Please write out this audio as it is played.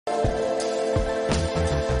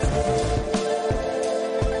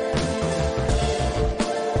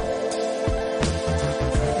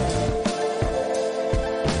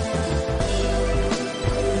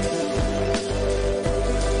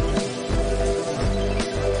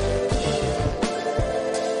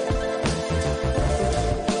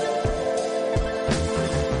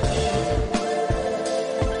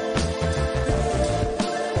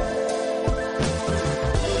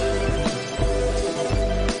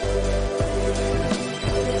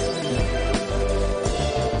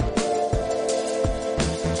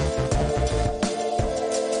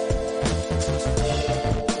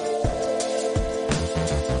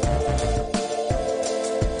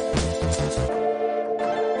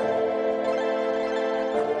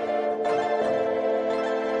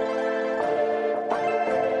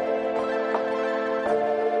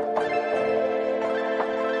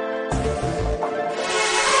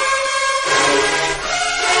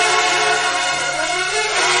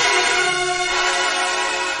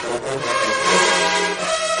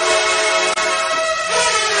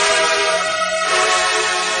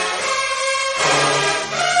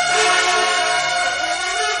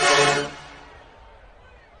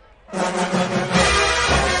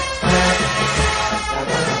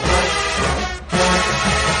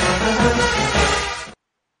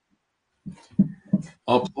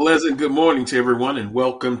pleasant good morning to everyone, and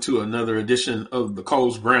welcome to another edition of the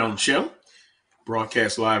Coles Brown Show,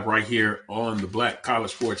 broadcast live right here on the Black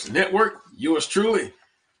College Sports Network. Yours truly,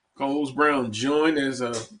 Coles Brown, joined as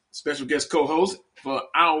a special guest co-host for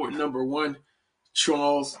hour number one,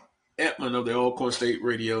 Charles Edmond of the Alcorn State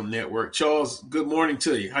Radio Network. Charles, good morning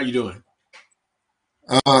to you. How you doing?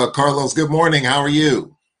 Carlos, good morning. How are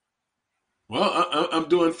you? Well, I'm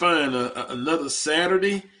doing fine. Another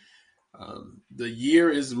Saturday. The year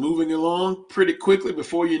is moving along pretty quickly.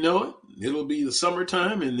 Before you know it, it'll be the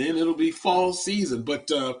summertime, and then it'll be fall season. But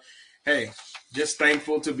hey, just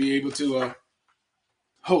thankful to be able to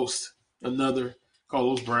host another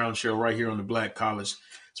Carlos Brown show right here on the Black College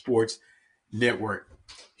Sports Network.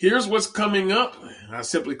 Here's what's coming up. I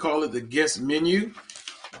simply call it the guest menu.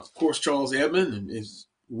 Of course, Charles Edmond is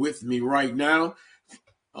with me right now.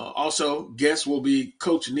 Also, guest will be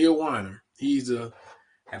Coach Neil Weiner. He's a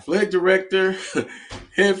athletic director,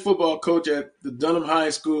 head football coach at the Dunham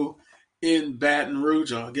High School in Baton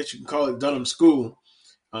Rouge. I guess you can call it Dunham School.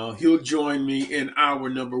 He'll join me in hour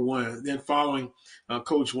number one. Then following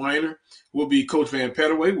Coach Weiner will be Coach Van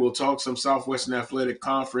Pettaway. We'll talk some Southwestern Athletic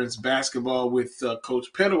Conference basketball with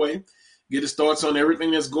Coach Pettaway, get his thoughts on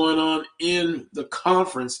everything that's going on in the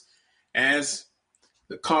conference as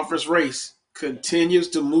the conference race continues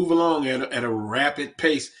to move along at a rapid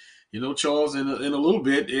pace. You know, Charles, in a little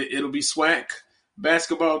bit, it'll be SWAC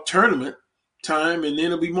basketball tournament time, and then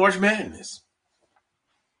it'll be March Madness.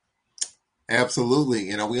 Absolutely.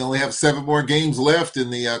 You know, we only have 7 more games left in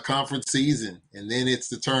the conference season, and then it's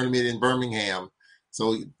the tournament in Birmingham.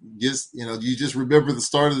 So you just remember the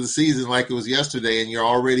start of the season like it was yesterday, and you're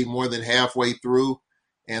already more than halfway through,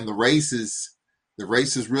 and the race is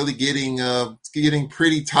really getting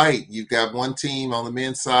pretty tight. You've got one team on the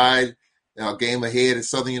men's side, a game ahead at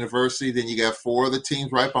Southern University. Then you got 4 other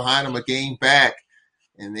teams right behind them, a game back.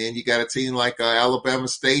 And then you got a team like Alabama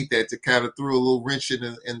State that kind of threw a little wrench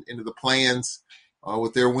into the plans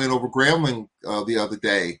with their win over Grambling the other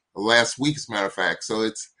day, last week, as a matter of fact. So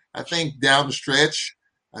I think down the stretch,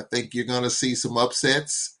 I think you're going to see some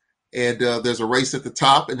upsets. And there's a race at the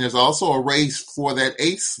top, and there's also a race for that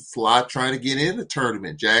 8th slot trying to get in the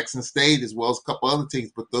tournament. Jackson State, as well as a couple other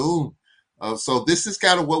teams, Bethune. So this is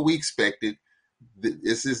kind of what we expected.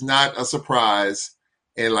 This is not a surprise.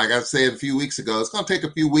 And like I said a few weeks ago, it's going to take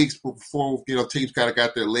a few weeks before teams kind of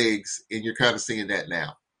got their legs, and you're kind of seeing that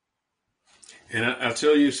now. And I'll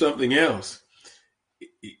tell you something else.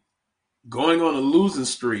 Going on a losing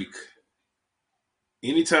streak,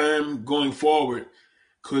 anytime going forward,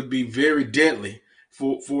 could be very deadly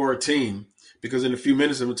for a team. Because in a few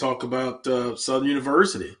minutes, we'll talk about Southern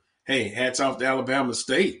University. Hey, hats off to Alabama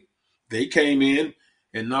State. They came in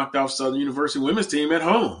and knocked off Southern University women's team at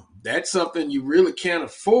home. That's something you really can't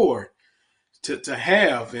afford to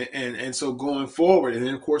have. And so going forward, and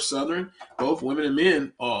then, of course, Southern, both women and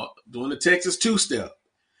men are doing the Texas two-step.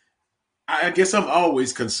 I guess I'm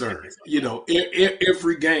always concerned,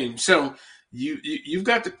 every game. So you've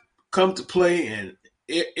got to come to play and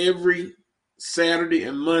every Saturday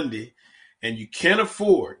and Monday, and you can't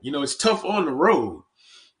afford, it's tough on the road,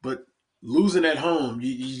 but losing at home,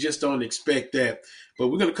 you just don't expect that. But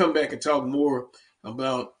we're going to come back and talk more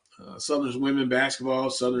about Southern's women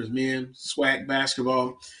basketball, Southern's men, SWAC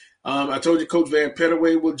basketball. I told you Coach Van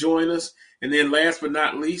Pettaway will join us. And then last but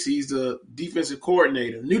not least, he's the new defensive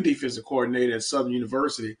coordinator at Southern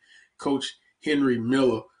University. Coach Henry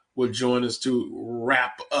Miller will join us to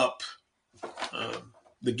wrap up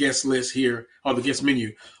the guest list here, or the guest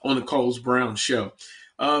menu on the Coles Brown Show.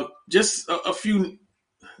 Just a few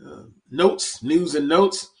news and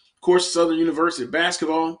notes. Of course, Southern University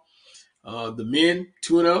basketball, the men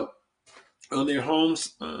 2-0 on their home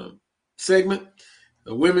segment.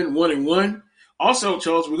 The women 1-1. Also,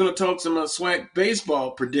 Charles, we're going to talk some SWAC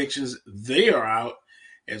baseball predictions. They are out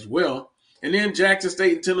as well. And then Jackson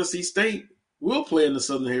State and Tennessee State will play in the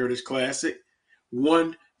Southern Heritage Classic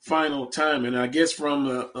one final time. And I guess from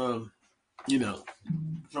a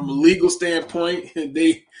legal standpoint,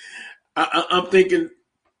 I'm thinking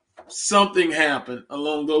something happened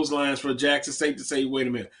along those lines for Jackson State to say, wait a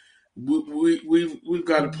minute, we've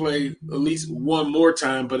got to play at least one more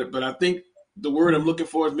time. But I think the word I'm looking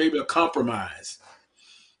for is maybe a compromise.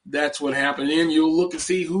 That's what happened. And you'll look and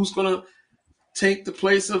see who's going to take the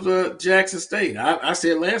place of Jackson State. I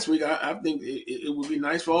said last week, I think it would be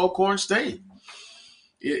nice for Alcorn State,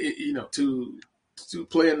 to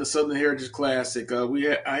play in the Southern Heritage Classic.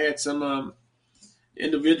 I had some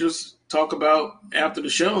individuals talk about after the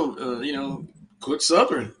show, could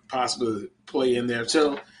Southern possibly play in there?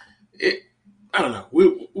 So I don't know.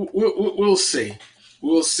 We'll see.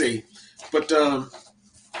 We'll see. But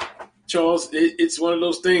Charles, it's one of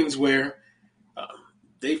those things where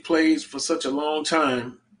they've played for such a long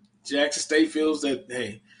time. Jackson State feels that,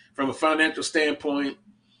 hey, from a financial standpoint,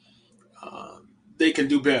 uh, they can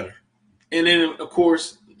do better. And then, of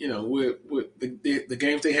course, with the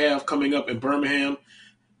games they have coming up in Birmingham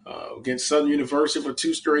against Southern University for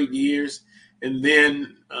 2 straight years, and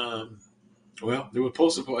then, they were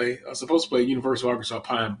supposed to play University of Arkansas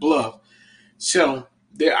Pine Bluff. So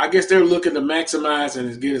I guess they're looking to maximize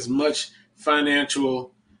and get as much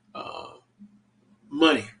financial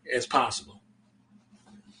money as possible.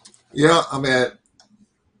 Yeah, I mean,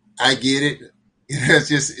 I get it. It's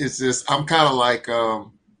just. I'm kind of like a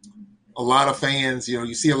lot of fans.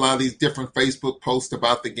 You see a lot of these different Facebook posts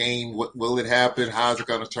about the game. What will it happen? How's it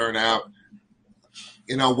going to turn out?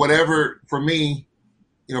 Whatever. For me,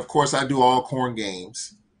 of course, I do all corn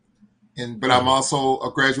games, but I'm also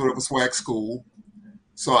a graduate of a SWAC school,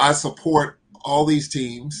 so I support all these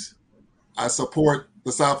teams. I support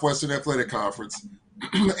the Southwestern Athletic Conference,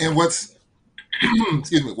 and what's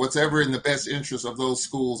ever in the best interest of those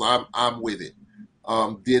schools, I'm with it.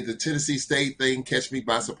 Did the Tennessee State thing catch me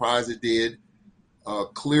by surprise? It did.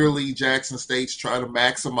 Clearly, Jackson State's trying to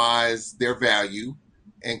maximize their value,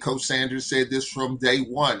 and Coach Sanders said this from day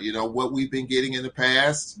one. What we've been getting in the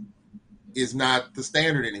past is not the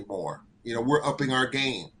standard anymore. We're upping our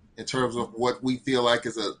game in terms of what we feel like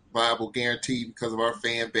is a viable guarantee because of our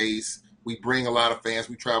fan base. We bring a lot of fans.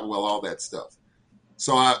 We travel well, all that stuff.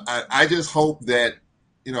 So I just hope that,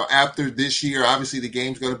 after this year, obviously the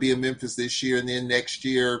game's going to be in Memphis this year, and then next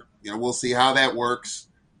year, we'll see how that works.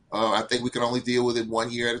 I think we can only deal with it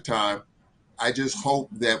 1 year at a time. I just hope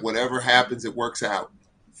that whatever happens, it works out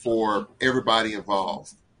for everybody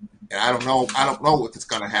involved. And I don't know if it's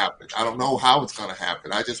going to happen. I don't know how it's going to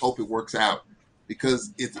happen. I just hope it works out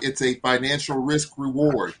because it's a financial risk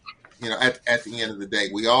reward. At the end of the day,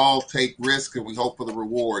 we all take risk and we hope for the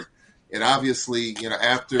reward. And obviously,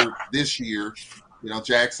 after this year,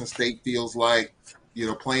 Jackson State feels like,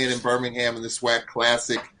 playing in Birmingham in the SWAC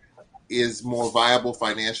Classic is more viable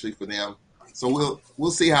financially for them. So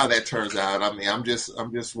we'll see how that turns out. I mean, I'm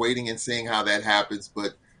just waiting and seeing how that happens.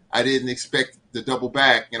 But I didn't expect to double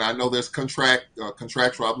back. I know there's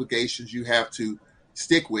contractual obligations you have to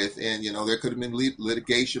stick with, and there could have been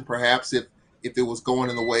litigation perhaps if it was going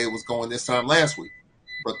in the way it was going this time last week.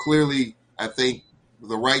 But clearly, I think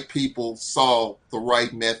the right people saw the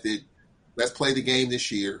right method. Let's play the game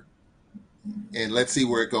this year, and let's see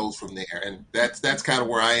where it goes from there. And that's kind of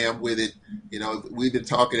where I am with it. We've been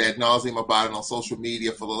talking ad nauseum about it on social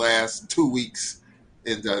media for the last 2 weeks,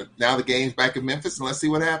 and now the game's back in Memphis, and let's see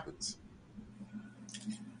what happens.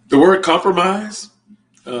 The word compromise,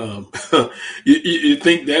 you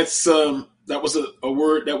think that was a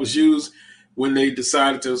word that was used when they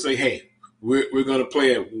decided to say, hey, we're going to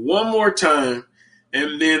play it one more time,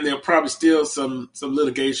 and then there'll probably still some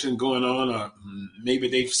litigation going on, or maybe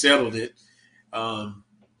they've settled it. But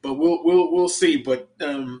we'll see. But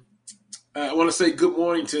I want to say good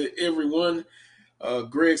morning to everyone.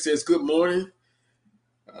 Greg says good morning.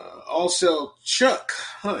 Also, Chuck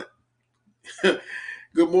Hunt.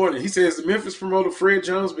 Good morning. He says the Memphis promoter Fred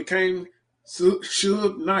Jones became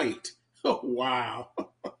Suge Knight. Oh, wow.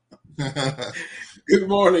 Good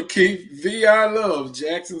morning, Keith. V.I. Love,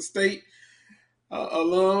 Jackson State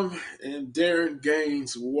alum, and Darren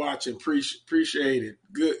Gaines watching. Appreciate it.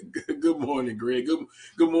 Good morning, Greg.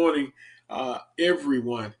 Good morning,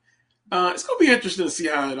 everyone. It's going to be interesting to see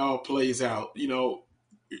how it all plays out.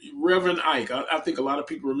 Reverend Ike. I think a lot of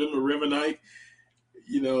people remember Reverend Ike.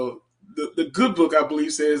 The good book, I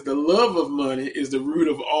believe, says the love of money is the root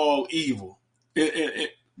of all evil.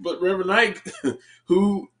 But Reverend Ike,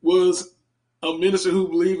 who was a minister who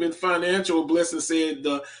believed in financial blessings, said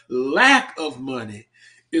the lack of money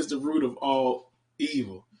is the root of all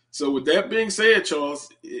evil. So with that being said, Charles,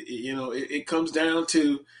 it comes down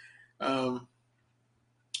to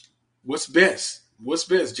what's best. What's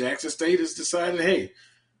best? Jackson State has decided, hey,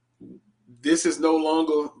 this is no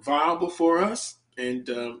longer viable for us, and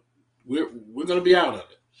we're going to be out of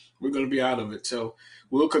it. We're going to be out of it. So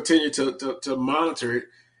we'll continue to monitor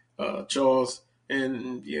it, Charles,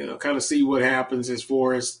 and kind of see what happens as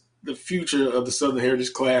far as the future of the Southern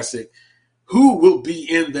Heritage Classic. Who will be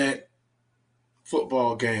in that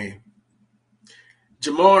football game?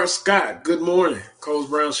 Jamar Scott, good morning. Coles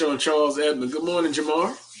Brown Show and Charles Edmond. Good morning,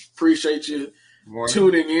 Jamar. Appreciate you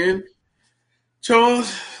tuning in.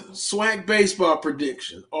 Charles, SWAC baseball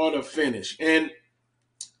prediction, order finish. And,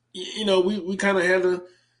 we kind of had a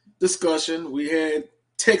discussion. We had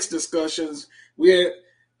text discussions. We had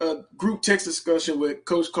a group text discussion with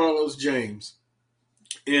Coach Carlos James.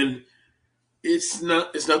 And It's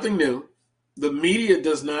nothing new. The media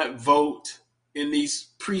does not vote in these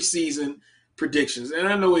preseason predictions, and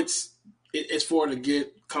I know it's for to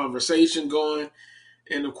get conversation going,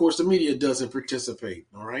 and of course the media doesn't participate.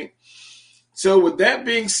 All right. So with that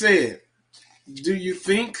being said, do you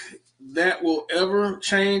think that will ever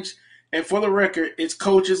change? And for the record, it's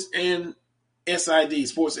coaches and SID,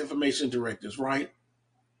 sports information directors, right?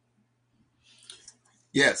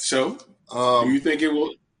 Yes. So, do you think it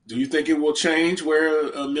will? Do you think it will change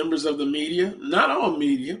where members of the media, not all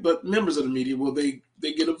media, but members of the media, will they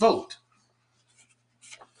get a vote?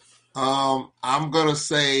 I'm gonna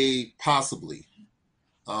say possibly.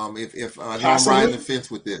 If I know I'm riding Possibly. the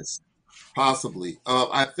fence with this, possibly.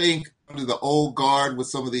 I think under the old guard with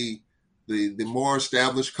some of the more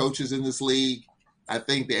established coaches in this league, I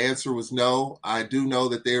think the answer was no. I do know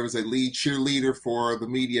that there is a lead cheerleader for the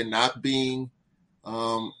media not being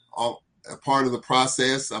a part of the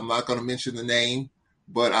process. I'm not going to mention the name,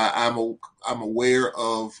 but I'm aware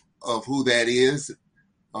of who that is.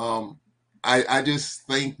 I just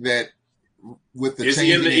think that with the Is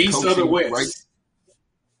he in the changing in East or the coaching, right? West?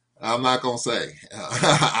 I'm not gonna say.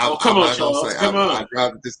 Oh, come I'm on, not gonna Charles. say. Come on. I'd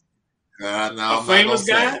rather just. No, A I'm not gonna famous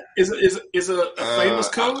say. guy is a famous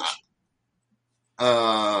Uh, coach.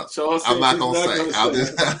 uh, Charles I'm says not he's gonna not say. going to I'll say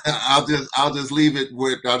just it. I'll just leave it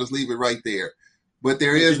with I'll just leave it right there. But But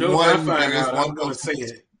you know, if I find out, I'm going coach to say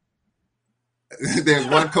it. there's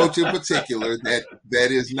one coach in particular that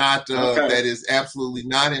is not Okay. that is absolutely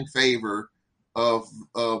not in favor of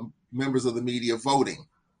members of the media voting.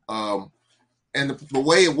 Um, and the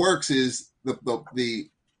way it works is the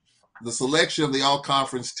selection of the all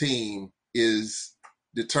conference team is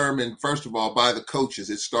determined, first of all, by the coaches.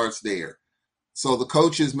 It starts there. So the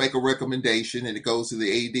coaches make a recommendation and it goes to the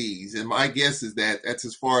ADs. And my guess is that that's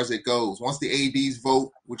as far as it goes. Once the ADs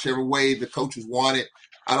vote, whichever way the coaches want it,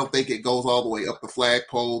 I don't think it goes all the way up the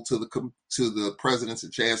flagpole to the presidents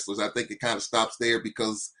and chancellors. I think it kind of stops there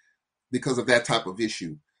because of that type of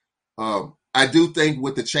issue. I do think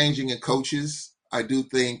with the changing in coaches, I do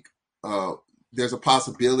think there's a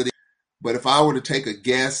possibility. But if I were to take a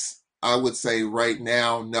guess, I would say right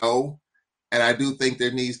now, no. And I do think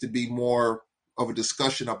there needs to be more of a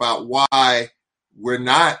discussion about why we're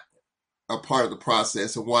not a part of the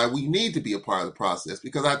process and why we need to be a part of the process.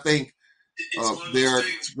 Because I think It's one of those there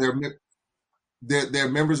things. are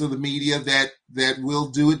members of the media that will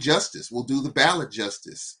do it justice, will do the ballot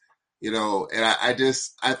justice. And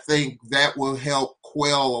I think that will help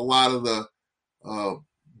quell a lot of the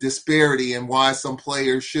disparity and why some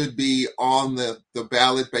players should be on the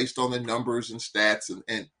ballot based on the numbers and stats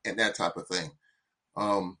and that type of thing.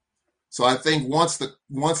 So I think once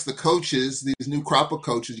the coaches, these new crop of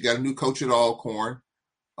coaches, you got a new coach at Alcorn,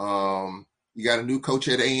 you got a new coach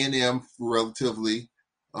at A&M relatively.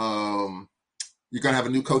 You're going to have a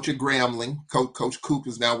new coach at Grambling. Coach Coop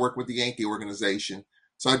is now working with the Yankee organization.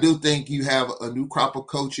 So I do think you have a new crop of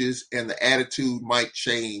coaches and the attitude might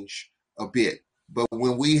change a bit. But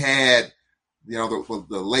when we had, the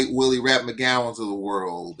late Willie Rat McGowans of the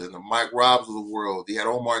world and the Mike Robbs of the world, you had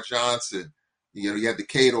Omar Johnson, you had the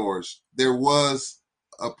Cadors, there was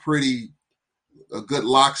a good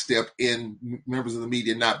lockstep in members of the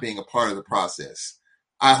media not being a part of the process.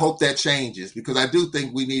 I hope that changes because I do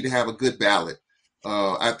think we need to have a good ballot.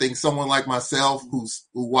 I think someone like myself who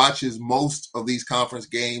watches most of these conference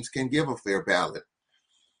games can give a fair ballot.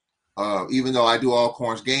 Even though I do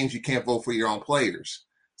Alcorn's games, you can't vote for your own players.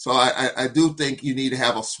 So I do think you need to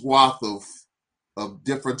have a swath of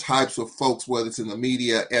different types of folks, whether it's in the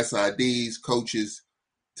media, SIDs, coaches,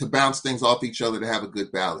 to bounce things off each other to have a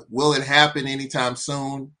good ballot. Will it happen anytime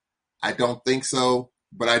soon? I don't think so,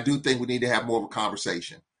 but I do think we need to have more of a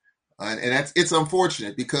conversation. And it's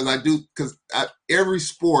unfortunate because every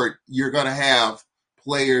sport you're going to have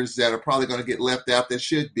players that are probably going to get left out that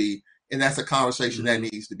should be, and that's a conversation that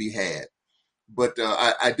needs to be had. But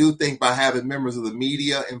I do think by having members of the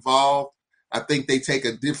media involved, I think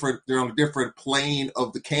they're on a different plane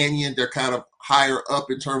of the canyon. They're kind of higher up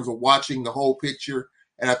in terms of watching the whole picture,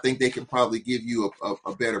 and I think they can probably give you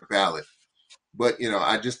a better ballot. But,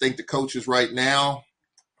 I just think the coaches right now,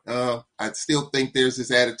 I still think there's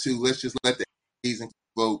this attitude, let's just let the season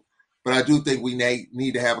vote. But I do think we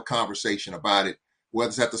need to have a conversation about it, whether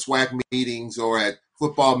it's at the SWAC meetings or at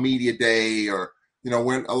football media day or,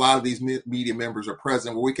 when a lot of these media members are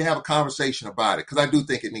present, where we can have a conversation about it, because I do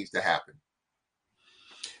think it needs to happen.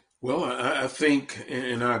 Well, I think,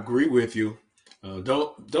 and I agree with you.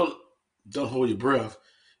 Don't hold your breath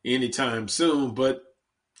anytime soon. But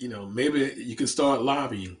maybe you can start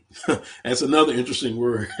lobbying. That's another interesting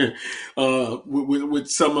word. With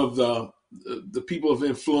some of the people of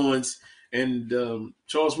influence And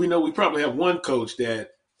Charles, we know we probably have one coach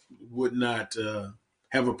that would not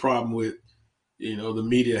have a problem with the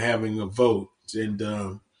media having a vote, and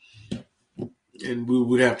we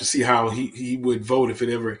would have to see how he would vote if it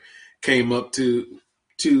ever came up to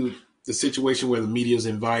the situation where the media is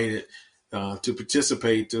invited to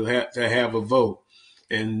participate to have a vote,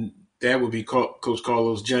 and that would be Coach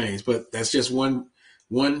Carlos James. But that's just one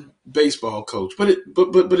baseball coach. But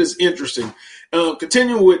it's interesting.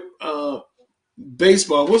 Continuing with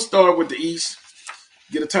baseball, we'll start with the East,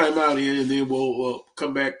 get a timeout in, and then we'll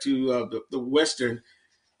come back to the Western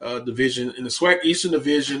division. In the SWAC Eastern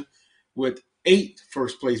Division, with 8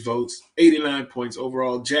 first place votes, 89 points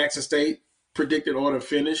overall. Jackson State predicted order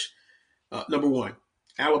finish number 1.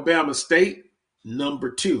 Alabama State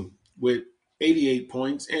number 2 with 88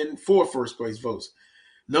 points and 4 first place votes.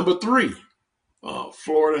 Number 3,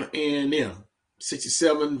 Florida A&M,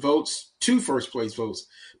 67 votes, 2 first place votes.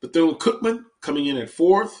 Bethune-Cookman coming in at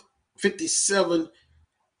 4th, 57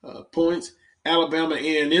 points. Alabama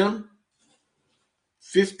A&M,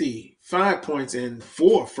 55 points and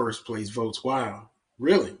 4 first place votes. Wow,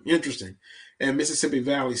 really interesting. And Mississippi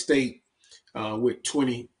Valley State with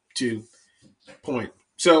 22 points.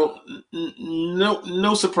 So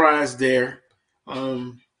no surprise there.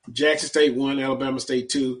 Jackson State 1, Alabama State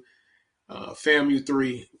 2, FAMU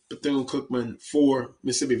 3, Bethune-Cookman 4,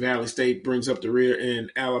 Mississippi Valley State brings up the rear,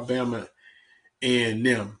 and Alabama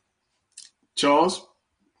A&M. Charles,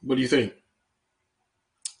 what do you think?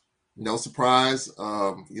 No surprise.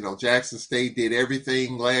 Jackson State did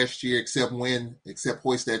everything last year except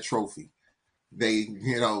hoist that trophy. They,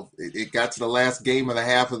 it got to the last game of the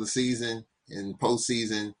half of the season in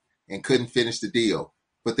postseason and couldn't finish the deal.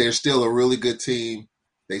 But they're still a really good team.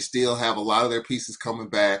 They still have a lot of their pieces coming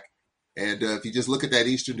back. And if you just look at that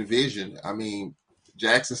Eastern Division, I mean,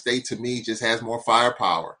 Jackson State to me just has more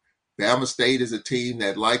firepower. Bama State is a team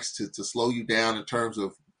that likes to slow you down in terms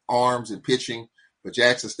of arms and pitching. But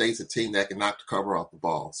Jackson State's a team that can knock the cover off the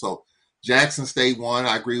ball. So Jackson State 1,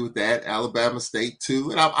 I agree with that. Alabama State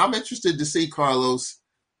 2. And I'm interested to see, Carlos,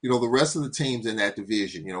 the rest of the teams in that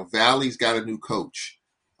division. Valley's got a new coach.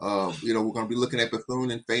 We're going to be looking at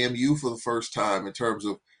Bethune and FAMU for the first time in terms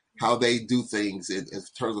of how they do things in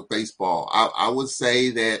terms of baseball. I would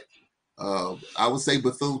say that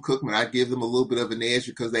Bethune-Cookman, I'd give them a little bit of an edge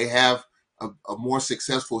because they have a more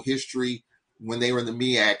successful history when they were in the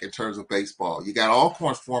MEAC in terms of baseball. You got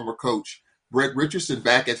Alcorn's former coach, Brett Richardson,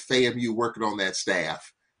 back at FAMU working on that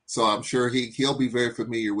staff. So I'm sure he'll be very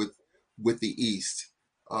familiar with the East.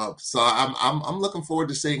 So I'm looking forward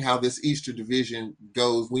to seeing how this Eastern Division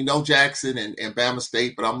goes. We know Jackson and Bama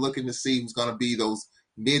State, but I'm looking to see who's going to be those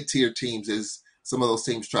mid-tier teams as some of those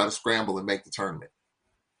teams try to scramble and make the tournament.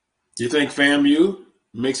 Do you think FAMU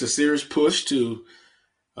makes a serious push to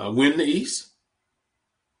win the East?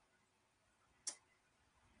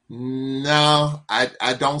 No,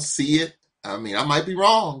 I don't see it. I mean, I might be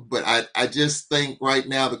wrong, but I just think right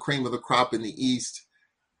now the cream of the crop in the East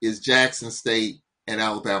is Jackson State and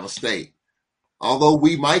Alabama State. Although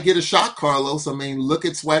we might get a shock, Carlos. I mean, look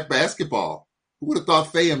at SWAC basketball. Who would have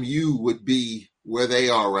thought FAMU would be where they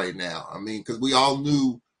are right now? I mean, because we all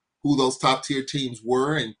knew who those top-tier teams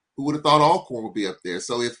were, and who would have thought Alcorn would be up there.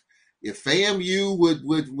 So if FAMU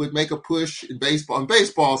would make a push in baseball, and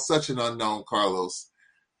baseball is such an unknown, Carlos.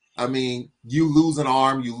 I mean, you lose an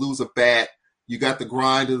arm, you lose a bat, you got the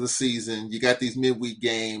grind of the season, you got these midweek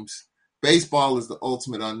games. Baseball is the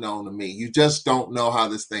ultimate unknown to me. You just don't know how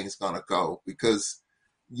this thing's going to go because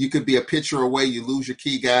you could be a pitcher away, you lose your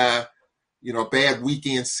key guy, a bad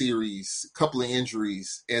weekend series, a couple of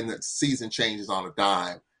injuries, and the season changes on a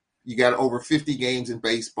dime. You got over 50 games in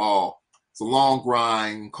baseball. It's a long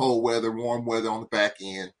grind, cold weather, warm weather on the back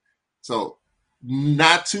end. So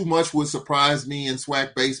not too much would surprise me in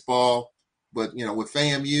SWAC baseball, but with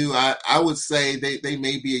FAMU, I would say they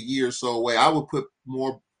may be a year or so away. I would put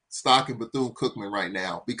more stock in Bethune-Cookman right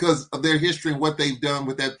now because of their history and what they've done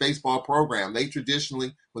with that baseball program. They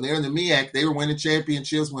traditionally, when they were in the MEAC, they were winning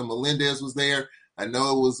championships when Melendez was there. I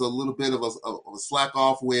know it was a little bit of a slack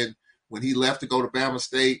off when he left to go to Bama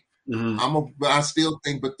State. Mm-hmm. But I still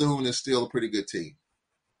think Bethune is still a pretty good team.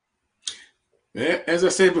 As I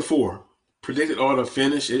said before, predicted order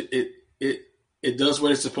finish, it does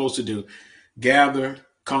what it's supposed to do. Gather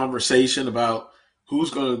conversation about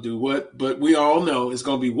who's going to do what, but we all know it's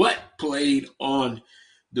going to be what played on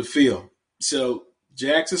the field. So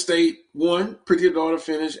Jackson State 1, predicted order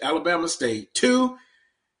finish. Alabama State 2,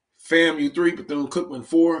 FAMU 3, Bethune-Cookman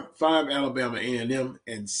 4, 5 Alabama A&M,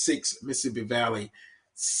 and 6 Mississippi Valley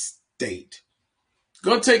State.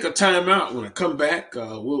 Going to take a timeout. When I come back,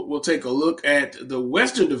 we'll take a look at the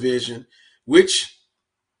Western Division which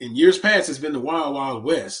in years past has been the Wild Wild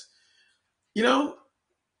West. You know,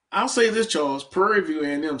 I'll say this, Charles. Prairie View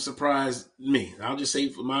A&M surprised me. I'll just say,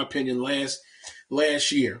 for my opinion, last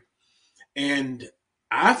year, and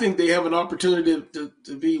I think they have an opportunity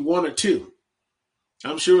to be one or two.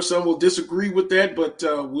 I'm sure some will disagree with that, but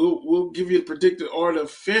we'll give you the predicted order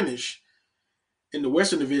of finish in the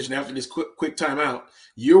Western Division after this quick timeout.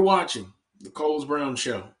 You're watching the Coles Brown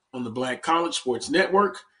Show on the Black College Sports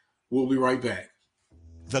Network. We'll be right back.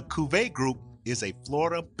 The Cuvée Group is a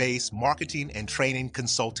Florida-based marketing and training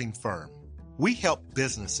consulting firm. We help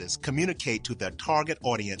businesses communicate to their target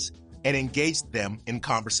audience and engage them in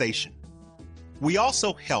conversation. We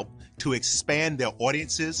also help to expand their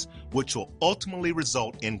audiences, which will ultimately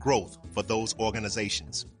result in growth for those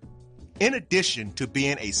organizations. In addition to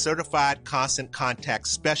being a certified constant contact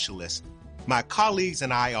specialist, my colleagues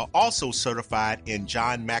and I are also certified in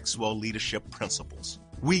John Maxwell Leadership Principles.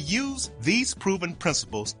 We use these proven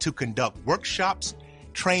principles to conduct workshops,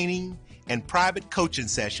 training, and private coaching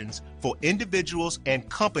sessions for individuals and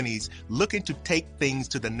companies looking to take things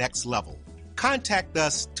to the next level. Contact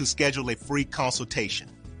us to schedule a free consultation.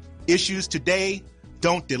 Issues today,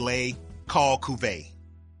 don't delay, call Cuvée.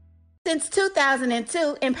 Since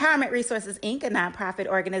 2002, Empowerment Resources, Inc., a nonprofit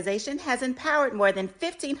organization, has empowered more than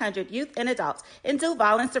 1,500 youth and adults in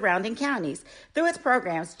Duval and surrounding counties through its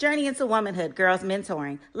programs Journey into Womanhood, Girls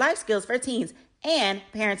Mentoring, Life Skills for Teens, and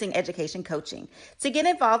parenting education coaching. To get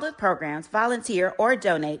involved with programs, volunteer, or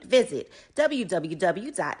donate, visit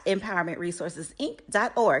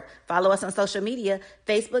www.empowermentresourcesinc.org. Follow us on social media,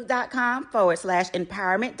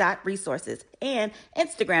 facebook.com/empowerment.resources and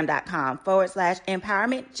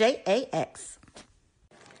instagram.com/empowermentJAX.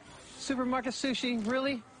 Supermarket sushi,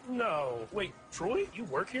 really? No. Wait, Troy, you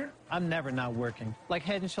work here? I'm never not working. Like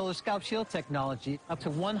Head & Shoulders Scalp Shield technology, up to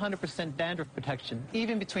 100% dandruff protection,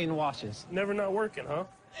 even between washes. Never not working, huh?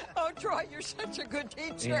 Oh, Troy, you're such a good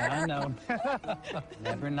teacher. Yeah, I know.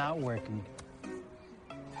 Never not working.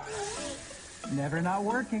 Never not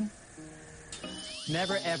working.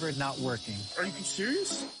 Never, ever not working. Are you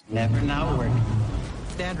serious? Never not working.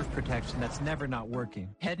 Dandruff protection that's never not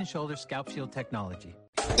working. Head & Shoulders Scalp Shield technology.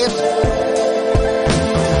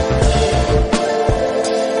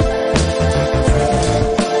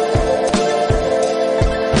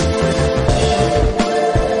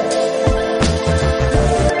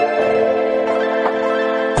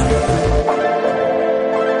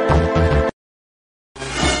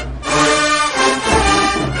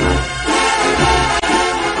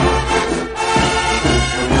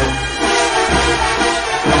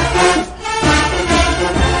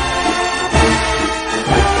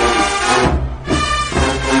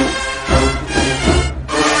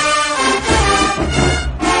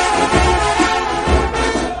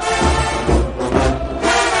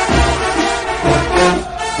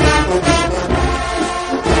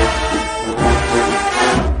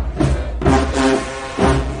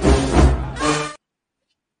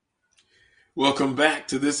 Welcome back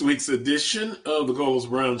to this week's edition of the Coles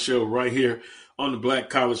Brown Show right here on the Black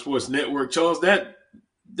College Sports Network. Charles, that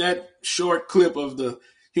short clip of the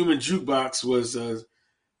Human Jukebox was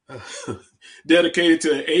dedicated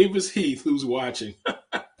to Avis Heath, who's watching.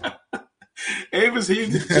 Avis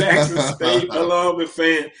Heath is Jackson State alumni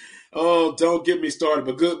fan. Oh, don't get me started.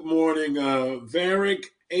 But good morning, Varick,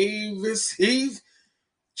 Avis Heath,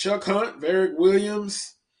 Chuck Hunt, Varick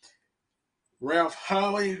Williams, Ralph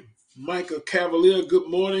Holly, Micah Cavalier, good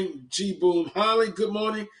morning. G. Boom Holly, good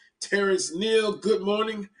morning. Terrence Neal, good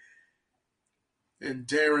morning. And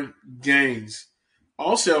Darren Gaines.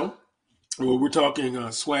 Also, we're talking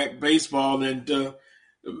SWAC baseball, and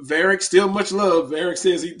Varick, still much love. Varick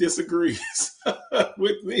says he disagrees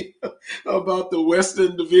with me about the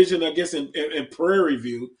Western Division, I guess, in Prairie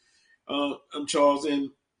View. Charles, and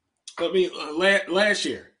I mean, last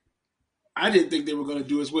year, I didn't think they were going to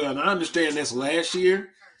do as well. And I understand that's last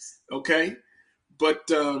year. Okay, but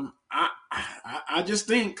I just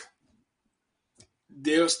think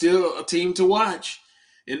they're still a team to watch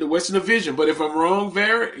in the Western Division. But if I'm wrong,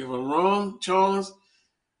 Varick, if I'm wrong, Charles,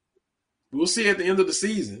 we'll see at the end of the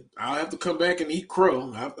season. I'll have to come back and eat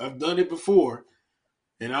crow. I've done it before,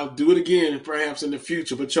 and I'll do it again perhaps in the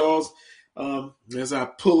future. But Charles, as I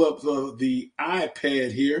pull up the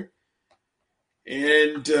iPad here,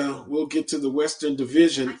 and we'll get to the Western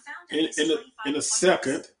Division in a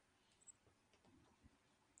second.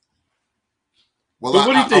 Well,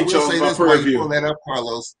 what do you think, I will Charles, say about this Prairie while you View? pull that up,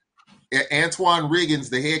 Carlos. Antoine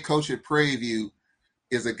Riggins, the head coach at Prairie View,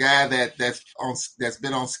 is a guy that's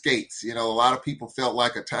been on skates. You know, a lot of people felt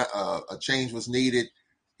like a change was needed.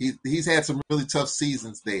 He's had some really tough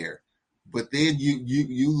seasons there, But then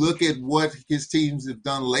you look at what his teams have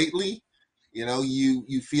done lately.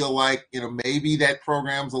 You feel like maybe that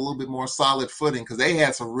program's a little bit more solid footing because they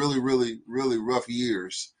had some really, really, really rough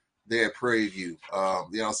years there at Prairie View.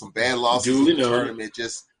 Some bad losses in the tournament,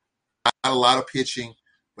 just not a lot of pitching.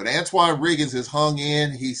 But Antoine Riggins has hung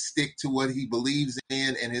in. He stick to what he believes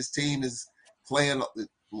in, and his team is playing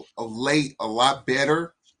of late a lot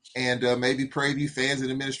better. And maybe Prairie View fans and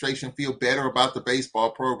administration feel better about the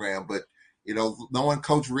baseball program. But knowing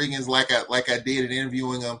Coach Riggins like I did in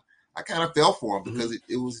interviewing him, I kind of fell for him because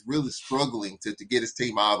it was really struggling to get his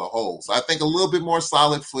team out of the hole. So I think a little bit more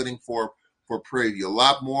solid footing for Prairie View, a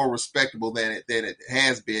lot more respectable than it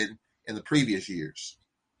has been in the previous years.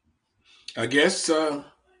 I guess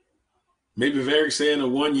maybe Varick saying a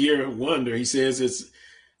 1-year wonder. He says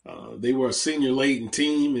they were a senior laden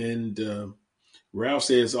team, and Ralph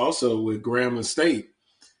says also with Grambling State,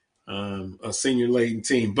 a senior laden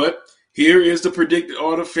team. But here is the predicted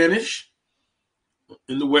order finish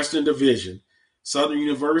in the Western Division. Southern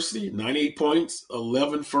University, 98 points,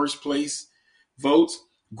 11 first place votes.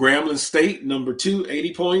 Grambling State, number 2,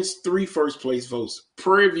 80 points, 3 first place votes.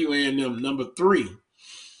 Prairie View A&M, number 3,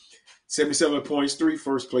 77 points, 3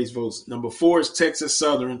 first place votes. Number 4 is Texas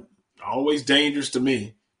Southern, always dangerous to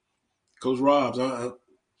me. Coach Robs,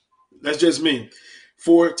 that's just me.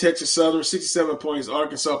 4, Texas Southern, 67 points.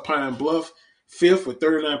 Arkansas Pine Bluff, 5th with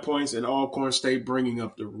 39 points, and Alcorn State bringing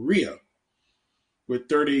up the rear with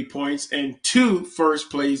 38 points and 2 first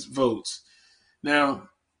place votes. Now,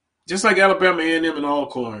 just like Alabama A&M and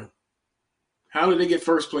Alcorn, how did they get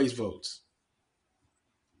first place votes?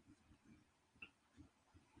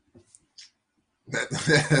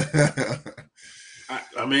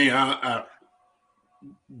 I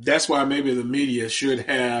that's why maybe the media should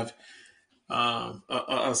have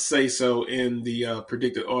a say-so in the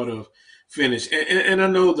predicted order of finish. And I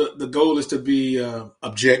know the goal is to be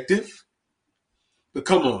objective, but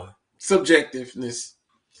come on, subjectiveness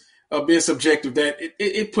of being subjective, that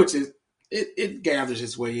it puts it gathers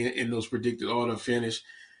its way in those predicted order of finish.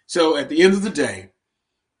 So at the end of the day,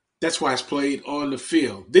 that's why it's played on the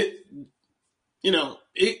field. The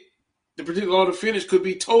predicted order of finish could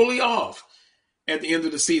be totally off at the end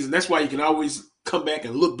of the season. That's why you can always come back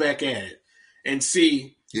and look back at it and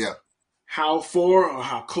see how far or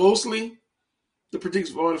how closely the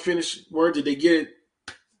predicted order of finish were. Did they get it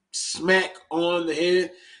smack on the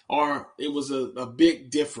head, or it was a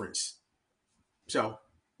big difference? So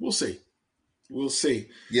we'll see. We'll see.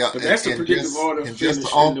 Yeah, but that's the predictive order of finish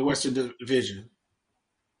in the Western Division.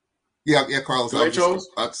 Yeah, Carlos.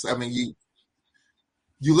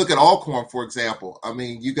 You look at Alcorn, for example. I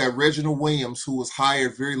mean, you got Reginald Williams, who was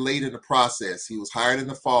hired very late in the process. He was hired in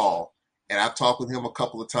the fall, and I've talked with him a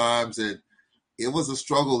couple of times, and it was a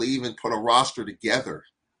struggle to even put a roster together.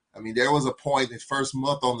 I mean, there was a point in his first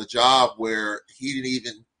month on the job where he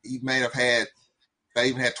may have had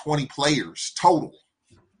 20 players total.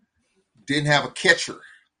 Didn't have a catcher.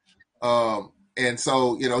 And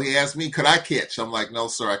so, he asked me, could I catch? I'm like, no,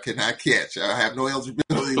 sir, I cannot catch. I have no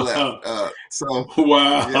eligibility left.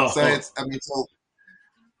 Wow.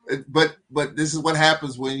 But this is what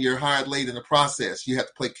happens when you're hired late in the process. You have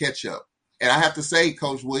to play catch up. And I have to say,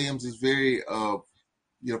 Coach Williams is very,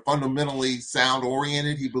 fundamentally sound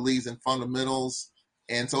oriented. He believes in fundamentals.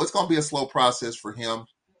 And so it's going to be a slow process for him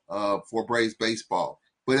for Braves baseball.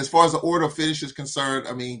 But as far as the order of finish is concerned,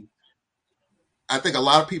 I mean, I think a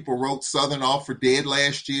lot of people wrote Southern off for dead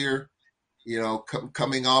last year,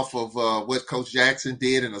 coming off of what Coach Jackson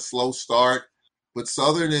did in a slow start. But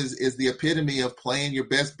Southern is the epitome of playing your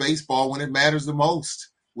best baseball when it matters the most,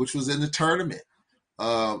 which was in the tournament.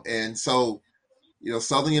 And so,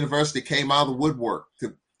 Southern University came out of the woodwork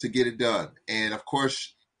to get it done. And, of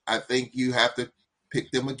course, I think you have to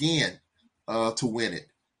pick them again to win it.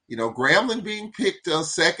 Grambling being picked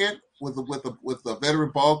second with the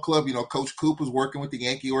veteran ball club. Coach Cooper's working with the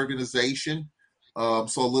Yankee organization. So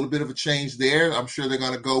a little bit of a change there. I'm sure they're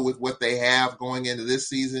going to go with what they have going into this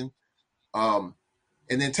season. And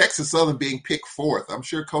then Texas Southern being picked fourth. I'm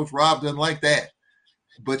sure Coach Rob doesn't like that.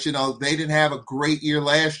 But, they didn't have a great year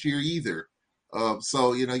last year either.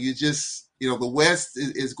 So, the West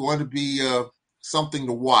is going to be something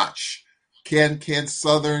to watch. Can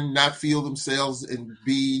Southern not feel themselves and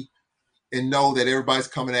know that everybody's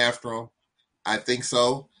coming after them? I think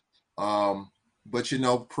so. But,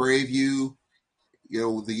 Prairie View,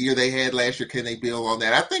 the year they had last year, can they build on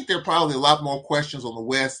that? I think there are probably a lot more questions on the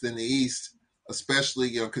West than the East,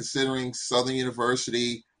 especially, considering Southern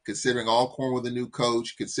University, considering Alcorn with a new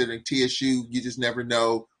coach, considering TSU, you just never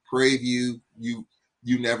know. Prairie View, you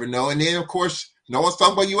never know. And then, of course, no one's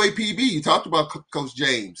talking about UAPB. You talked about Coach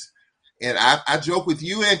James. And I joke with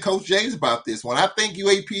you and Coach James about this. When I think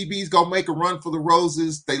UAPB is going to make a run for the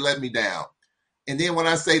Roses, they let me down. And then when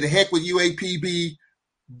I say the heck with UAPB,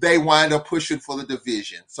 they wind up pushing for the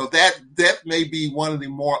division. So that may be one of the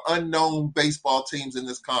more unknown baseball teams in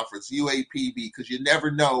this conference, UAPB, because you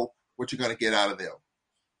never know what you're going to get out of them.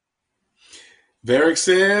 Varick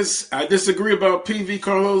says, I disagree about PV,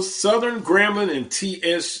 Carlos. Southern, Grambling, and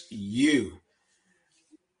TSU.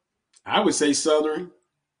 I would say Southern,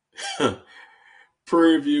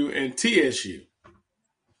 Prairie View, and TSU.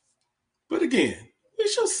 But again, we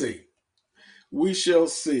shall see. We shall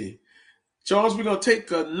see. Charles, we're going to take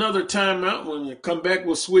another time out. When we come back,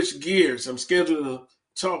 we'll switch gears. I'm scheduled to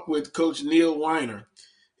talk with Coach Neil Weiner.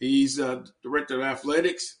 He's Director of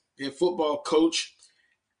Athletics, head football coach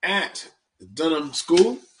at Dunham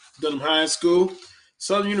High School.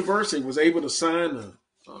 Southern University was able to sign a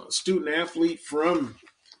student athlete from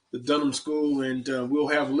the Dunham School, and we'll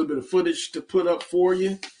have a little bit of footage to put up for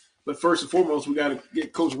you. But first and foremost, we got to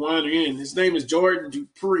get Coach Weiner in. His name is Jordan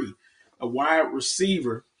Dupree, a wide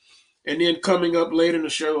receiver. And then coming up later in the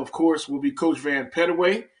show, of course, will be Coach Van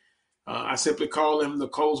Pettaway. I simply call him the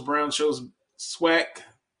Coles Brown Show's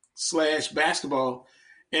SWAC/basketball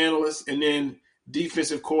analyst. And then new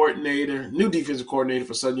defensive coordinator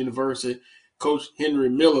for Southern University, Coach Henry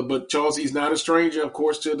Miller. But Charles, he's not a stranger, of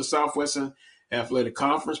course, to the Southwestern Athletic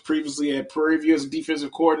Conference. Previously at Prairie View as a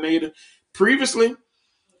defensive coordinator. Previously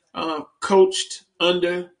coached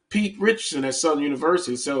under Pete Richardson at Southern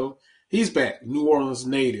University. So he's back, New Orleans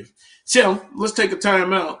native. So let's take a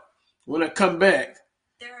time out. When I come back,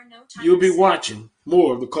 you'll be watching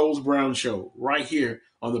more of the Coles Brown Show right here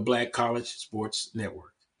on the Black College Sports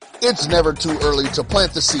Network. It's never too early to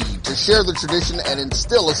plant the seed, to share the tradition, and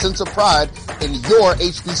instill a sense of pride in your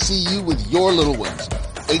HBCU with your little ones.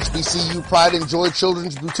 HBCU Pride and Joy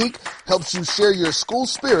Children's Boutique helps you share your school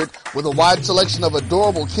spirit with a wide selection of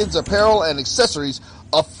adorable kids' apparel and accessories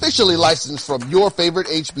officially licensed from your favorite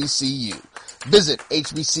HBCU. Visit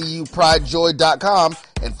hbcupridejoy.com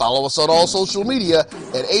and follow us on all social media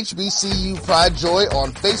at HBCU Pride Joy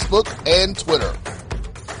on Facebook and Twitter.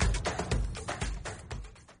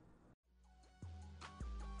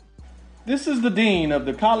 This is the Dean of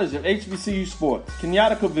the College of HBCU Sports,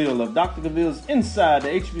 Kenyatta Cavill of Dr. Cavill's Inside the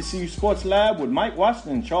HBCU Sports Lab with Mike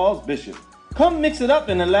Washington and Charles Bishop. Come mix it up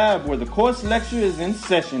in the lab where the course lecture is in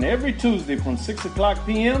session every Tuesday from 6 o'clock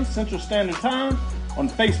p.m. Central Standard Time on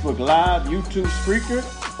Facebook Live, YouTube Spreaker,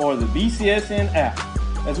 or the BCSN app,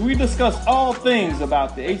 as we discuss all things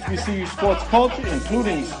about the HBCU sports culture,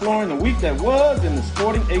 including exploring the week that was in the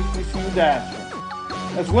sporting HBCU diaspora,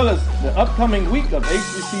 as well as the upcoming week of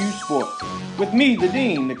HBCU sports. With me, the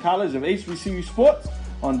Dean, the College of HBCU Sports,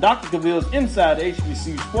 on Dr. Cavill's Inside the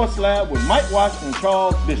HBCU Sports Lab with Mike Washington and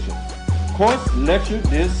Charles Bishop. Course lecture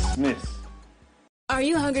dismissed. Are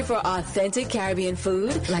you hungry for authentic Caribbean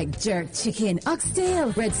food? Like jerk chicken,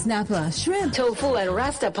 oxtail, red snapper, shrimp, tofu, and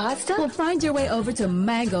rasta pasta? Well, find your way over to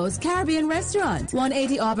Mango's Caribbean Restaurant,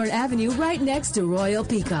 180 Auburn Avenue, right next to Royal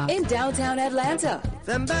Peacock in downtown Atlanta.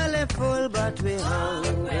 Them belly full, but we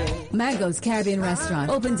hungry. Mango's Caribbean Restaurant,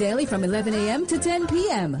 open daily from 11 a.m. to 10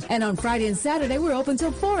 p.m. And on Friday and Saturday, we're open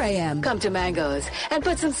till 4 a.m. Come to Mango's and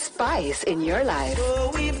put some spice in your life.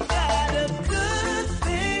 Oh, we've got a good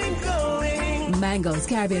thing going. Mango's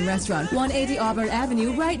Caribbean Restaurant, 180 Auburn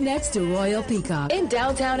Avenue, right next to Royal Peacock in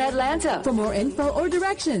downtown Atlanta. For more info or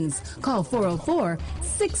directions, call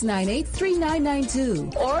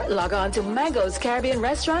 404-698-3992 or log on to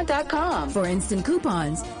mangoscaribbeanrestaurant.com. For instant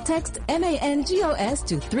coupons, text MANGOS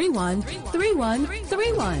to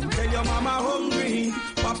 313131. Tell your mama hungry,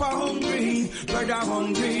 papa hungry, brother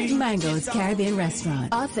hungry. Mango's Caribbean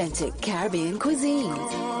Restaurant, authentic Caribbean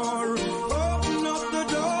cuisines. Open up the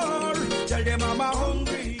door, tell your mama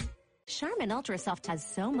hungry. Charmin Ultra Soft has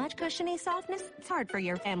so much cushiony softness, it's hard for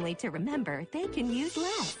your family to remember they can use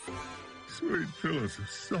less. Sweet pillows of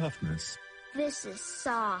softness. This is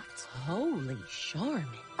soft. Holy Charmin.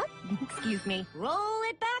 Oh, excuse me. Roll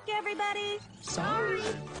it back, everybody. Sorry.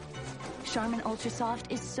 Charmin Ultra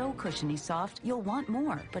Soft is so cushiony soft, you'll want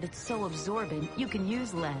more, but it's so absorbent, you can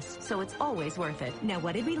use less, so it's always worth it. Now,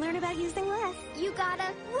 what did we learn about using less? You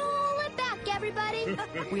gotta roll it back, everybody.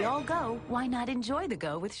 We all go. Why not enjoy the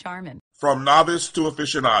go with Charmin? From novice to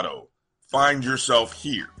aficionado, find yourself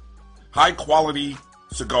here. High quality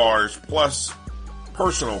cigars plus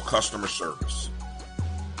personal customer service.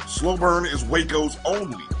 Slow Burn is Waco's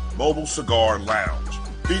only mobile cigar lounge,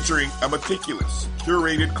 featuring a meticulous,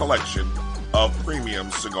 curated collection of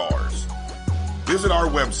premium cigars. Visit our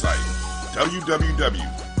website,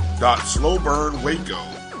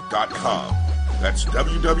 www.slowburnwaco.com. That's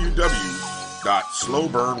www.slowburnwaco.com.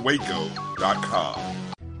 www.slowburnwaco.com.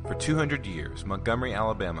 For 200 years, Montgomery,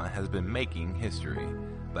 Alabama has been making history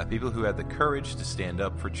by people who had the courage to stand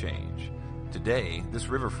up for change. Today, this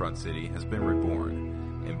riverfront city has been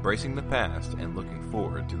reborn, embracing the past and looking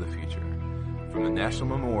forward to the future. From the National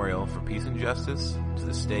Memorial for Peace and Justice to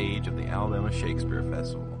the stage of the Alabama Shakespeare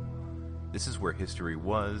Festival, this is where history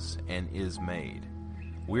was and is made.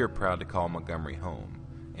 We are proud to call Montgomery home,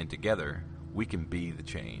 and together, we can be the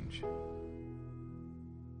change.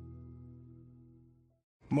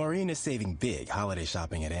 Maureen is saving big holiday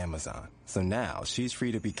shopping at Amazon, so now she's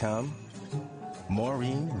free to become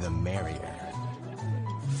Maureen the Merrier.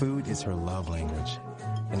 Food is her love language,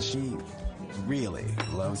 and she really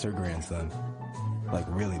loves her grandson. Like,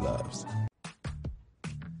 really loves.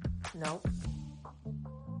 Nope.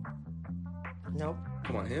 Nope.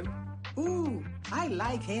 Come on, him? Ooh, I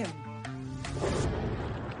like him.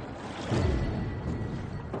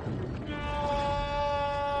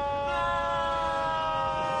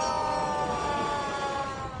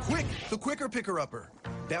 Quick, the Quicker Picker-Upper.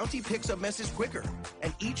 Bounty picks up messes quicker,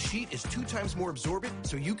 and each sheet is 2 times more absorbent,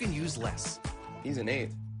 so you can use less. He's an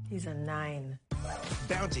 8. He's a 9.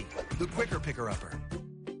 Bounty, the Quicker Picker-Upper.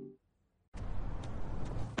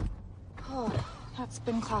 Oh, that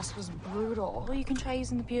spin class was brutal. Well, you can try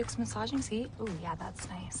using the Buick's massaging seat. Ooh, yeah, that's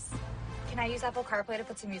nice. Can I use Apple CarPlay to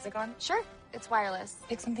put some music on? Sure, it's wireless.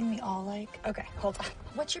 Pick something we all like. Okay, hold on.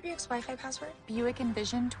 What's your Buick's Wi-Fi password? Buick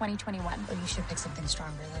Envision 2021. Oh, you should pick something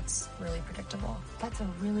stronger. That's really predictable. That's a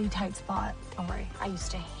really tight spot. Don't worry, I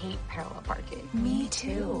used to hate parallel parking. Me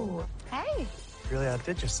too. Hey. Really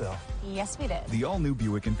outdid yourself. Yes, we did. The all-new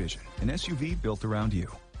Buick Envision, an SUV built around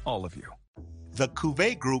you, all of you. The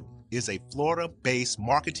Cuvée Group is a Florida-based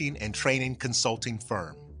marketing and training consulting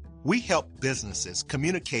firm. We help businesses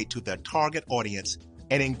communicate to their target audience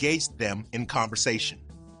and engage them in conversation.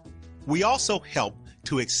 We also help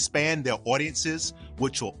to expand their audiences,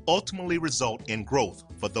 which will ultimately result in growth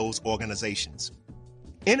for those organizations.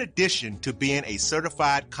 In addition to being a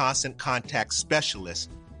certified constant contact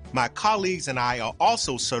specialist, my colleagues and I are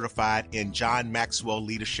also certified in John Maxwell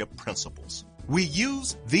Leadership Principles. We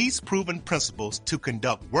use these proven principles to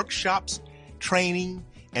conduct workshops, training,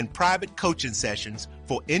 and private coaching sessions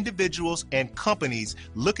for individuals and companies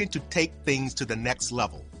looking to take things to the next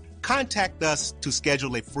level. Contact us to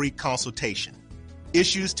schedule a free consultation.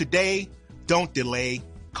 Issues today, don't delay,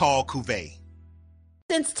 call Cuvée.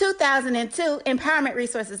 Since 2002, Empowerment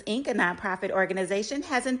Resources, Inc., a nonprofit organization,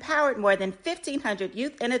 has empowered more than 1,500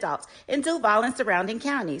 youth and adults in Duval and surrounding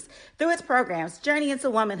counties through its programs Journey into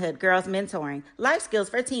Womanhood, Girls Mentoring, Life Skills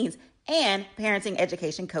for Teens, and parenting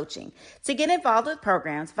education coaching. To get involved with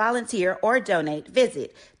programs, volunteer, or donate,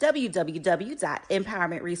 visit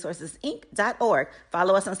www.empowermentresourcesinc.org.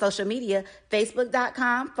 Follow us on social media,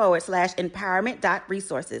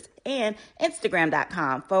 facebook.com/empowerment.resources and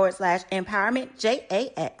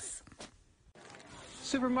instagram.com/empowermentjax.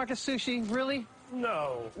 Supermarket sushi, really?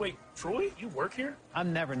 No. Wait, Troy, you work here?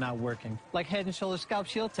 I'm never not working. Like Head & Shoulders Scalp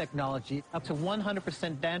Shield technology, up to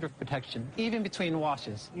 100% dandruff protection, even between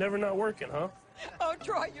washes. Never not working, huh? Oh,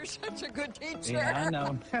 Troy, you're such a good teacher. Yeah, I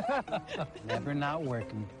know. Never not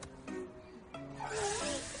working.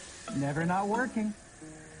 Never not working.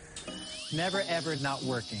 Never, ever not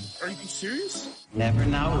working. Are you serious? Never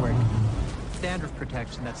not working. Dandruff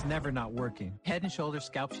protection that's never not working. Head & Shoulders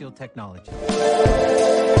Scalp Shield technology.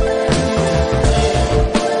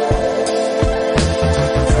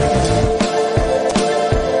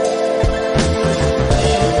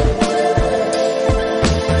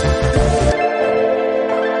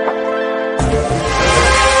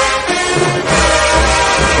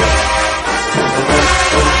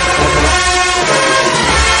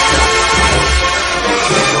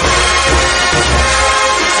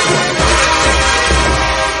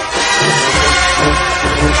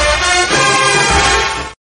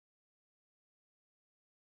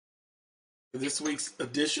 This week's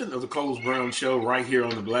edition of the Coles Brown Show right here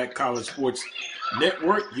on the Black College Sports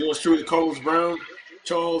Network. Yours truly, Coles Brown,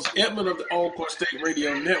 Charles Edmond of the Alcorn State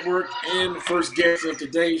Radio Network, and the first guest of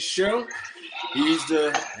today's show. He's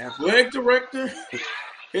the athletic director,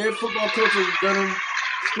 head football coach at Dunham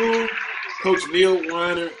School, Coach Neil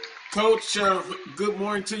Weiner. Coach, good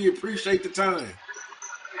morning to you. Appreciate the time.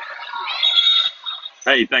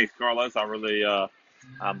 Hey, thanks, Carlos. I really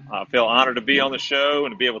I feel honored to be on the show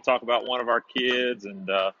and to be able to talk about one of our kids, and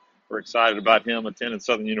we're excited about him attending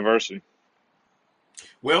Southern University.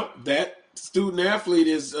 Well, that student athlete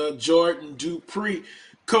is Jordan Dupree.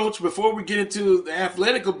 Coach, before we get into the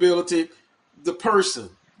athletic ability, the person,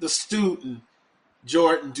 the student,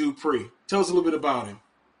 Jordan Dupree. Tell us a little bit about him.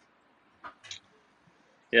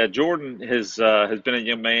 Yeah, Jordan has been a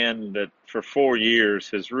young man that for 4 years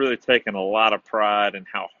has really taken a lot of pride in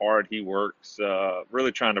how hard he works,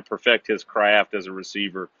 really trying to perfect his craft as a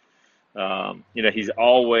receiver. He's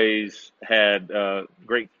always had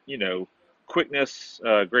great, quickness,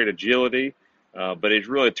 great agility, but he's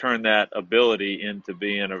really turned that ability into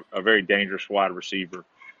being a very dangerous wide receiver.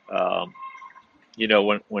 Um,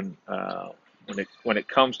 when it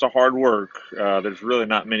comes to hard work, there's really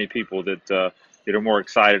not many people that are more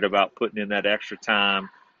excited about putting in that extra time,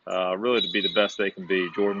 really to be the best they can be.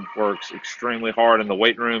 Jordan works extremely hard in the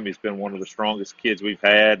weight room. He's been one of the strongest kids we've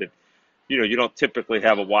had. And, you don't typically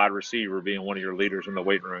have a wide receiver being one of your leaders in the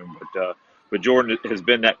weight room, but Jordan has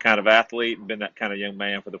been that kind of athlete and been that kind of young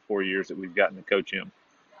man for the 4 years that we've gotten to coach him.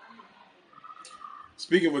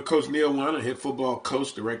 Speaking with Coach Neil Weiner, head football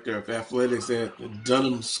coach, director of athletics at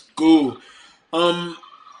Dunham School.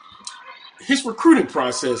 His recruiting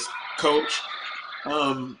process, Coach.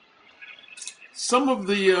 Some of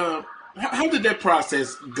the how did that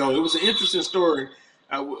process go? It was an interesting story.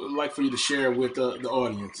 I would like for you to share with the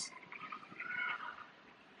audience.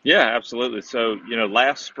 Yeah, absolutely. So,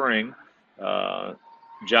 last spring,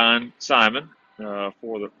 John Simon,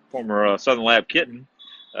 for the former Southern Lab Kitten,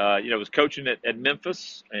 was coaching at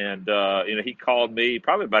Memphis, and he called me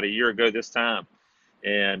probably about a year ago this time,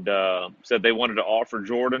 and said they wanted to offer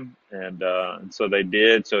Jordan, and so they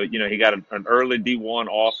did. So he got an early D1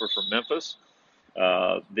 offer from Memphis.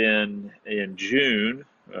 Then in June,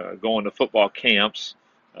 going to football camps,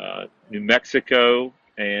 New Mexico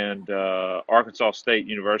and Arkansas State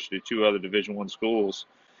University, two other Division I schools,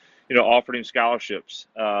 offered him scholarships.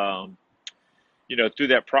 Through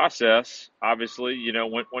that process, obviously,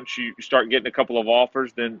 once you start getting a couple of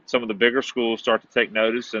offers, then some of the bigger schools start to take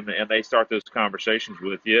notice and they start those conversations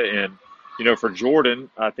with you. And, for Jordan,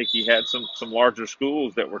 I think he had some larger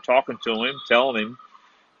schools that were talking to him, telling him,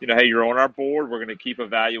 hey, you're on our board. We're going to keep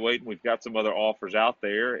evaluating. We've got some other offers out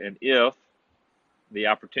there. And if the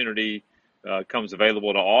opportunity comes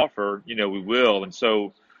available to offer, we will. And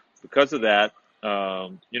so because of that,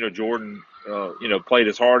 Jordan, played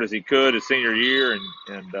as hard as he could his senior year.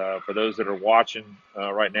 And for those that are watching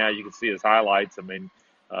right now, you can see his highlights. I mean,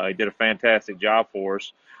 he did a fantastic job for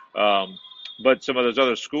us. But some of those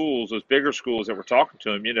other schools, those bigger schools that were talking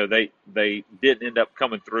to him, they didn't end up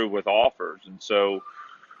coming through with offers. And so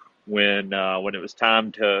when it was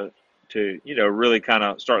time to really kind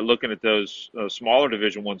of start looking at those smaller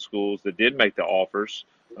Division I schools that did make the offers,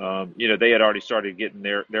 they had already started getting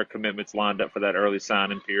their commitments lined up for that early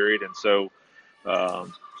signing period. And so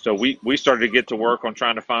we started to get to work on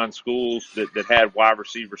trying to find schools that had wide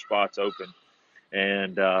receiver spots open.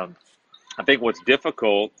 And I think what's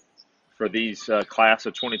difficult for these class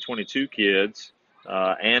of 2022 kids,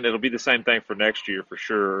 and it'll be the same thing for next year for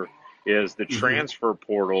sure, is the transfer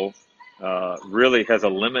portal really has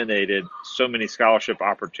eliminated so many scholarship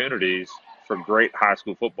opportunities for great high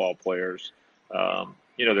school football players.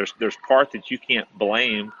 There's part that you can't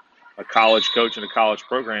blame a college coach and a college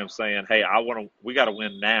program saying, hey, we got to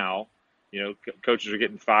win now. Coaches are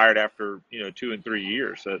getting fired after, 2 and 3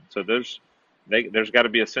 years. So there's got to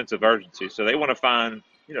be a sense of urgency. So they want to find,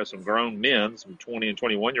 some grown men, some 20 and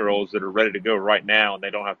 21-year-olds that are ready to go right now and they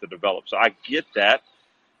don't have to develop. So I get that.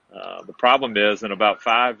 The problem is in about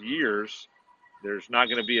 5 years, there's not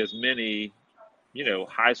going to be as many,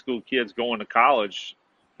 high school kids going to college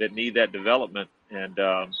that need that development. And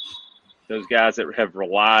those guys that have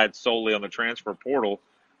relied solely on the transfer portal,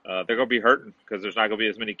 they're going to be hurting because there's not going to be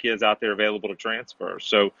as many kids out there available to transfer.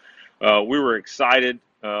 So we were excited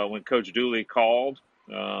when Coach Dooley called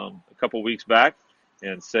a couple weeks back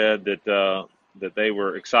and said that they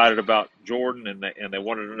were excited about Jordan and they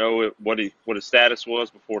wanted to know what his status was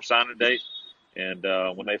before signing date. And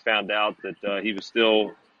when they found out that he was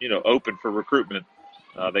still, open for recruitment,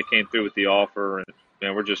 they came through with the offer,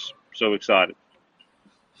 and we're just so excited.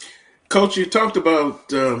 Coach, you talked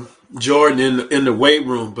about Jordan in the weight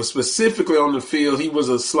room, but specifically on the field, he was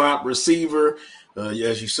a slot receiver,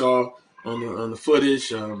 as you saw on the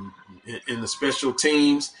footage, in the special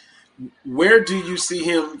teams. Where do you see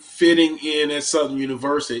him fitting in at Southern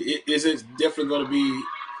University? Is it definitely going to be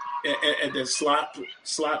at that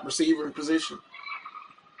slot receiver position?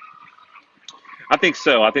 I think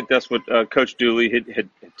so. I think that's what Coach Dooley had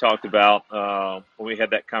talked about when we had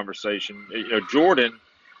that conversation. Jordan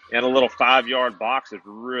in a little 5-yard box is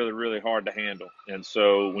really, really hard to handle. And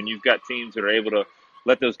so when you've got teams that are able to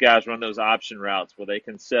let those guys run those option routes where they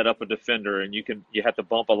can set up a defender and you have to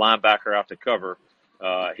bump a linebacker out to cover,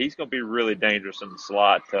 he's going to be really dangerous in the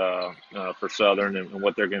slot for Southern and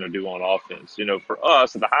what they're going to do on offense. For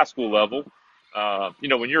us at the high school level,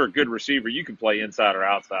 when you're a good receiver, you can play inside or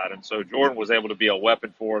outside. And so Jordan was able to be a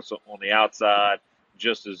weapon for us on the outside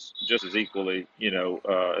just as equally,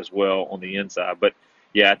 as well on the inside. But,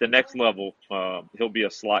 yeah, at the next level, he'll be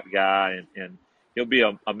a slot guy, and he'll be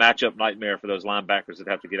a matchup nightmare for those linebackers that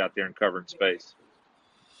have to get out there and cover in space.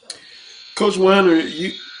 Coach Weiner,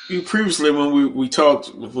 you previously, when we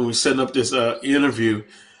talked, when we were setting up this interview,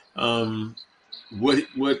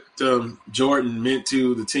 what Jordan meant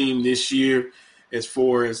to the team this year as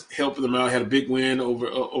far as helping them out, had a big win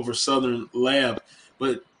over Southern Lab.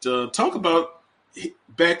 But talk about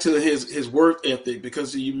back to his work ethic,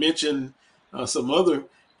 because you mentioned some other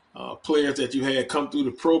players that you had come through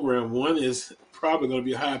the program. One is probably going to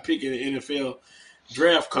be a high pick in the NFL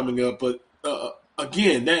draft coming up. But,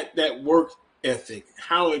 again, that work ethic,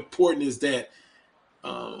 how important is that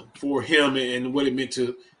for him and what it meant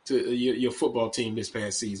to your football team this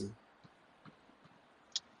past season?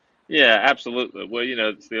 Yeah, absolutely. Well,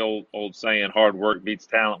 it's the old saying, hard work beats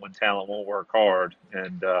talent when talent won't work hard.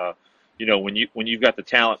 And, when you've got the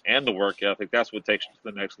talent and the work ethic, that's what takes you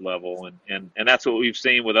to the next level. And that's what we've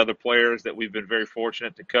seen with other players that we've been very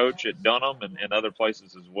fortunate to coach at Dunham and other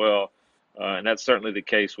places as well. And that's certainly the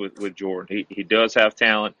case with Jordan. He does have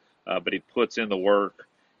talent, but he puts in the work.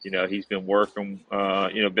 He's been working,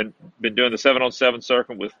 been doing the 7-on-7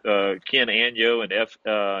 circuit with Ken Anyo and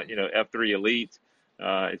F3 Elite.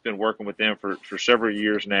 He's been working with them for several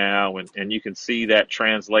years now, and you can see that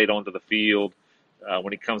translate onto the field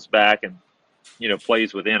when he comes back and,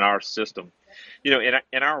 plays within our system.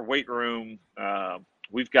 In our weight room,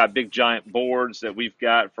 we've got big giant boards that we've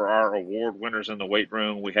got for our award winners in the weight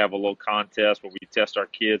room. We have a little contest where we test our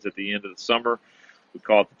kids at the end of the summer. We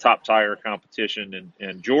call it the Top Tiger competition.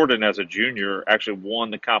 And Jordan, as a junior, actually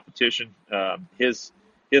won the competition. His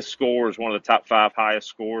score is one of the top 5 highest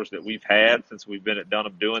scores that we've had since we've been at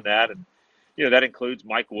Dunham doing that. And, that includes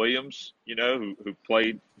Mike Williams, who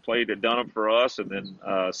played at Dunham for us and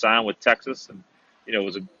then signed with Texas. And,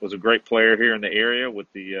 was a great player here in the area with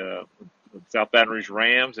the South Baton Rouge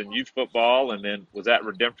Rams and youth football, and then was at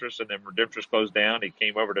Redemptress, and then Redemptress closed down. He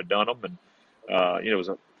came over to Dunham and, was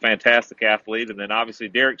a fantastic athlete. And then obviously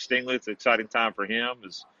Derek Stingley, it's an exciting time for him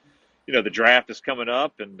as, the draft is coming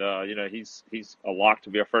up, and, he's a lock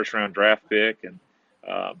to be a first-round draft pick. And,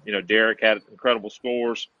 Derek had incredible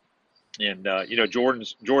scores, and,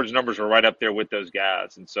 Jordan's numbers are right up there with those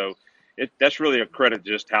guys. And so that's really a credit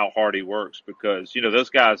to just how hard he works, because, those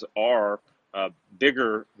guys are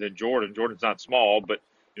bigger than Jordan. Jordan's not small, but,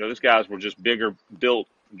 those guys were just bigger built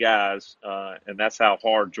guys, and that's how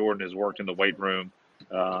hard Jordan has worked in the weight room,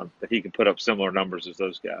 that he can put up similar numbers as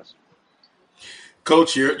those guys.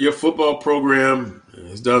 Coach, your football program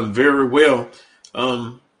has done very well.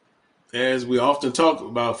 As we often talk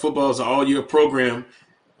about, football is an all-year program.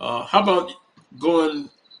 How about going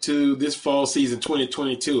to this fall season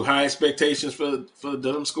 2022? High expectations for the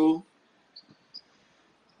Dunham School?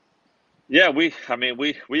 Yeah, we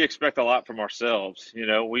expect a lot from ourselves.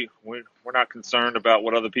 We're not concerned about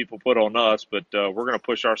what other people put on us, but we're going to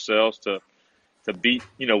push ourselves to beat,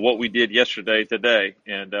 what we did yesterday today,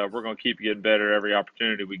 and we're going to keep getting better every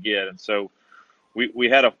opportunity we get. And so we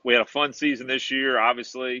had a fun season this year.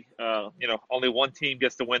 Obviously, only one team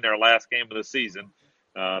gets to win their last game of the season.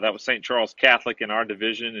 That was St. Charles Catholic in our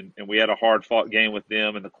division, and we had a hard-fought game with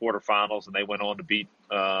them in the quarterfinals, and they went on to beat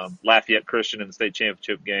Lafayette Christian in the state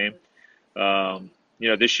championship game.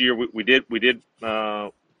 This year we did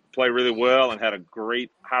play really well and had a great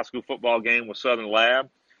high school football game with Southern Lab.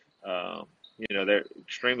 They're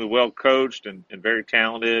extremely well coached and very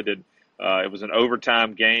talented, and it was an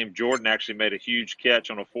overtime game. Jordan actually made a huge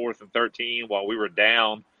catch on a 4th and 13 while we were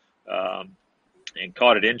down, and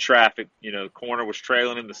caught it in traffic. The corner was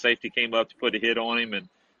trailing him. The safety came up to put a hit on him, and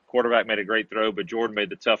quarterback made a great throw, but Jordan made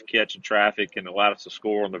the tough catch in traffic and allowed us to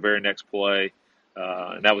score on the very next play.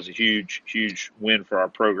 And that was a huge, huge win for our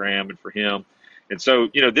program and for him. And so,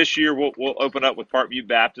 this year we'll open up with Parkview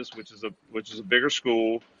Baptist, which is a bigger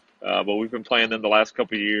school, but we've been playing them the last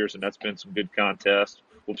couple of years, and that's been some good contests.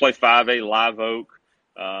 We'll play 5A Live Oak,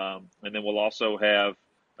 and then we'll also have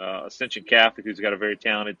Ascension Catholic, who's got a very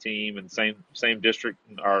talented team, and same district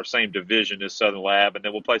or same division as Southern Lab, and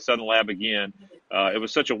then we'll play Southern Lab again. It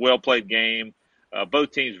was such a well played game.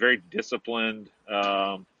 Both teams very disciplined.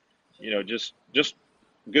 Just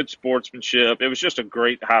good sportsmanship. It was just a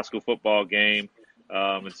great high school football game,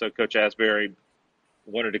 and so Coach Asbury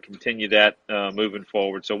wanted to continue that moving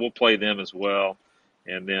forward. So we'll play them as well,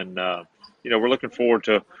 and then we're looking forward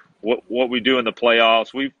to what we do in the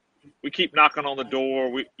playoffs. We keep knocking on the door.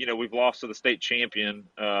 We've lost to the state champion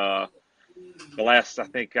the last, I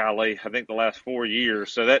think the last 4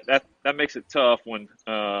 years. So that makes it tough when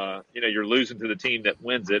you're losing to the team that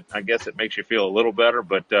wins it. I guess it makes you feel a little better,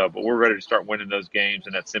 but we're ready to start winning those games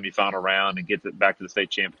in that semifinal round and get back to the state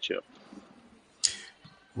championship.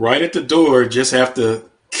 Right at the door, just have to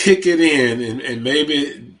kick it in, and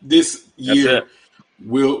maybe this year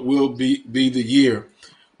will be the year.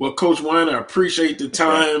 Well, Coach Weiner, I appreciate the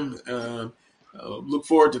time. Look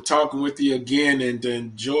forward to talking with you again. And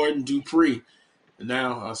then Jordan Dupree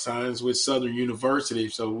now signs with Southern University.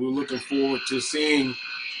 So we're looking forward to seeing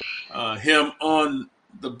him on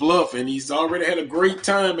the Bluff. And he's already had a great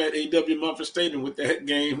time at A.W. Mumford Stadium with that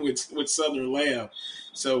game with Southern Lab.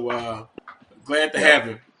 So glad to have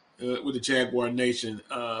him with the Jaguar Nation.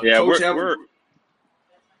 Coach,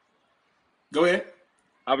 go ahead.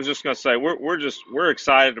 I was just going to say we're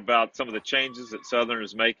excited about some of the changes that Southern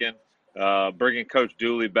is making. Bringing Coach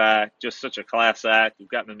Dooley back, just such a class act. We've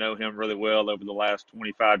gotten to know him really well over the last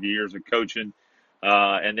 25 years of coaching.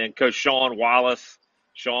 And then Coach Sean Wallace.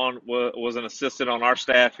 Sean was an assistant on our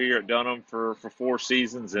staff here at Dunham for 4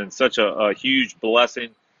 seasons, and such a huge blessing,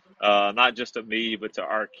 not just to me, but to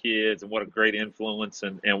our kids, and what a great influence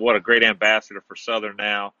and what a great ambassador for Southern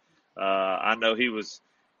now. I know he was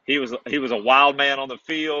a wild man on the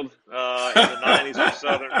field in the 90s for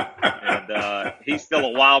Southern, and he's still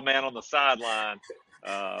a wild man on the sideline.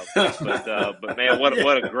 But man,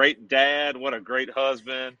 what a great dad, what a great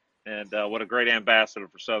husband, and what a great ambassador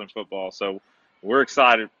for Southern football. So we're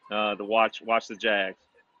excited to watch the Jags.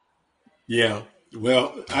 Yeah.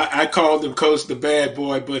 Well, I called him Coach the Bad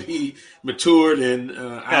Boy, but he matured and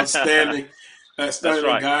outstanding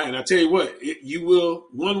guy. And I tell you what, you will,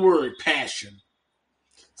 one word, passion.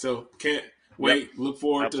 So can't wait. Yep. Look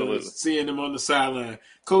forward to seeing him on the sideline.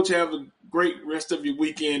 Coach, have a great rest of your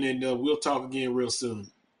weekend, and we'll talk again real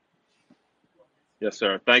soon. Yes,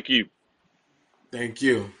 sir. Thank you. Thank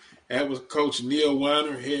you. That was Coach Neil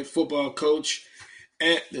Weiner, head football coach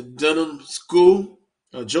at the Dunham School.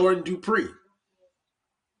 Jordan Dupree.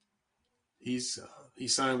 He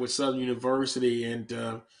signed with Southern University,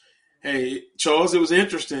 and hey, Charles, it was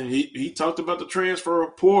interesting. He talked about the transfer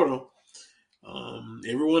portal.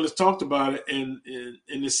 Everyone has talked about it, and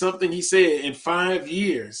it's something he said in 5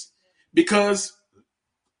 years, because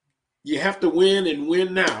you have to win and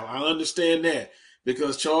win now. I understand that,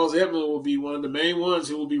 because Charles Edmond will be one of the main ones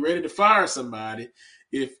who will be ready to fire somebody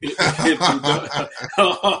if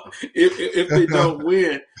they don't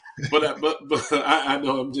win. But I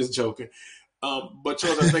know I'm just joking. But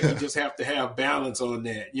Charles, I think you just have to have balance on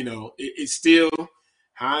that. You know, it's still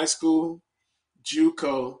high school,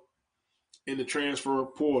 JUCO, in the transfer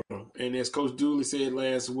portal. And as Coach Dooley said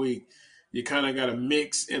last week, you kind of got to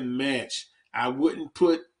mix and match. I wouldn't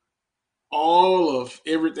put all of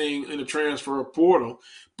everything in the transfer portal,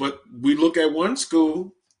 but we look at one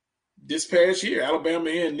school this past year, Alabama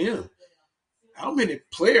A&M. How many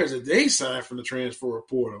players did they sign from the transfer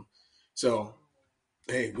portal? So,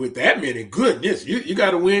 hey, with that many, goodness, you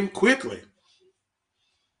got to win quickly.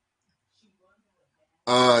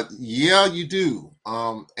 Yeah, you do.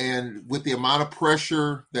 And with the amount of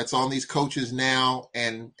pressure that's on these coaches now,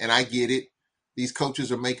 and I get it, these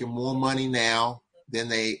coaches are making more money now than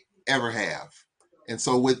they ever have. And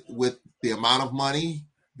so with the amount of money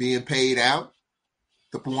being paid out,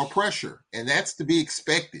 the more pressure. And that's to be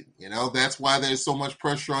expected. You know, that's why there's so much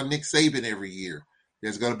pressure on Nick Saban every year.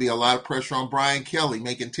 There's going to be a lot of pressure on Brian Kelly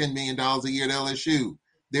making $10 million a year at LSU.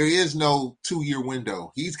 There is no 2-year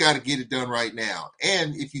window. He's got to get it done right now.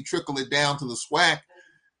 And if you trickle it down to the SWAC, I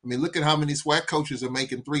mean, look at how many SWAC coaches are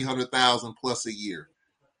making $300,000 plus a year.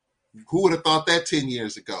 Who would have thought that 10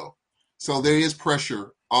 years ago? So there is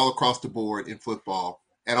pressure all across the board in football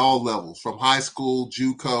at all levels, from high school,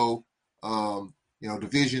 JUCO,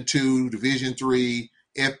 Division II, Division III,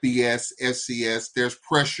 FBS, FCS. There's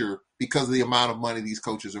pressure because of the amount of money these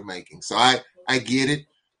coaches are making. So I get it.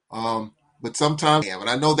 But sometimes, and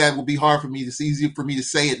I know that will be hard for me. It's easier for me to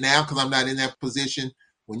say it now because I'm not in that position.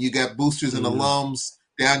 When you got boosters and alums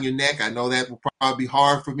down your neck, I know that will probably be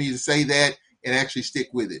hard for me to say that and actually stick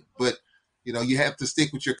with it. But, you have to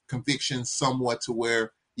stick with your convictions somewhat to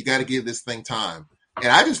where you got to give this thing time.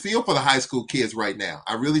 And I just feel for the high school kids right now.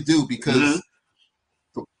 I really do, because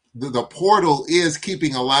the portal is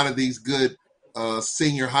keeping a lot of these good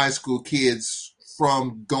senior high school kids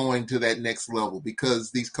from going to that next level,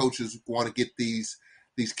 because these coaches want to get these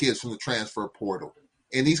kids from the transfer portal.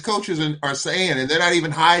 And these coaches are saying, and they're not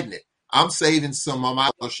even hiding it, I'm saving some of my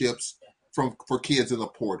scholarships for kids in the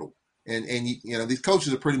portal. And these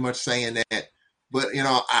coaches are pretty much saying that, But,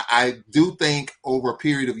 I do think over a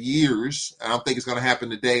period of years, I don't think it's going to happen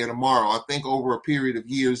today or tomorrow. I think over a period of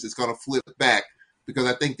years, it's going to flip back because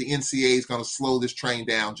I think the NCAA is going to slow this train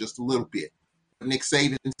down just a little bit. Nick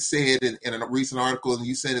Saban said in a recent article, and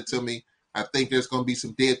you sent it to me, I think there's going to be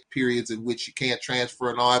some dead periods in which you can't transfer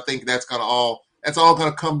and all. I think that's all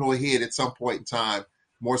going to come to a head at some point in time,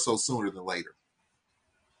 more so sooner than later.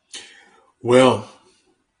 Well,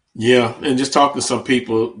 yeah, and just talking to some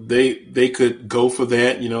people, they could go for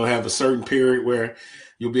that, have a certain period where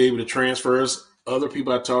you'll be able to transfer. Other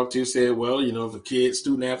people I talked to said, well, if a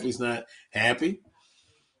student athlete's not happy,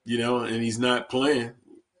 and he's not playing,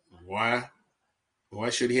 why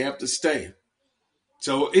should he have to stay?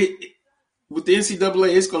 So with the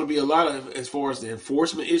NCAA, it's going to be a lot of, as far as the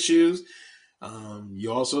enforcement issues.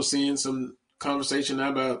 You're also seeing some conversation now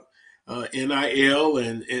about NIL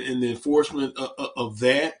and the enforcement of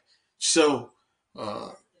that. So,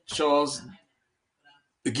 Charles,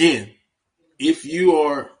 again, if you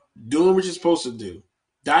are doing what you're supposed to do,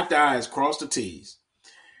 dot the I's, cross the T's,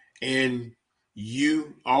 and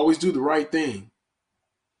you always do the right thing,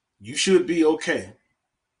 you should be okay.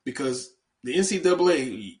 Because the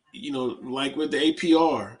NCAA, like with the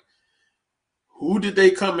APR, who did they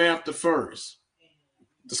come after first?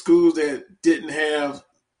 The schools that didn't have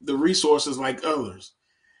the resources like others,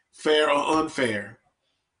 fair or unfair.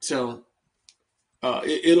 So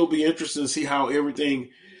it'll be interesting to see how everything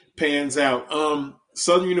pans out.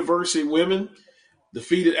 Southern University women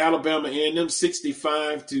defeated Alabama A&M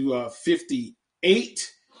 65-58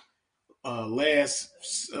 last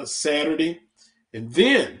Saturday. And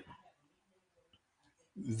then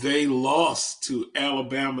they lost to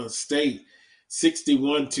Alabama State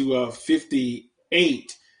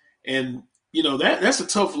 61-58. And, that's a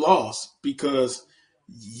tough loss because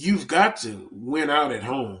you've got to win out at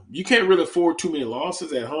home. You can't really afford too many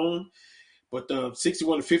losses at home. But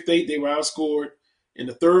 61-58, they were outscored in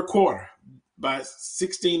the third quarter by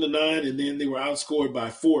 16-9, and then they were outscored by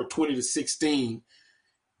 20-16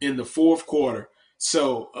 in the fourth quarter.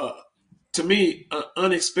 So, to me, an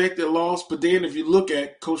unexpected loss. But then if you look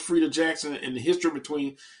at Coach Frida Jackson and the history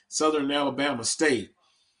between Southern and Alabama State,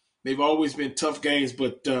 they've always been tough games.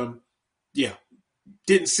 But,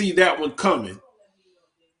 didn't see that one coming.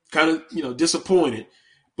 Kind of, disappointed.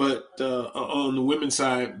 But on the women's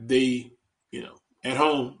side, they, at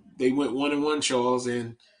home, they went 1-1, Charles,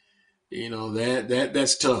 and,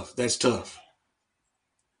 that's tough. That's tough.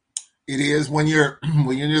 It is when you're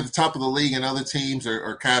near the top of the league and other teams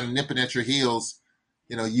are kind of nipping at your heels.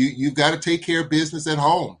 You've got to take care of business at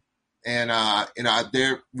home, and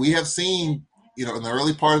we have seen in the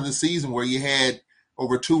early part of the season where you had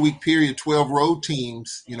over a 2-week period 12 road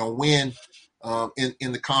teams win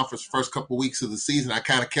in the conference first couple of weeks of the season. I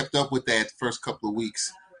kind of kept up with that the first couple of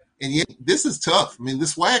weeks, and yet this is tough. I mean,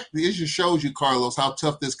 this just shows you, Carlos, how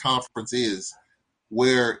tough this conference is,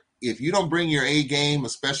 where if you don't bring your A game,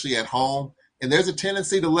 especially at home, and there's a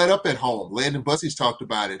tendency to let up at home. Landon Bussey's talked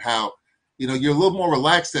about it, how, you're a little more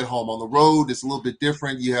relaxed at home. On the road, it's a little bit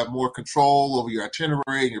different. You have more control over your itinerary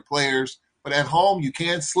and your players. But at home, you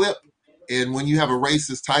can slip. And when you have a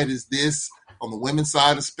race as tight as this, on the women's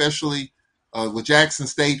side especially, with Jackson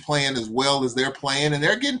State playing as well as they're playing, and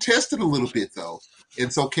they're getting tested a little bit, though.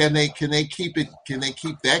 And so can they keep it? Can they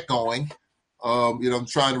keep that going?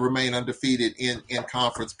 Trying to remain undefeated in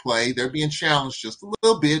conference play. They're being challenged just a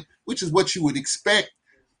little bit, which is what you would expect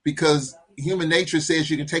because human nature says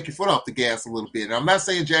you can take your foot off the gas a little bit. And I'm not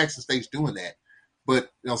saying Jackson State's doing that, but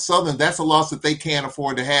Southern, that's a loss that they can't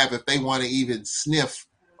afford to have if they want to even sniff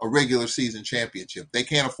a regular season championship. They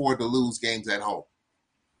can't afford to lose games at home.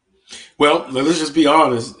 Well, let's just be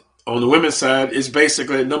honest. On the women's side, it's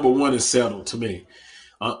basically number one is settled to me.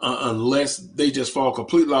 Unless they just fall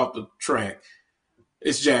completely off the track,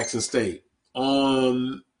 it's Jackson State.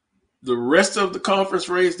 On the rest of the conference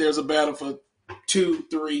race, there's a battle for 2,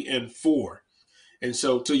 3, and 4. And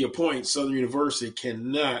so, to your point, Southern University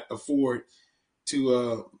cannot afford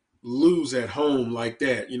to lose at home like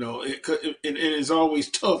that. And it's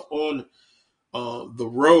always tough on the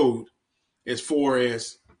road as far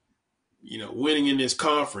as, winning in this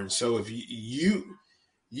conference. So if you've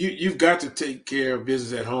got to take care of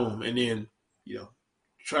business at home and then,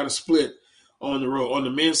 try to split on the road. On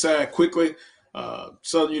the men's side, quickly,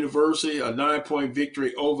 Southern University, a 9-point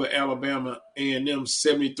victory over Alabama A&M,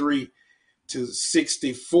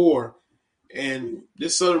 73-64. And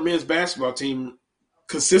this Southern men's basketball team,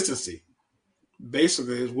 consistency,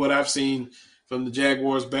 basically, is what I've seen from the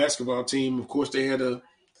Jaguars basketball team. Of course, they had a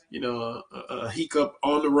hiccup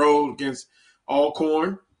on the road against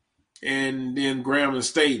Alcorn and then Grambling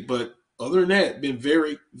State. But other than that, been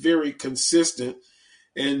very, very consistent.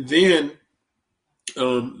 And then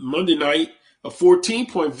Monday night, a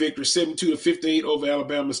 14-point victory, 72-58 over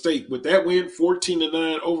Alabama State. With that win,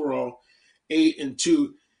 14-9 overall,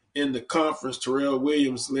 8-2 in the conference. Terrell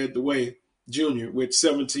Williams led the way, junior, with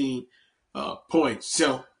 17 points.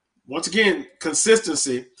 So, once again,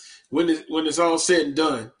 consistency. When it's all said and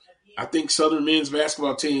done, I think Southern men's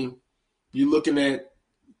basketball team, you're looking at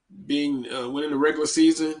being winning the regular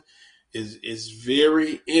season is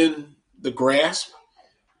very in the grasp.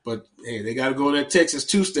 But, hey, they got to go on that Texas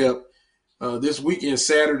two-step this weekend,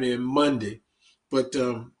 Saturday and Monday. But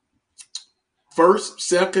first,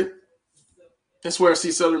 second, that's where I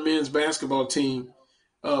see Southern men's basketball team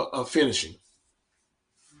finishing.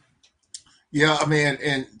 Yeah, I mean,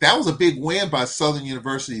 and that was a big win by Southern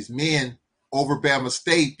University's men over Bama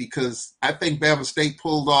State, because I think Bama State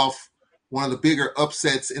pulled off one of the bigger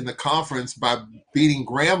upsets in the conference by beating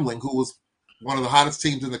Grambling, who was one of the hottest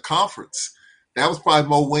teams in the conference. That was probably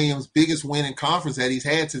Mo Williams' biggest win in conference that he's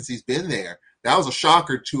had since he's been there. That was a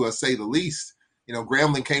shocker to say the least. You know,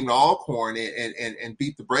 Grambling came to Alcorn and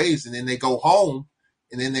beat the Braves, and then they go home,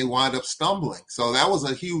 and then they wind up stumbling. So that was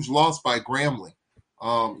a huge loss by Grambling.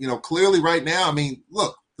 You know, clearly right now, I mean,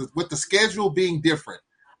 look, with the schedule being different,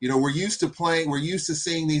 you know, we're used to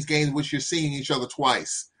seeing these games in which you're seeing each other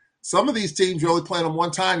twice. Some of these teams, you're only playing them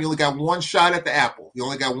one time. You only got one shot at the apple. You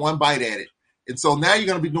only got one bite at it. And so now you're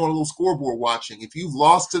going to be doing a little scoreboard watching. If you've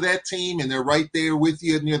lost to that team and they're right there with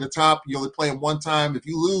you near the top, you only play them one time. If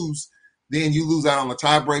you lose, then you lose out on the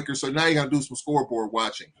tiebreaker. So now you're going to do some scoreboard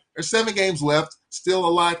watching. There's 7 games left. Still a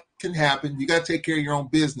lot can happen. You got to take care of your own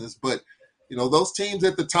business. But, you know, those teams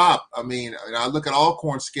at the top, I mean, I look at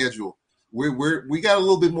Alcorn's schedule. We got a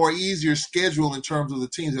little bit more easier schedule in terms of the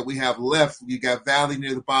teams that we have left. You got Valley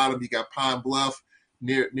near the bottom. You got Pine Bluff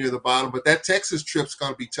near the bottom. But that Texas trip's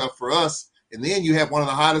going to be tough for us. And then you have one of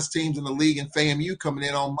the hottest teams in the league in FAMU coming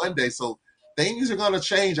in on Monday. So things are going to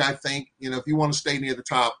change, I think, you know, if you want to stay near the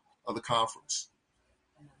top of the conference.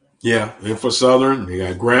 Yeah, and for Southern,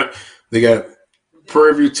 they got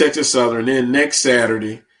Prairie View, Texas Southern. Then next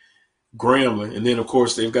Saturday, Grambling. And then, of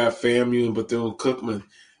course, they've got FAMU and Bethune-Cookman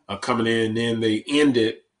coming in. And then they end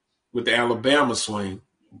it with the Alabama swing.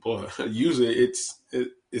 Boy, usually it's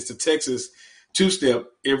the Texas two-step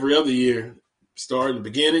every other year, starting at the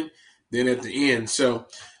beginning, then at the end. So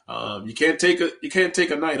you can't take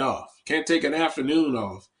a night off. You can't take an afternoon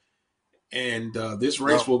off. And this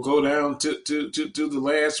race will go down to the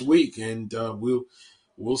last week, and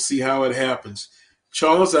we'll see how it happens.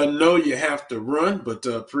 Charles, I know you have to run, but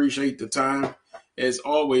appreciate the time. As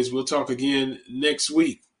always, we'll talk again next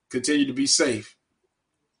week. Continue to be safe.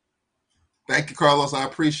 Thank you, Carlos. I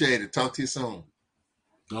appreciate it. Talk to you soon.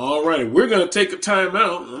 All righty. We're going to take a time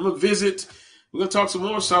out. I'm going to visit. We're going to talk some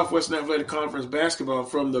more Southwestern Athletic Conference basketball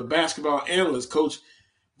from the basketball analyst, Coach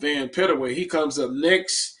Van Pettaway. He comes up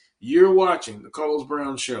next. You're watching the Carlos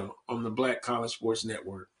Brown Show on the Black College Sports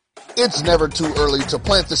Network. It's never too early to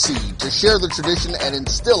plant the seed, to share the tradition, and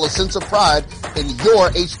instill a sense of pride in your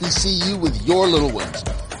HBCU with your little ones.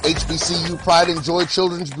 HBCU Pride and Joy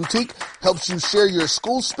Children's Boutique helps you share your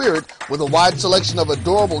school spirit with a wide selection of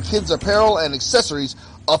adorable kids apparel and accessories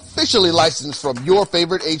officially licensed from your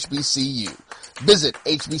favorite HBCU. Visit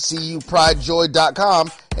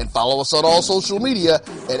HBCUPrideJoy.com and follow us on all social media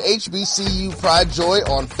at HBCU Pride Joy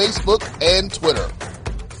on Facebook and Twitter.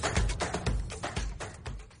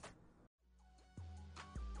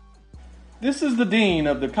 This is the Dean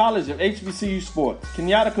of the College of HBCU Sports,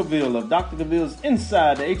 Kenyatta Cavill of Dr. Cavill's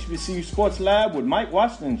Inside the HBCU Sports Lab with Mike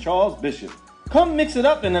Washington and Charles Bishop. Come mix it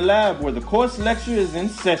up in the lab where the course lecture is in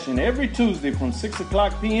session every Tuesday from 6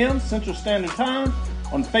 o'clock p.m. Central Standard Time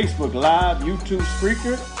on Facebook Live, YouTube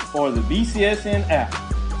Spreaker, or the BCSN app,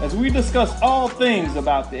 as we discuss all things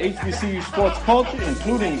about the HBCU sports culture,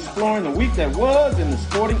 including exploring the week that was in the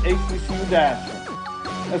sporting HBCU diaspora,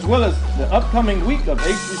 as well as the upcoming week of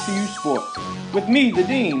HBCU sports. With me, the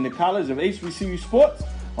Dean, the College of HBCU Sports,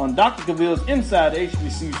 on Dr. Cavill's Inside the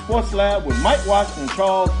HBCU Sports Lab with Mike Washington and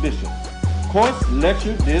Charles Bishop. Course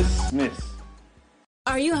lecture dismissed.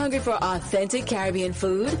 Are you hungry for authentic Caribbean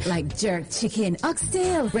food like jerk chicken,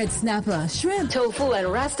 oxtail, red snapper, shrimp, tofu,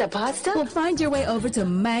 and rasta pasta? Well, find your way over to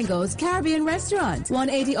Mango's Caribbean Restaurant,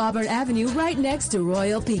 180 Auburn Avenue, right next to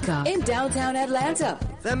Royal Peacock in downtown Atlanta.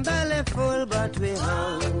 Them belly full, but we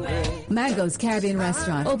hungry. Mango's Caribbean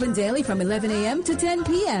Restaurant, open daily from 11 a.m. to 10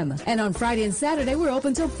 p.m. And on Friday and Saturday, we're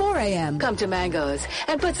open till 4 a.m. Come to Mango's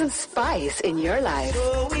and put some spice in your life.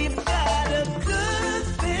 So we've got a good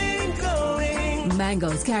thing going.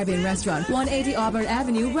 Mango's Caribbean Restaurant, 180 Auburn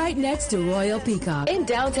Avenue, right next to Royal Peacock in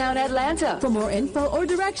downtown Atlanta. For more info or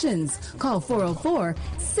directions, call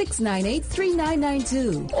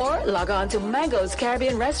 404-698-3992 or log on to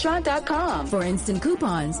mangoscaribbeanrestaurant.com. For instant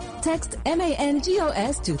coupons, text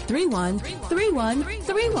MANGOS to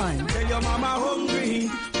 313131. Tell your mama hungry,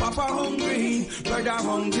 papa hungry, brother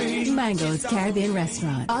hungry. Mango's Caribbean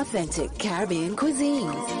Restaurant. Authentic Caribbean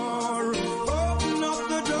cuisines. Open up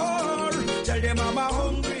the door. Tell your mama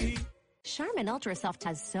hungry. Charmin Ultra Soft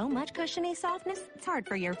has so much cushiony softness, it's hard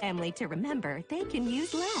for your family to remember they can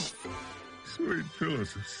use less. Sweet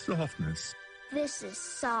pillows of softness. This is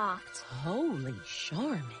soft. Holy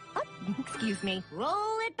Charmin. Oh, excuse me.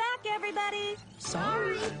 Roll it back, everybody.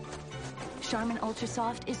 Sorry. Charmin Ultra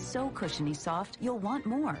Soft is so cushiony soft, you'll want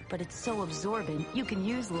more, but it's so absorbent, you can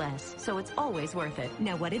use less, so it's always worth it.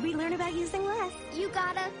 Now, what did we learn about using less? You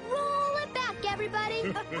gotta roll it back,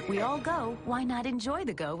 everybody. We all go. Why not enjoy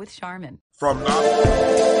the go with Charmin? From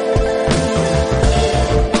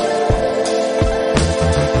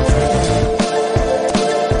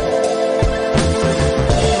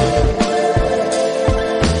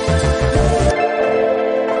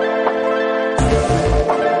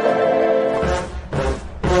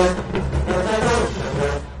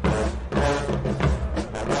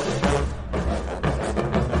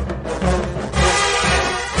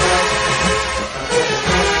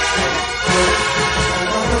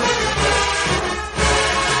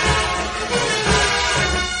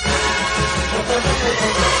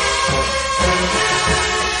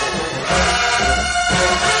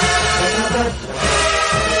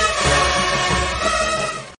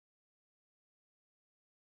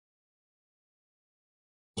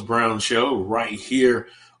Brown Show right here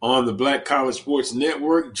on the Black College Sports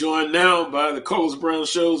Network, joined now by the Coles Brown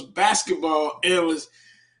Show's basketball analyst,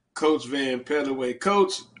 Coach Van Pettaway.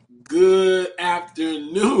 Coach, good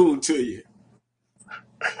afternoon to you.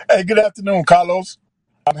 Hey, good afternoon, Carlos.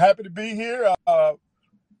 I'm happy to be here. As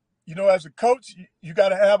a coach, you got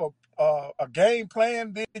to have a game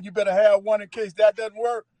plan. Then you better have one in case that doesn't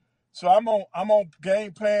work. So I'm on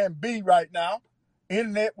game plan B right now.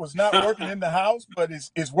 Internet was not working in the house, but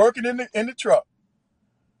it's working in the truck.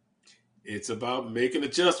 It's about making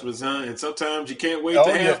adjustments, huh? And sometimes you can't wait to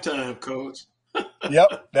halftime, Coach.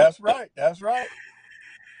 Yep, that's right. That's right.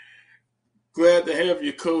 Glad to have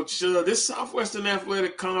you, Coach. This Southwestern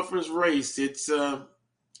Athletic Conference race, it's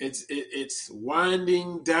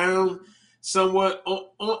winding down somewhat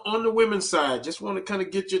on the women's side. Just want to kind of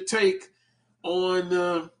get your take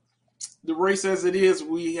on the race as it is.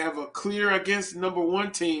 We have a clear, I guess, number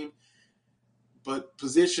one team, but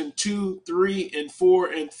position 2, 3, and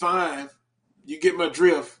 4, and 5, you get my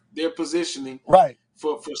drift. They're positioning right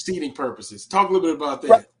for seeding purposes. Talk a little bit about that.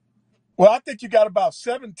 Right. Well, I think you got about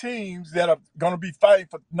 7 teams that are going to be fighting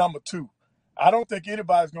for number 2. I don't think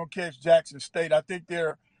anybody's going to catch Jackson State. I think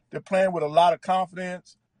they're playing with a lot of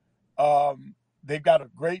confidence. They've got a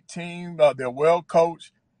great team. They're well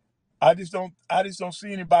coached. I just don't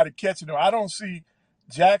see anybody catching them. I don't see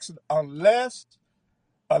Jackson unless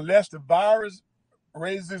the virus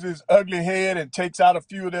raises his ugly head and takes out a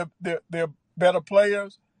few of their better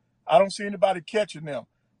players. I don't see anybody catching them.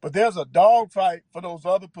 But there's a dogfight for those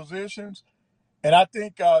other positions, and I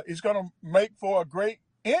think it's going to make for a great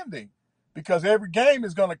ending because every game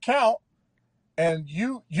is going to count, and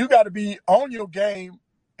you got to be on your game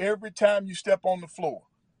every time you step on the floor.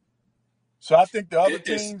 So I think the other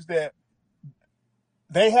teams that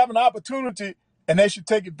they have an opportunity and they should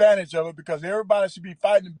take advantage of it because everybody should be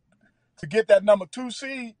fighting to get that number 2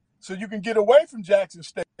 seed so you can get away from Jackson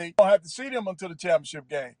State. You don't have to see them until the championship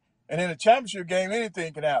game. And in a championship game,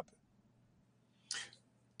 anything can happen.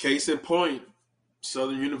 Case in point,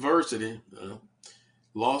 Southern University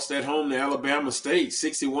lost at home to Alabama State,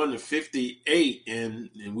 61-58, and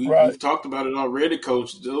we've talked about it already,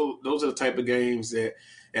 Coach. Those are the type of games that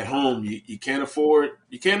at home you can't afford.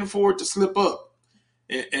 You can't afford to slip up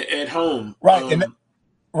at home. Right, and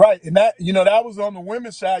that that was on the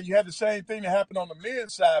women's side. You had the same thing that happened on the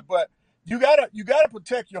men's side, but you gotta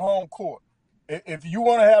protect your home court if you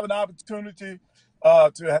want to have an opportunity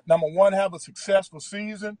to number one have a successful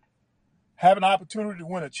season, have an opportunity to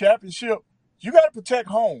win a championship. You got to protect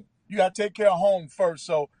home. You got to take care of home first.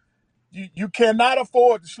 So you cannot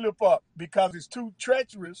afford to slip up because it's too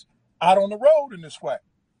treacherous out on the road in this way.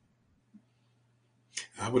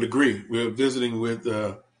 I would agree. We're visiting with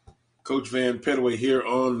Coach Van Pettaway here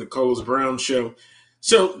on the Coles Brown Show.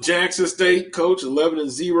 So Jackson State, Coach,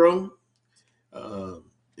 11-0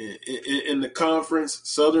 in the conference.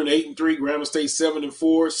 Southern 8-3, Grambling State 7-4,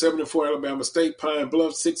 7-4 Alabama State, Pine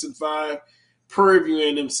Bluff 6-5, Prairie View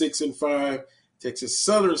A&M 6-5, Texas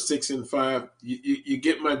Southern 6-5. You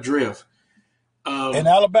get my drift. And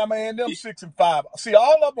Alabama A&M 6-5. See,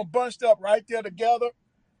 all of them bunched up right there together,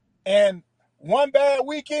 and one bad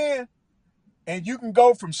weekend, and you can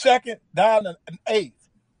go from second down to an eighth.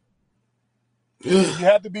 You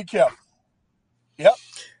have to be careful. Yep.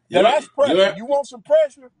 Now, that's pressure. You want some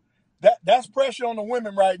pressure? That's pressure on the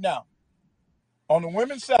women right now. On the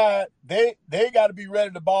women's side, they got to be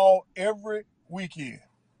ready to ball every weekend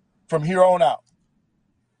from here on out.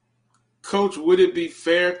 Coach, would it be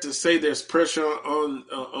fair to say there's pressure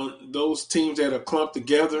on those teams that are clumped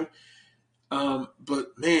together? But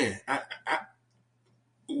man,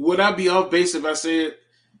 would I be off base if I said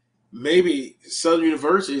maybe Southern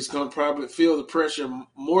University is going to probably feel the pressure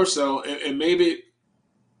more so, and maybe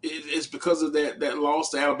it's because of that loss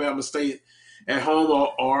to Alabama State at home,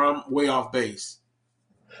 or I'm way off base?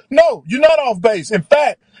 No, you're not off base. In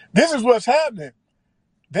fact, this is what's happening.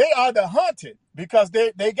 They are the hunted because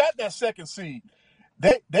they got that second seed.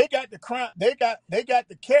 They got the crown. They got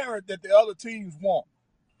the carrot that the other teams want.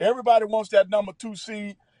 Everybody wants that number 2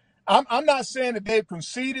 seed. I'm not saying that they've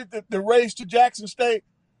conceded the race to Jackson State,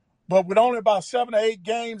 but with only about 7 or 8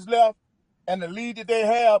 games left and the lead that they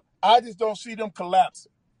have, I just don't see them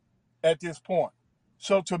collapsing at this point.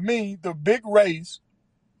 So to me, the big race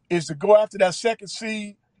is to go after that second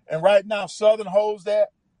seed, and right now Southern holds that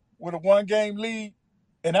with a 1-game lead,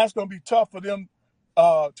 and that's going to be tough for them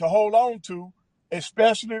to hold on to,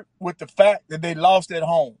 especially with the fact that they lost at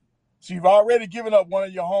home. So you've already given up one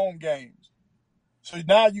of your home games. So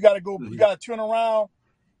now you got to go. You got to turn around,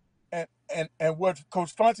 and what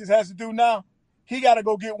Coach Funches has to do now, he got to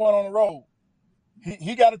go get one on the road.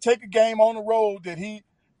 He got to take a game on the road that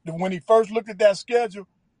when he first looked at that schedule,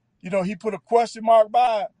 he put a question mark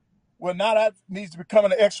by it. Well, now that needs to become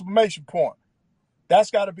an exclamation point. That's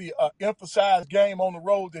got to be an emphasized game on the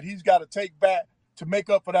road that he's got to take back to make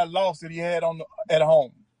up for that loss that he had at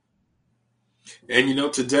home.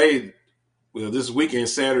 And today, this weekend,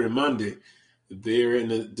 Saturday, Monday, they're in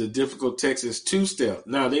the difficult Texas 2-step.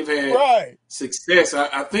 Now they've had success.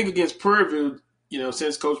 I think against Prairie View,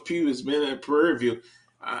 since Coach Pugh has been at Prairie View,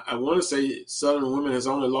 I want to say Southern women has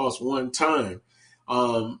only lost 1 time.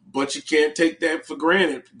 But you can't take that for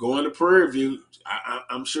granted. Going to Prairie View,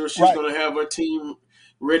 I'm sure she's going to have her team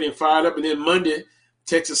ready and fired up. And then Monday,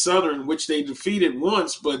 Texas Southern, which they defeated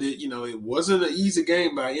once, but it wasn't an easy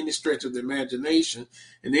game by any stretch of the imagination.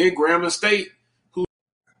 And then Grambling State, who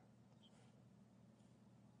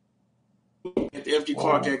at the F.G.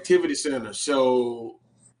 Clark Activity Center. So,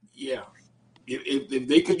 yeah, if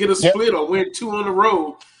they could get a split or win 2 on the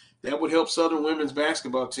road, that would help Southern women's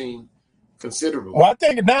basketball team considerably. Well, I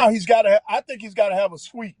think now he's got to have a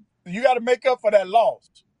sweep. You got to make up for that loss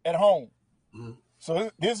at home. Mm-hmm.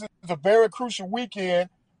 So this is a very crucial weekend,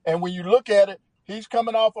 and when you look at it, he's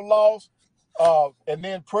coming off a loss, and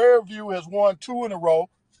then Prairie View has won 2 in a row.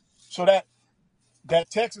 So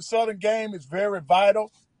that Texas Southern game is very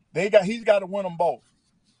vital. He's got to win them both.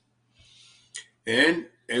 And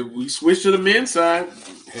we switch to the men's side.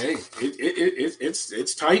 Hey,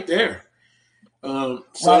 it's tight there.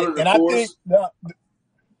 Southern, and I think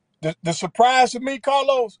the surprise to me,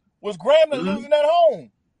 Carlos, was Grambling losing at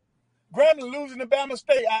home. Grambling losing to Bama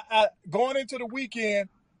State. I going into the weekend,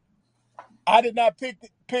 I did not pick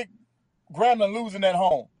Grambling losing at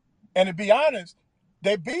home. And to be honest,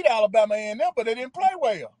 they beat Alabama A&M, but they didn't play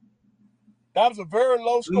well. That was a very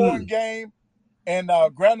low-scoring game, and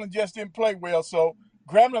Grambling just didn't play well. So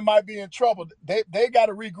Grambling might be in trouble. They got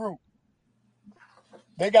to regroup.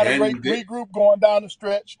 They got to regroup going down the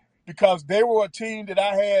stretch because they were a team that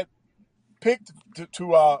I had picked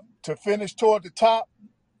to finish toward the top,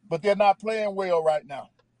 but they're not playing well right now.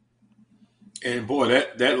 And boy,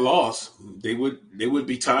 that loss, they would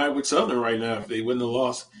be tied with Southern right now if they wouldn't have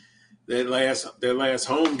lost that last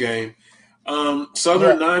home game.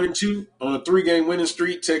 Southern 9-2 on a 3-game winning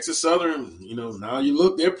streak. Texas Southern, now you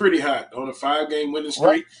look, they're pretty hot on a 5-game winning streak.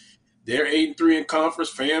 Right. They're 8-3 in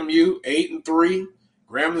conference. FAMU 8-3.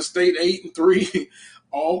 Grambling State 8-3.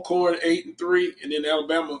 Alcorn 8-3, and then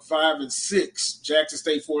Alabama 5-6. Jackson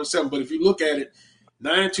State 4-7. But if you look at it,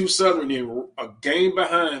 9-2 Southern, in a game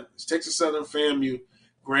behind Texas Southern, FAMU,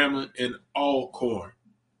 Grambling, and Alcorn.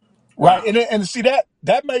 Right, and see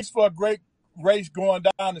that makes for a great race going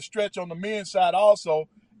down the stretch on the men's side also,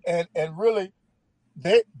 and really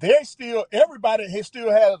everybody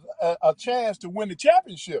still has a chance to win the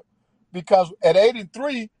championship because at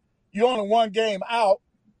 8-3 you're only 1 game out,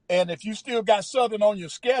 and if you still got Southern on your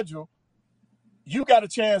schedule, you got a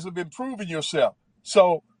chance of improving yourself.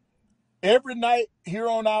 So every night here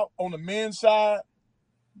on out on the men's side,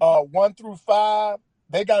 1 through 5,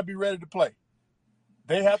 they got to be ready to play.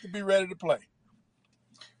 They have to be ready to play.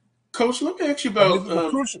 Coach, let me ask you And about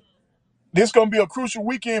this is going to be a crucial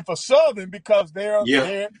weekend for Southern because they're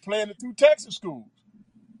playing the 2 Texas schools.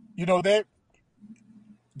 You know, they're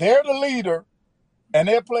the leader, and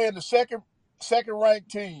they're playing the second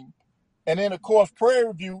ranked team. And then, of course,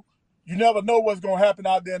 Prairie View, you never know what's going to happen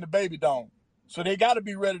out there in the Baby Dome. So they got to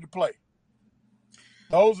be ready to play.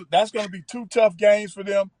 That's going to be 2 tough games for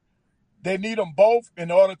them. They need them both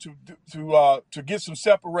in order to get some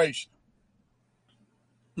separation.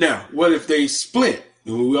 Now, what if they split?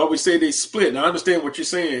 We always say they split. Now, I understand what you're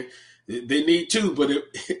saying. They need 2, but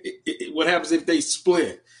what happens if they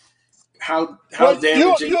split? How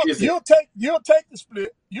damaging is it? You'll take the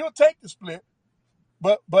split. You'll take the split.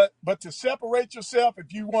 But to separate yourself,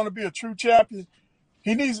 if you want to be a true champion,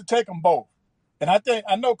 he needs to take them both. And I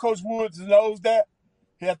know Coach Woods knows that.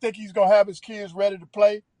 I think he's gonna have his kids ready to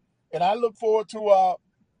play, and I look forward to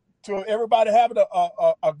everybody having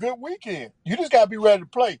a good weekend. You just gotta be ready to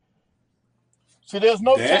play. See, there's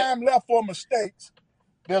no time left for mistakes.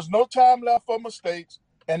 There's no time left for mistakes,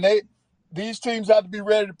 and these teams have to be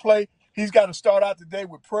ready to play. He's got to start out today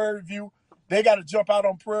with Prairie View. They got to jump out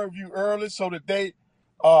on Prairie View early so that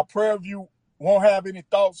Prairie View won't have any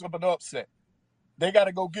thoughts of an upset. They got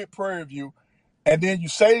to go get Prairie View, and then you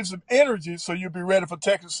save some energy so you'll be ready for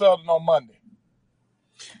Texas Southern on Monday.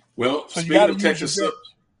 Well, so speaking of Texas Southern,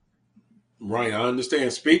 right, I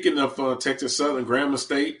understand. Speaking of Texas Southern, Grambling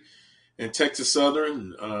State and Texas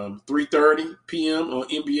Southern, 3:30 p.m. on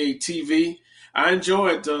NBA TV. I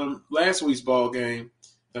enjoyed last week's ball game.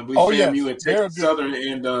 I believe FAMU and Texas Southern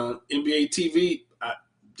and NBA TV.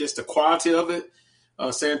 Just the quality of it.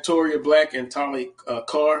 Santoria Black and Tolly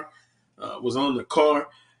Carr was on the call.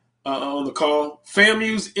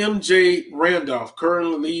 FAMU's MJ Randolph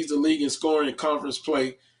currently leads the league in scoring in conference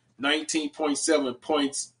play, 19.7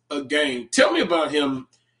 points a game. Tell me about him,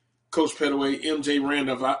 Coach Pettaway, MJ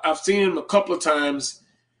Randolph. I've seen him a couple of times.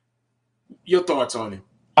 Your thoughts on him?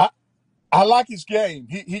 I like his game.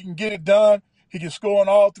 He can get it done. He can score on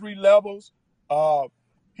all 3 levels.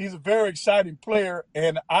 He's a very exciting player,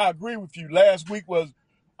 and I agree with you. Last week was,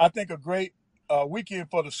 I think, a great weekend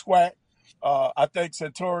for the SWAC. I think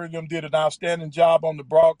Santoria did an outstanding job on the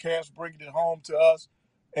broadcast, bringing it home to us.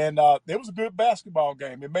 And it was a good basketball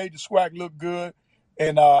game. It made the SWAC look good,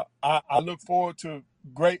 and I look forward to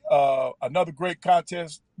another great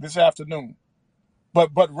contest this afternoon.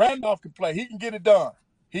 But Randolph can play. He can get it done.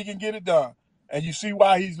 He can get it done. And you see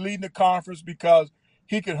why he's leading the conference, because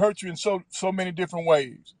he can hurt you in so many different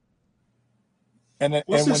ways. And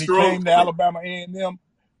when he came to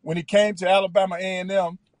Alabama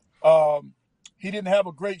A&M, he didn't have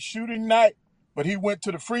a great shooting night, but he went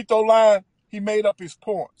to the free throw line. He made up his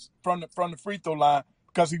points from the free throw line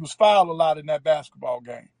because he was fouled a lot in that basketball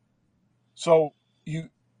game. So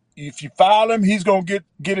if you foul him, he's gonna get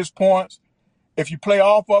his points. If you play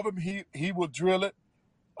off of him, he will drill it.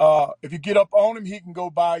 If you get up on him, he can go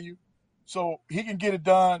by you. So he can get it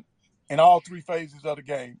done in all 3 phases of the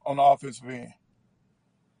game on the offensive end.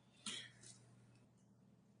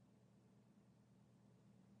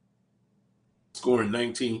 Scoring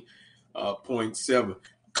 19.7.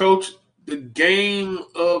 Coach, the game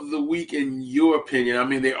of the week, in your opinion, I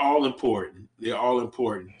mean, they're all important.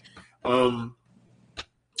 On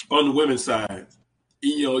the women's side,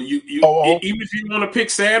 even if you want to pick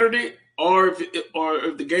Saturday, or if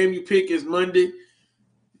the game you pick is Monday,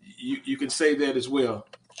 you can say that as well.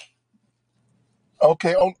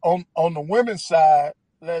 Okay, on the women's side,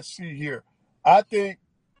 let's see here. I think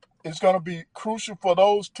it's going to be crucial for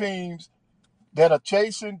those teams that are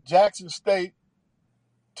chasing Jackson State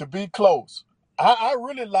to be close. I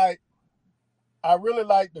really like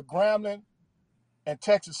the Grambling and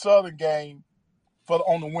Texas Southern game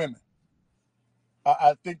on the women.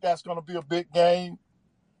 I think that's going to be a big game.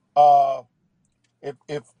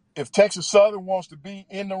 If Texas Southern wants to be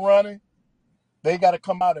in the running, they got to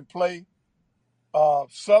come out and play.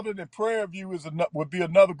 Southern and Prairie View would be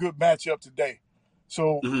another good matchup today.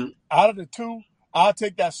 So out of the 2, I'll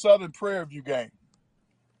take that Southern Prairie View game.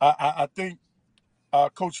 I think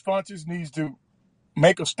Coach Funches needs to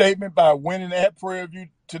make a statement by winning at Prairie View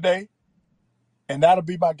today, and that'll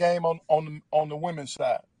be my game on the women's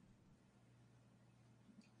side.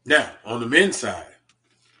 Now, on the men's side.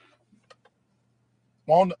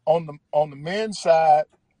 On the men's side,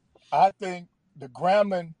 I think the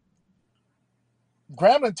Grambling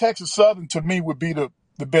Texas Southern to me would be the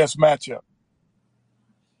best matchup.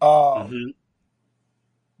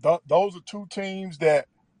 Those are 2 teams that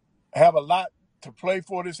have a lot to play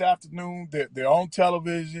for this afternoon. They're on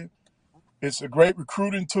television. It's a great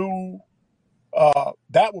recruiting tool.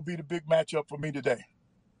 That would be the big matchup for me today.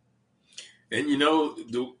 And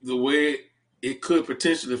the way it could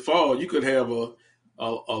potentially fall, you could have a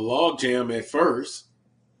log jam at first.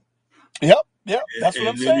 Yep. That's what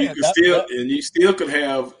I'm then saying. You still could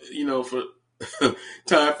have, for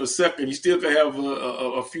time for second, you still could have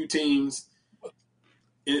a few teams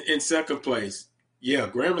in second place. Yeah,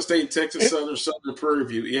 Grambling State, Texas Southern Prairie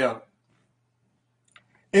View. Yeah.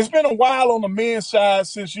 It's been a while on the men's side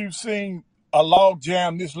since you've seen a log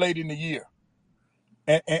jam this late in the year.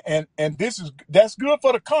 And that's good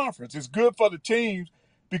for the conference. It's good for the teams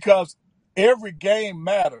because every game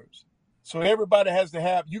matters. So everybody has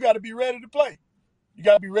to you got to be ready to play. You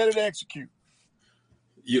got to be ready to execute.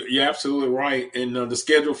 You're absolutely right. And the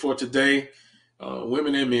schedule for today,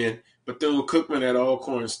 women and men, Bethune-Cookman at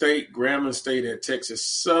Alcorn State, Grambling State at Texas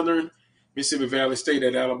Southern, Mississippi Valley State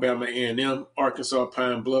at Alabama A&M, Arkansas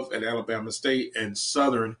Pine Bluff at Alabama State, and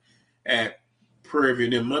Southern at Prairie View.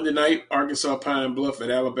 Then Monday night, Arkansas Pine Bluff at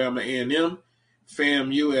Alabama A&M,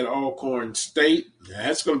 FAMU at Alcorn State.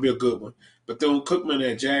 That's going to be a good one.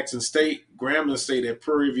 Bethune-Cookman at Jackson State, Grambling State at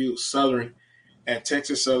Prairie View, Southern at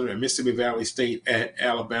Texas Southern, and Mississippi Valley State at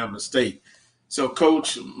Alabama State. So,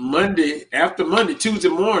 Coach, Tuesday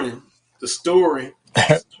morning, the story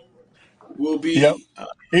will be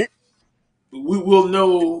we will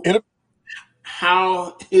know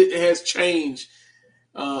how it has changed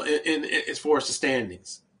in as far as the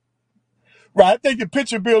standings. Right. I think the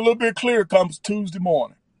picture will be a little bit clearer comes Tuesday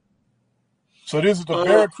morning. So this is a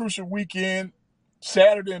very crucial weekend,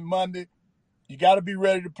 Saturday and Monday. You got to be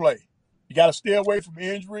ready to play. You got to stay away from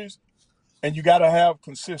injuries, and you got to have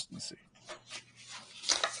consistency.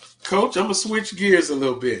 Coach, I'm going to switch gears a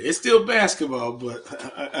little bit. It's still basketball, but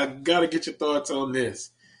I got to get your thoughts on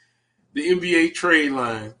this. The NBA trade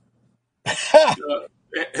line. The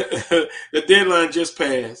deadline just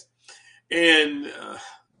passed. And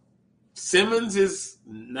Simmons is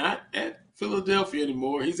not at Philadelphia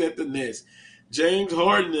anymore. He's at the Nets. James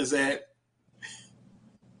Harden is at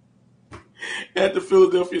the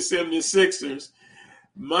Philadelphia 76ers.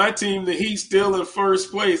 My team, the Heat, still in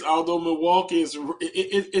first place, although Milwaukee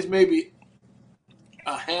is maybe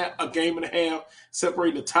a game and a half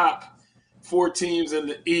separating the top four teams in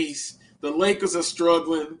the East. The Lakers are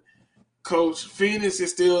struggling. Coach, Phoenix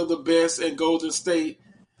is still the best, and Golden State.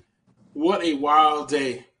 What a wild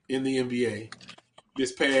day in the NBA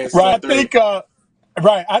this past Thursday.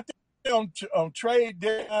 I think on trade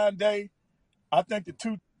deadline day, I think the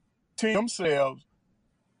two teams themselves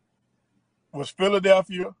was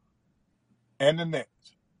Philadelphia and the Nets.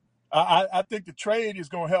 I think the trade is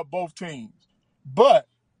going to help both teams. But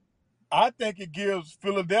I think it gives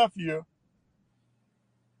Philadelphia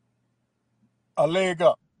a leg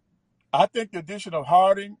up. I think the addition of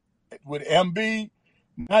Harden with Embiid,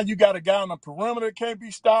 now you got a guy on the perimeter that can't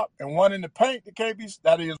be stopped and one in the paint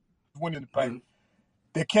that is one in the paint.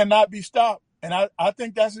 That cannot be stopped. And I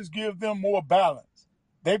think that just gives them more balance.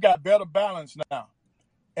 They've got better balance now.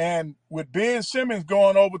 And with Ben Simmons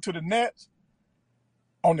going over to the Nets,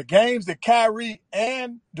 on the games that Kyrie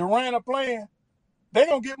and Durant are playing, they're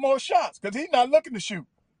going to get more shots because he's not looking to shoot.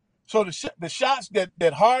 So the shots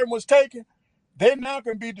that Harden was taking, they're now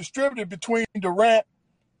going to be distributed between Durant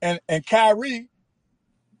and Kyrie,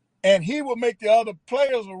 and he will make the other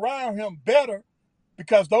players around him better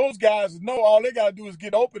because those guys know all they got to do is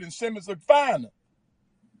get open and Simmons will find them.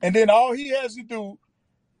 And then all he has to do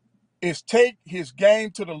is take his game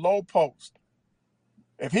to the low post.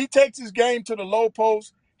 If he takes his game to the low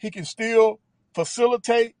post, he can still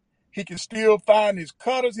facilitate. He can still find his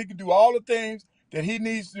cutters. He can do all the things that he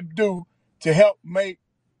needs to do to help make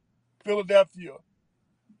Philadelphia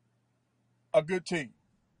a good team.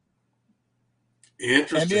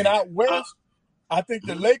 Interesting. And then out west, I think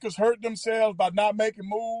the Lakers hurt themselves by not making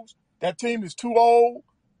moves. That team is too old.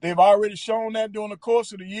 They've already shown that during the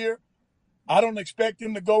course of the year. I don't expect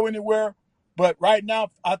them to go anywhere. But right now,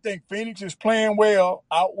 I think Phoenix is playing well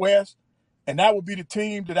out west, and that will be the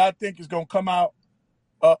team that I think is going to come out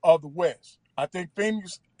of the West. I think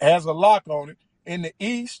Phoenix has a lock on it. In the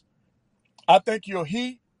East, I think your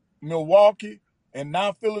Heat, Milwaukee, and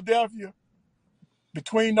now Philadelphia,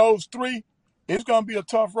 between those three, it's going to be a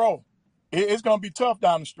tough road. It's going to be tough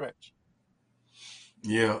down the stretch.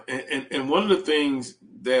 Yeah, and one of the things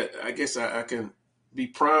that I guess I can be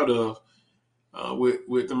proud of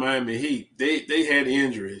with the Miami Heat, they had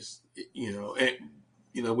injuries,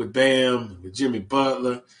 with Bam, with Jimmy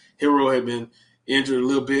Butler. Hero had been injured a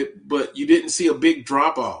little bit, but you didn't see a big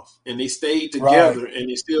drop off, and they stayed together, and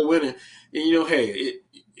they're still winning. And hey,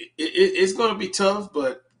 it's going to be tough,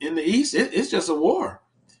 but in the East, it's just a war.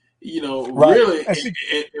 Really.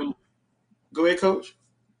 Go ahead, Coach.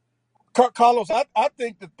 Carlos, I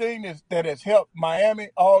think the thing that has helped Miami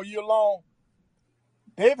all year long,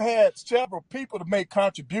 they've had several people to make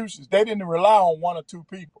contributions. They didn't rely on one or two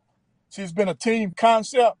people. See, it's been a team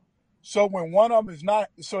concept. So when one of them is not,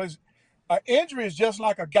 so it's an injury is just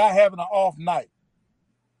like a guy having an off night.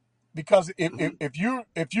 Because if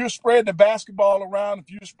you're spreading the basketball around, if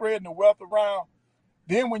you're spreading the wealth around,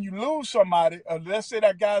 then when you lose somebody, let's say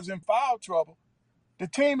that guy's in foul trouble, the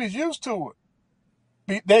team is used to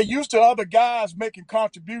it. They're used to other guys making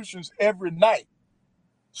contributions every night.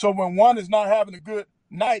 So when one is not having a good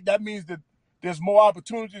night, that means that there's more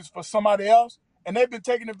opportunities for somebody else, and they've been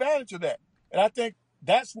taking advantage of that. And I think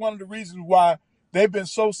that's one of the reasons why they've been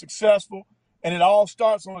so successful. And it all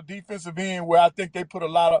starts on the defensive end, where I think they put a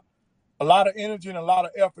lot of energy and a lot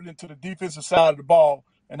of effort into the defensive side of the ball.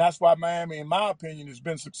 And that's why Miami, in my opinion, has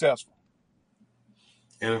been successful.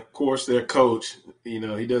 And of course, their coach,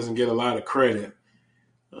 he doesn't get a lot of credit.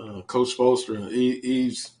 Coach Spoelstra,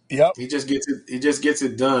 he just gets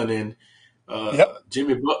it done. And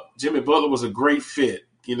Jimmy Butler was a great fit.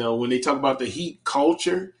 When they talk about the Heat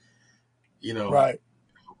culture, right,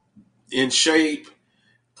 in shape,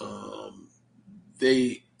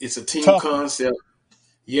 it's a team concept.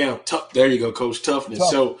 Yeah, tough. There you go, Coach. Toughness.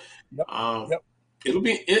 Tough. So, it'll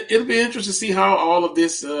be interesting to see how all of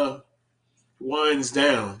this winds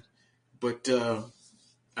down. But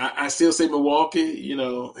I still say Milwaukee.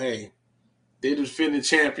 Hey, they're the defending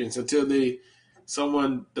champions until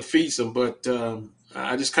someone defeats them. But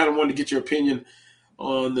I just kind of wanted to get your opinion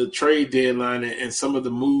on the trade deadline and some of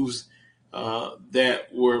the moves that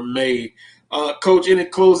were made. Coach, any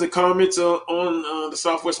closing comments on the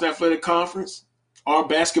Southwestern Athletic Conference or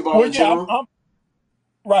basketball in general?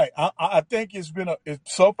 Right. I think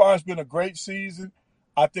so far it's been a great season.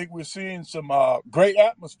 I think we're seeing some great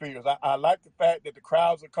atmospheres. I like the fact that the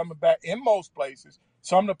crowds are coming back in most places.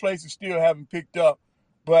 Some of the places still haven't picked up.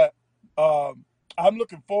 But I'm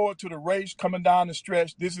looking forward to the race coming down the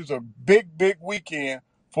stretch. This is a big, big weekend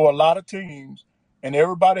for a lot of teams, and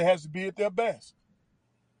everybody has to be at their best.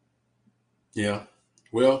 Yeah.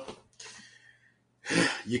 Well,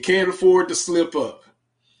 you can't afford to slip up.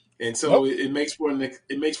 And so it makes for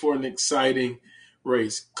an exciting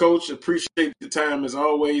race. Coach, appreciate the time as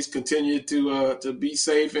always. Continue to be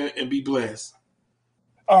safe and be blessed.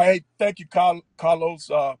 All right. Thank you,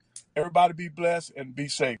 Carlos. Everybody be blessed and be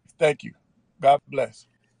safe. Thank you. God bless.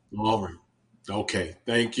 All right. Okay.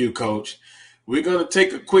 Thank you, Coach. We're going to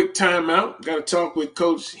take a quick timeout. Got to talk with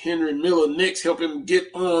Coach Henry Miller next, help him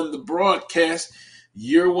get on the broadcast.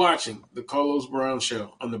 You're watching the Carlos Brown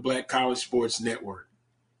Show on the Black College Sports Network.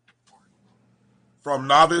 From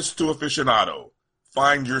novice to aficionado,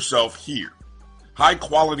 find yourself here.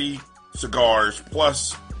 High-quality cigars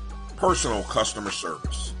plus personal customer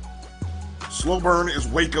service. Slow Burn is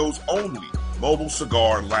Waco's only mobile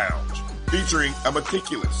cigar lounge, featuring a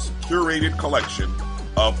meticulous, curated collection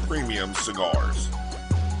of premium cigars.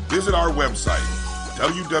 Visit our website,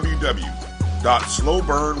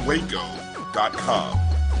 www.slowburnwaco.com.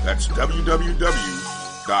 That's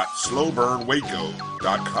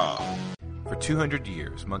www.slowburnwaco.com. For 200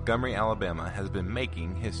 years, Montgomery, Alabama has been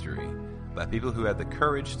making history by people who had the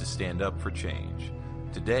courage to stand up for change.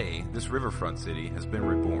 Today, this riverfront city has been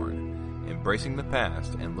reborn, embracing the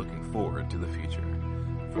past and looking forward to the future.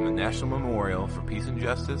 From the National Memorial for Peace and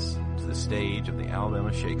Justice to the stage of the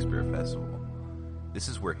Alabama Shakespeare Festival, this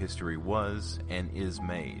is where history was and is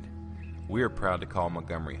made. We are proud to call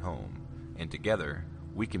Montgomery home, and together,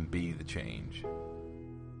 we can be the change.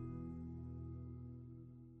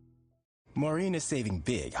 Maureen is saving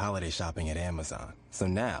big holiday shopping at Amazon, so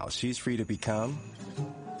now she's free to become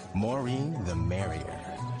Maureen the Merrier.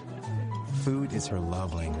 Food is her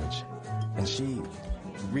love language, and she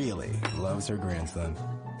really loves her grandson.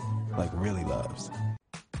 Like, really loves.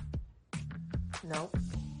 Nope.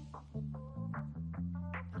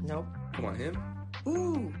 Nope. You want him?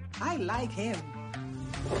 Ooh, I like him.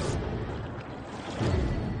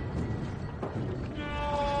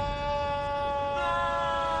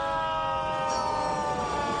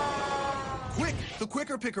 Quick, the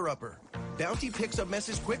Quicker Picker-Upper. Bounty picks up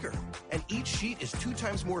messes quicker, and each sheet is 2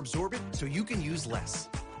 times more absorbent, so you can use less.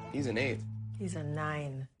 He's an 8. He's a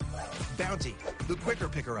 9. Bounty, the Quicker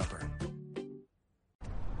Picker-Upper.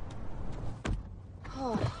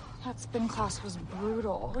 Oh, that spin class was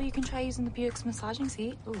brutal. Well, you can try using the Buick's massaging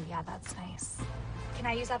seat. Ooh, yeah, that's nice. Can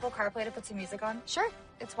I use Apple CarPlay to put some music on? Sure,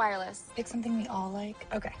 it's wireless. Pick something we all like.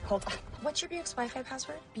 Okay, hold on. What's your Buick's Wi-Fi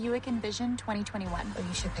password? Buick Envision 2021. Oh,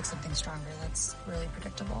 you should pick something stronger. That's really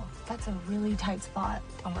predictable. That's a really tight spot.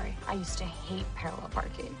 Don't worry, I used to hate parallel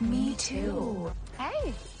parking. Me too.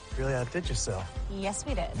 Hey. Really outdid yourself. Yes,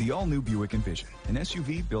 we did. The all-new Buick Envision, an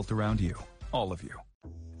SUV built around you, all of you.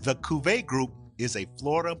 The Cuvée Group is a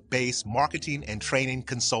Florida-based marketing and training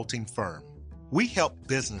consulting firm. We help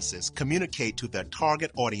businesses communicate to their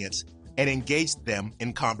target audience and engage them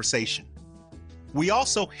in conversation. We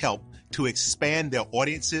also help to expand their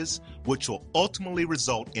audiences, which will ultimately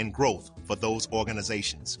result in growth for those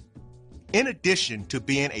organizations. In addition to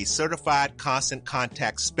being a certified constant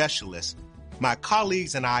contact specialist, my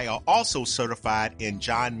colleagues and I are also certified in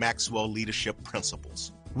John Maxwell Leadership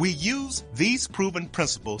Principles. We use these proven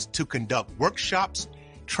principles to conduct workshops,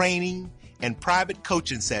 training, and private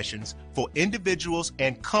coaching sessions for individuals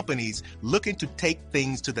and companies looking to take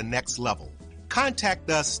things to the next level.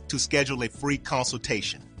 Contact us to schedule a free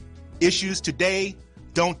consultation. Issues today,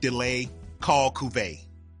 don't delay, call Cuvée.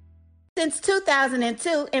 Since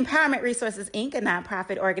 2002, Empowerment Resources, Inc., a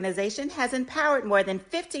nonprofit organization, has empowered more than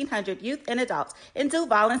 1,500 youth and adults in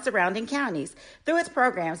Duval and surrounding counties through its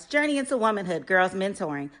programs Journey into Womanhood, Girls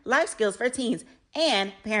Mentoring, Life Skills for Teens,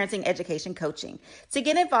 and parenting education coaching. To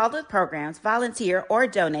get involved with programs, volunteer, or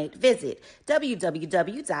donate, visit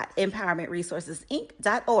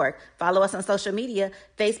www.empowermentresourcesinc.org. Follow us on social media,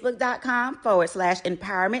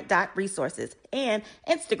 facebook.com/empowerment.resources and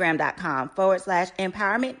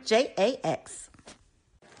instagram.com/empowermentJAX.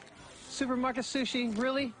 Supermarket sushi,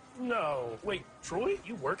 really? No. Wait, Troy,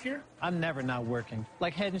 you work here? I'm never not working.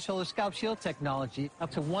 Like Head & Shoulders Scalp Shield technology,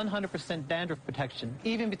 up to 100% dandruff protection,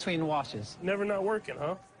 even between washes. Never not working,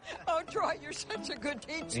 huh? Oh, Troy, you're such a good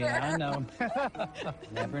teacher. Yeah, I know.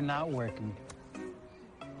 Never not working.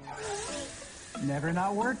 Never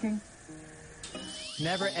not working.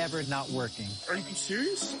 Never, ever not working. Are you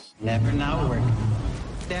serious? Never not working.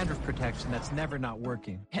 Dandruff protection that's never not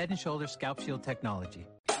working. Head & Shoulders Scalp Shield technology.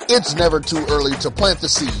 It's never too early to plant the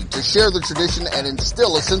seed, to share the tradition, and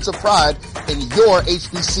instill a sense of pride in your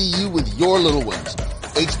HBCU with your little ones.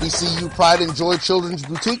 HBCU Pride and Joy Children's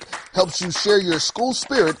Boutique helps you share your school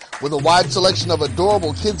spirit with a wide selection of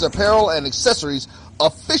adorable kids apparel and accessories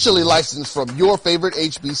officially licensed from your favorite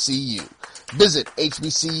HBCU. Visit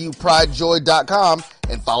hbcupridejoy.com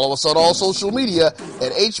and follow us on all social media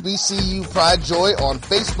at HBCU Pride Joy on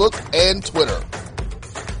Facebook and Twitter.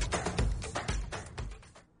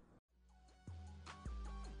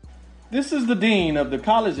 This is the Dean of the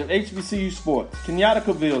College of HBCU Sports, Kenyatta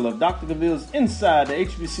Cavill of Dr. Cavill's Inside the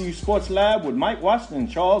HBCU Sports Lab with Mike Washington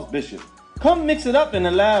and Charles Bishop. Come mix it up in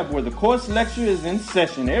the lab where the course lecture is in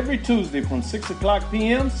session every Tuesday from 6 o'clock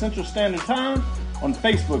p.m. Central Standard Time on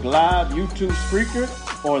Facebook Live, YouTube Spreaker,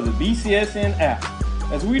 or the BCSN app,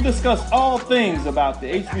 as we discuss all things about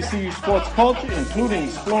the HBCU sports culture, including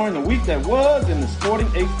exploring the week that was in the sporting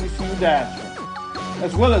HBCU diaspora,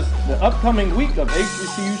 as well as the upcoming week of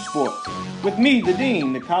HBCU sports. With me, the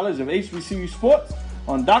Dean, the College of HBCU Sports,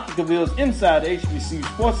 on Dr. Cavill's Inside the HBCU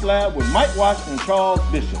Sports Lab with Mike Washington and Charles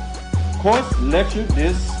Bishop. Course lecture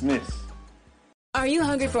dismissed. Are you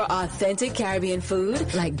hungry for authentic Caribbean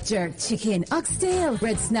food like jerk chicken, oxtail,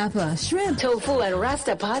 red snapper, shrimp, tofu, and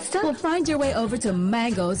rasta pasta? Well, find your way over to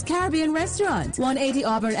Mango's Caribbean Restaurant, 180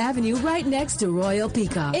 Auburn Avenue, right next to Royal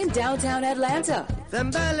Peacock in downtown Atlanta.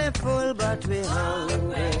 Them belly full, but we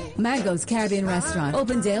hungry. Mango's Caribbean Restaurant,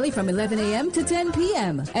 open daily from 11 a.m. to 10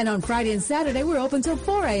 p.m. And on Friday and Saturday, we're open till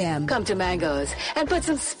 4 a.m. Come to Mango's and put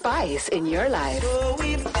some spice in your life. So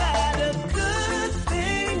we've got a good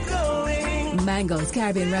thing going. Mango's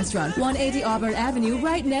Caribbean Restaurant, 180 Auburn Avenue,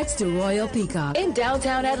 right next to Royal Peacock in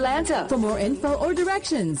downtown Atlanta. For more info or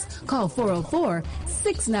directions, call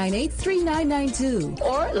 404-698-3992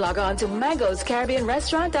 or log on to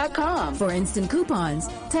mangoscaribbeanrestaurant.com. For instant coupons,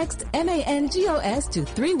 text MANGOS to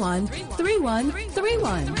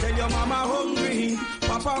 313131. Tell your mama hungry,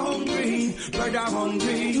 papa hungry, brother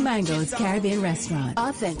hungry. Mango's Caribbean Restaurant,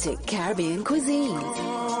 authentic Caribbean cuisine.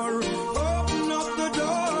 Open up the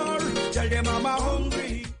door, tell your mama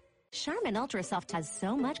hungry. Charmin Ultra Soft has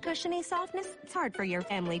so much cushiony softness, it's hard for your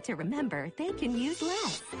family to remember they can use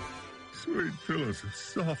less. Sweet pillows of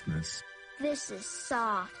softness. This is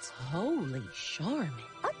soft. Holy Charmin.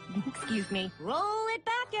 Oh, excuse me. Roll it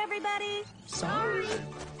back, everybody. Sorry.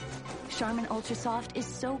 Charmin Ultra Soft is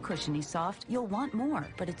so cushiony soft, you'll want more,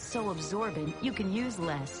 but it's so absorbent, you can use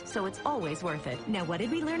less, so it's always worth it. Now, what did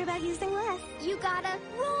we learn about using less? You gotta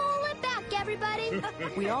roll it back, everybody.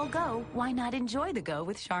 We all go. Why not enjoy the go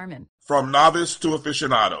with Charmin? From novice to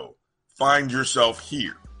aficionado, find yourself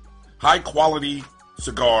here. High quality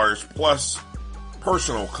cigars plus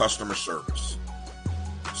personal customer service.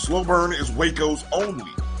 Slow Burn is Waco's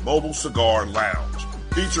only mobile cigar lounge,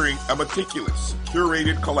 featuring a meticulous,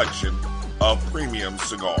 curated collection of premium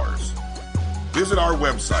cigars. Visit our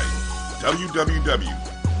website,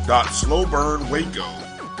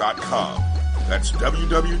 www.slowburnwaco.com. That's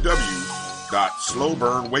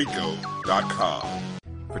www.slowburnwaco.com.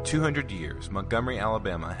 For 200 years, Montgomery,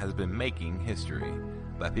 Alabama has been making history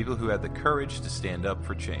by people who had the courage to stand up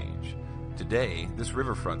for change. Today, this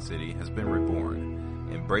riverfront city has been reborn,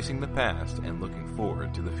 embracing the past and looking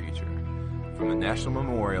forward to the future. From the National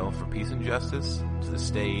Memorial for Peace and Justice to the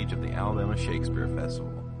stage of the Alabama Shakespeare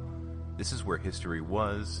Festival, this is where history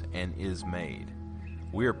was and is made.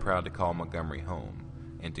 We are proud to call Montgomery home,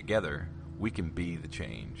 and together, we can be the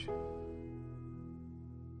change.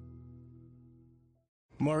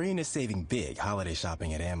 Maureen is saving big holiday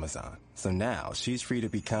shopping at Amazon, so now she's free to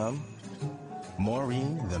become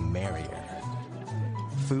Maureen the Merrier.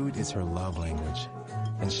 Food is her love language,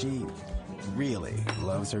 and she really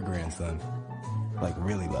loves her grandson. Like,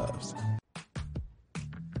 really loves.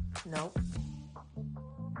 Nope.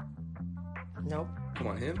 Nope. Come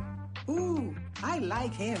on, him? Ooh, I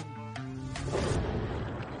like him.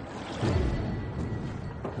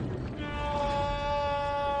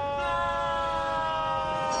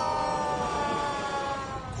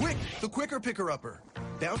 Quick, the Quicker Picker-Upper.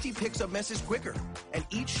 Bounty picks up messes quicker, and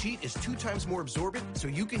each sheet is 2 times more absorbent, so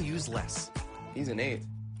you can use less. He's an 8.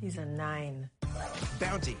 He's a 9.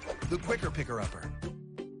 Bounty, the Quicker Picker-Upper.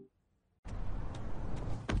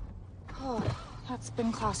 Oh, that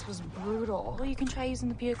spin class was brutal. Well, you can try using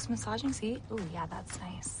the Buick's massaging seat. Ooh, yeah, that's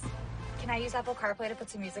nice. Can I use Apple CarPlay to put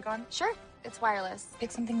some music on? Sure, it's wireless.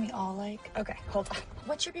 Pick something we all like. Okay, hold on.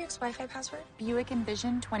 What's your Buick's Wi-Fi password? Buick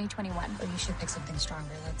Envision 2021. Oh, you should pick something stronger.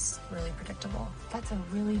 That's really predictable. That's a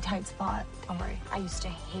really tight spot. Don't worry. I used to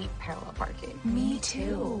hate parallel parking. Me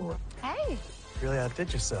too. Hey. Really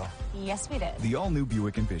outdid yourself. Yes, we did. The all-new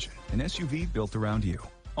Buick Envision, an SUV built around you,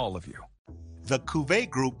 all of you. The Cuvée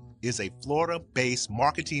Group is a Florida-based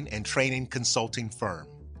marketing and training consulting firm.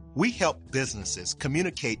 We help businesses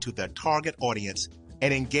communicate to their target audience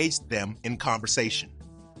and engage them in conversation.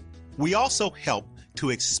 We also help to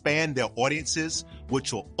expand their audiences,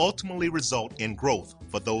 which will ultimately result in growth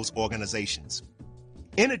for those organizations.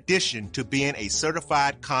 In addition to being a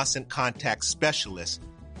certified constant contact specialist,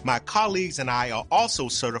 my colleagues and I are also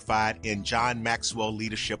certified in John Maxwell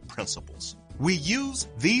Leadership Principles. We use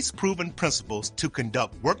these proven principles to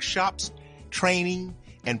conduct workshops, training,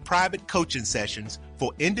 and private coaching sessions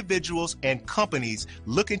for individuals and companies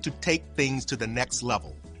looking to take things to the next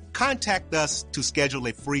level. Contact us to schedule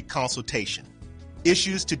a free consultation.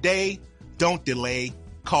 Issues today, don't delay,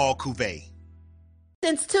 call Cuvée.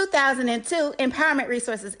 Since 2002, Empowerment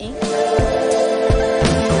Resources, Inc.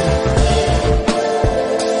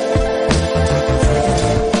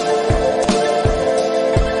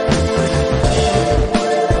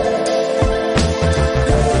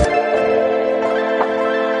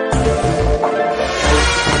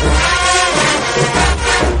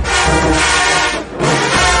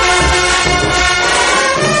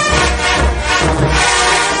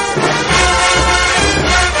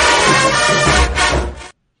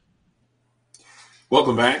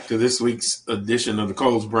 Welcome back to this week's edition of the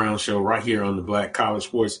Carlos Brown Show right here on the Black College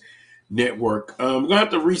Sports Network. We're going to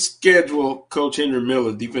have to reschedule Coach Henry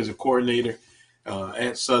Miller, defensive coordinator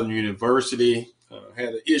at Southern University.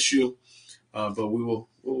 Had an issue, but we'll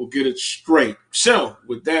get it straight. So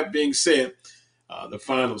with that being said, the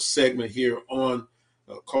final segment here on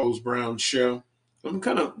Carlos Brown Show, I'm going to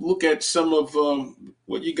kind of look at some of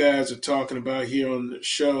what you guys are talking about here on the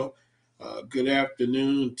show. Good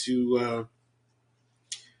afternoon to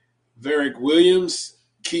Varick Williams,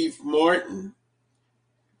 Keith Martin,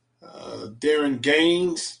 Darren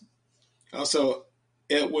Gaines, also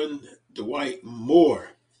Edwin Dwight Moore.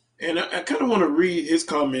 And I kind of want to read his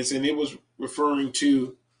comments, and it was referring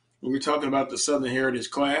to, when we're talking about the Southern Heritage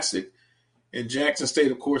Classic, and Jackson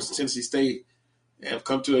State, of course, and Tennessee State have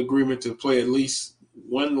come to an agreement to play at least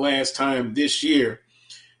one last time this year.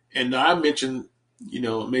 And I mentioned,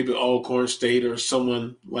 maybe Alcorn State or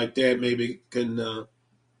someone like that maybe can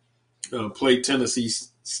play Tennessee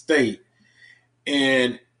State.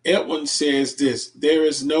 And Edwin says this: there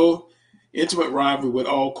is no intimate rivalry with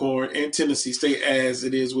Alcorn and Tennessee State as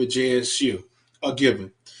it is with JSU, a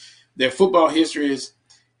given. Their football history is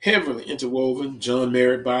heavily interwoven. John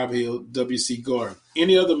Merritt, Bob Hill, W.C. Gardner.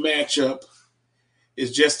 Any other matchup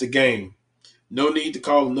is just a game. No need to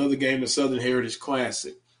call another game the Southern Heritage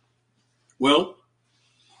Classic. Well,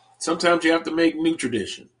 sometimes you have to make new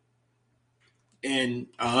tradition. And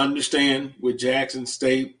I understand with Jackson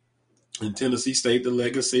State and Tennessee State, the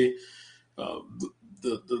legacy,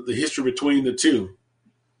 the history between the two.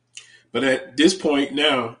 But at this point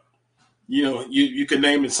now, you can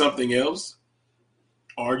name it something else,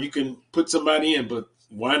 or you can put somebody in, but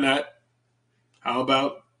why not How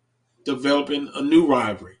about developing a new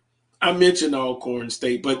rivalry? I mentioned Alcorn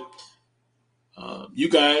State, but you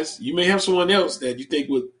guys, you may have someone else that you think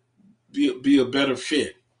would be a better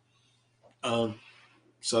fit.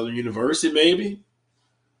 Southern University, maybe,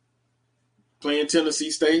 playing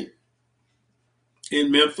Tennessee State.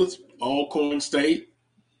 In Memphis, Alcorn State.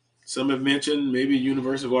 Some have mentioned maybe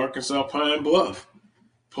University of Arkansas Pine Bluff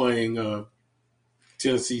playing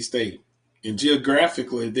Tennessee State. And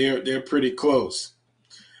geographically, they're pretty close.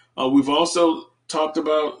 We've also talked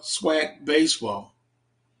about SWAC baseball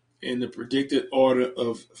and the predicted order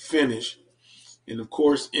of finish. And, of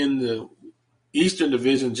course, in the Eastern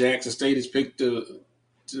Division, Jackson State is picked to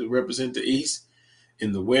represent the East.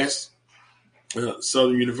 In the West,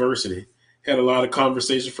 Southern University. Had a lot of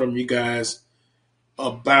conversation from you guys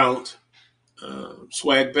about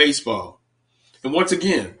SWAC baseball. And once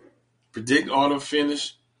again, predict order of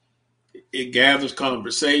finish. It gathers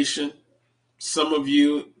conversation. Some of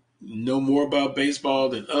you know more about baseball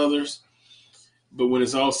than others. But when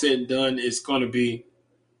it's all said and done, it's going to be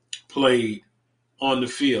played on the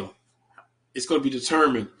field. It's going to be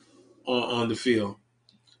determined on the field.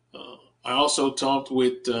 I also talked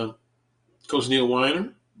with Coach Neil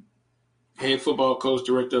Weiner, head football coach,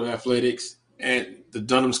 director of athletics at the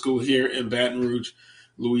Dunham School here in Baton Rouge,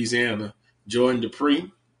 Louisiana. Jordan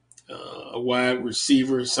Dupree, a wide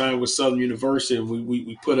receiver, signed with Southern University, and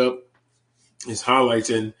we put up his highlights,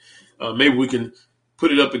 and maybe we can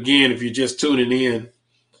put it up again if you're just tuning in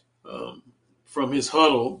from his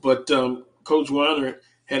huddle. But Coach Weiner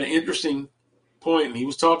had an interesting point, and he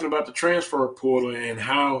was talking about the transfer portal and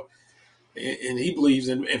how, and he believes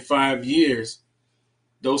in 5 years,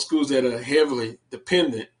 those schools that are heavily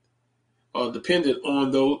dependent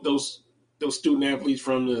on those student athletes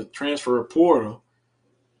from the transfer portal,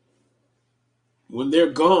 when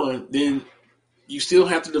they're gone, then you still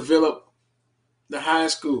have to develop the high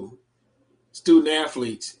school student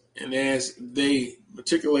athletes, and as they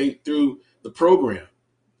matriculate through the program.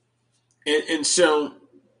 And so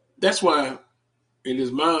that's why it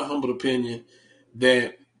is my humble opinion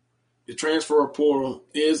that the transfer portal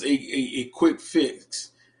is a quick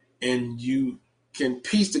fix, and you can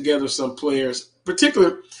piece together some players,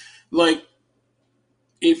 particularly like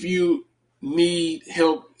if you need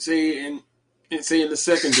help, say in the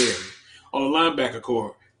secondary or the linebacker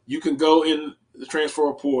core, you can go in the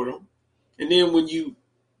transfer portal, and then when you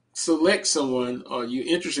select someone or you're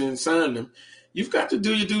interested in signing them, you've got to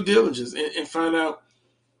do your due diligence and find out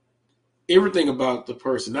everything about the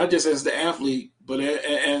person, not just as the athlete, but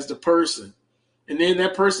as the person. And then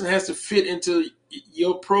that person has to fit into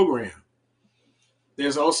your program.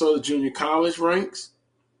 There's also the junior college ranks,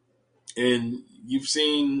 and you've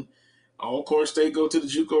seen Alcorn State go to the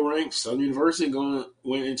JUCO ranks. Southern University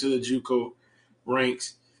went into the JUCO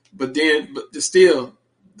ranks. But still,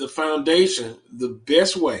 the foundation, the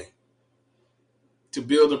best way to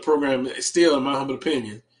build a program is still, in my humble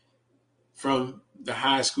opinion, from the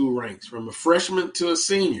high school ranks, from a freshman to a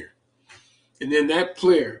senior. And then that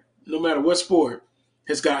player, no matter what sport,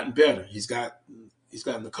 has gotten better. He's gotten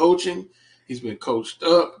the coaching. He's been coached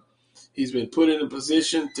up. He's been put in a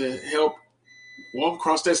position to help walk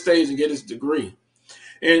across that stage and get his degree.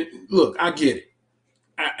 And look, I get it.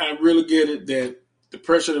 I really get it that the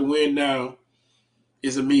pressure to win now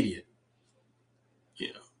is immediate.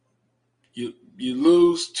 You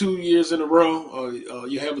lose 2 years in a row, or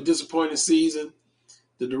you have a disappointing season,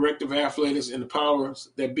 the director of athletics and the powers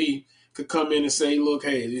that be could come in and say, look,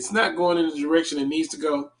 hey, it's not going in the direction it needs to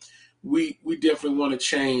go. We definitely want to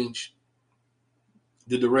change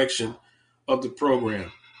the direction of the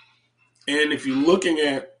program. And if you're looking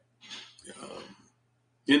at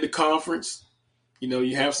in the conference,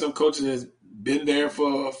 you have some coaches that's been there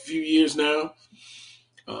for a few years now.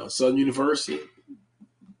 Southern University,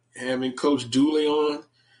 having Coach Dooley on,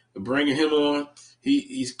 bringing him on.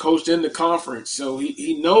 He's coached in the conference, so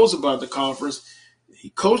he knows about the conference. He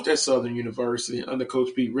coached at Southern University under Coach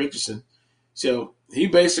Pete Richardson. So he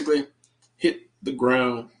basically hit the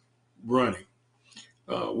ground running.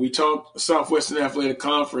 We talked Southwestern Athletic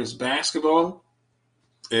Conference basketball,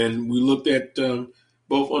 and we looked at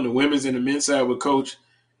both on the women's and the men's side with Coach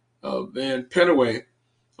Van Pettaway.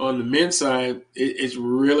 On the men's side, it's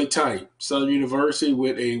really tight. Southern University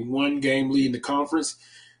with a 1-game lead in the conference,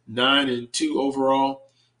 9-2 overall.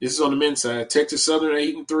 This is on the men's side. Texas Southern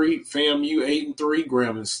 8-3, FAMU 8-3,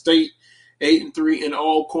 Grambling State 8-3, and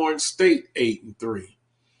Alcorn State 8-3.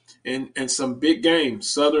 And some big games.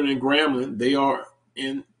 Southern and Grambling, they are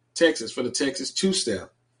in Texas for the Texas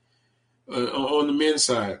two-step on the men's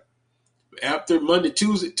side. After Monday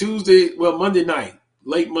night,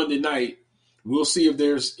 late Monday night, We'll see if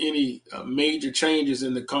there's any major changes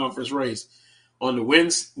in the conference race. On the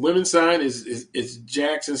women's side is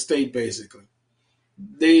Jackson State, basically.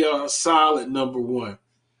 They are solid number one.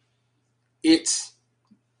 It's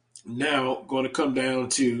now going to come down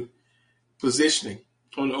to positioning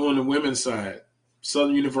on the women's side.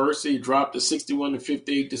 Southern University dropped a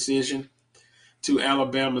 61-58 decision to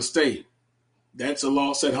Alabama State. That's a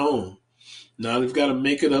loss at home. Now they've got to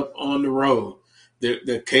make it up on the road.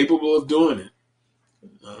 They're capable of doing it.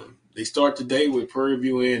 They start today with Prairie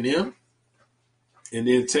View A&M and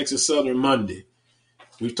then Texas Southern Monday.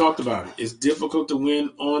 We've talked about it. It's difficult to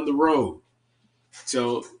win on the road.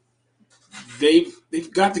 So they've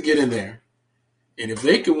got to get in there. And if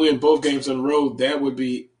they can win both games on the road, that would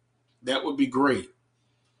be great.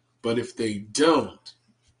 But if they don't,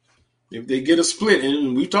 if they get a split,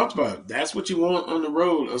 and we talked about it, that's what you want on the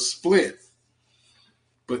road, a split.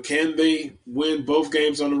 But can they win both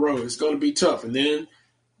games on the road? It's going to be tough. And then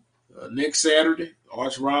next Saturday,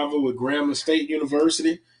 arch rival with Grambling State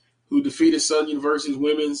University, who defeated Southern University's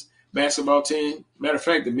women's basketball team. Matter of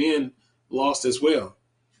fact, the men lost as well.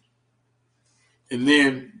 And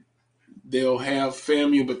then they'll have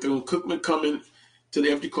FAMU Bethune-Cookman coming to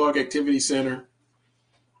the F.D. Clark Activity Center.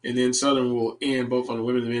 And then Southern will end both on the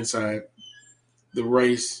women's and men's side the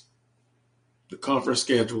race, the conference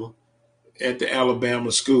schedule at the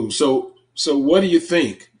Alabama school. So what do you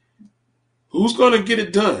think? Who's going to get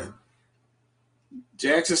it done?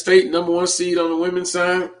 Jackson State, number one seed on the women's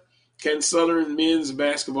side. Can Southern men's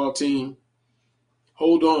basketball team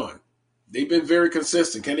hold on? They've been very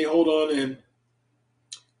consistent. Can they hold on and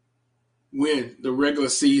win the regular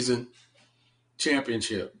season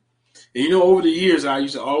championship? And, over the years, I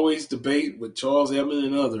used to always debate with Charles Edmond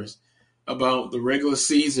and others about the regular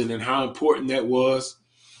season and how important that was.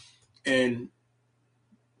 And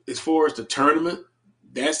as far as the tournament,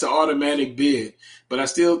 that's the automatic bid. But I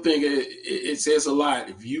still think it says a lot.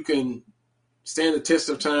 If you can stand the test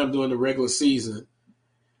of time during the regular season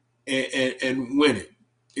and win it,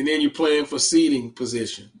 and then you're playing for seeding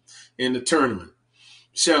position in the tournament.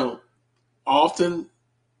 So often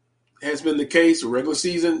has been the case, the regular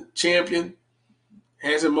season champion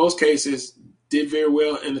has in most cases did very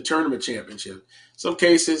well in the tournament championship. Some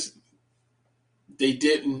cases they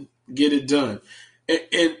didn't get it done.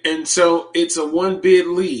 And so it's a one-bid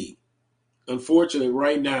league, unfortunately,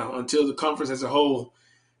 right now, until the conference as a whole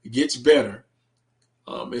gets better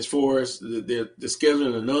as far as the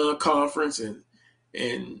scheduling a non-conference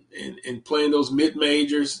and playing those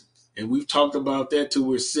mid-majors. And we've talked about that till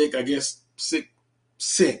we're sick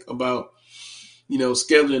about,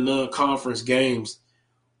 scheduling non-conference games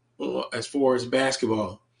as far as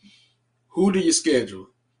basketball. Who do you schedule?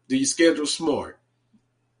 Do you schedule smart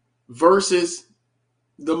versus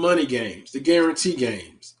the money games, the guarantee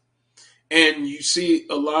games? And you see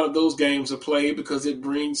a lot of those games are played because it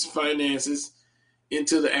brings finances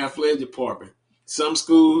into the athletic department. Some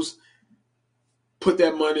schools put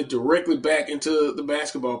that money directly back into the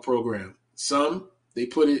basketball program. Some, they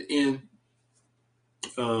put it in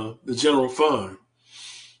the general fund.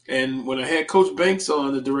 And when I had Coach Banks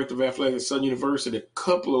on, the director of athletics at Southern University,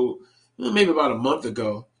 maybe about a month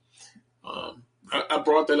ago, I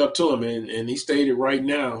brought that up to him, and he stated right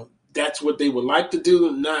now that's what they would like to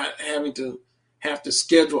do, not having to have to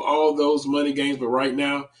schedule all those money games. But right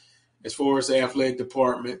now, as far as the athletic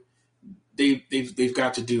department, they've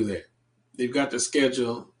got to do that. They've got to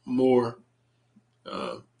schedule more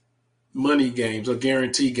money games or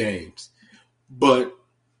guarantee games. But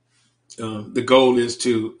the goal is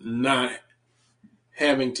to not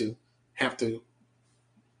having to have to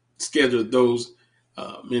schedule those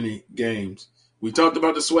many games. We talked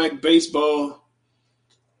about the SWAC baseball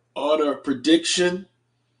order prediction,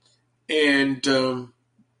 and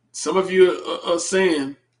some of you are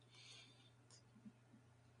saying,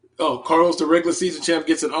 Carlos, the regular season champ,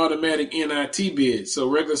 gets an automatic NIT bid, so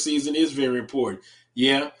regular season is very important.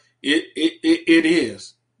 Yeah, it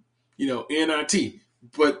is, NIT.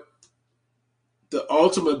 But the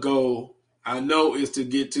ultimate goal, I know, is to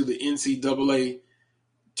get to the NCAA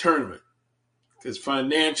tournament, because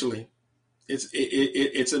financially,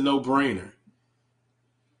 it's a no-brainer.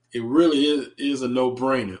 It really is a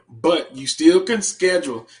no-brainer. But you still can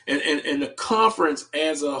schedule, and the conference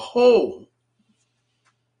as a whole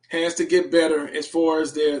has to get better as far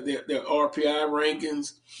as their RPI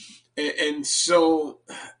rankings. And so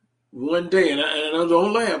one day, and I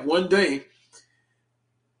don't laugh, one day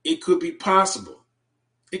it could be possible.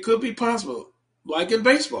 It could be possible, like in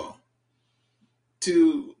baseball,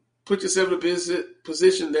 to put yourself in a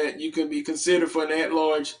position that you can be considered for an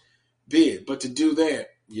at-large bid. But to do that,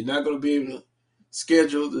 you're not going to be able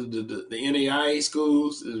schedule, the NAIA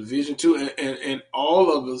schools, the Division II, and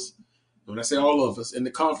all of us, when I say all of us in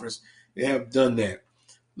the conference, they have done that.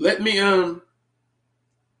 Let me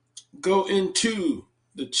go into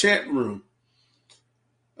the chat room.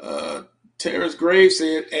 Terrence Graves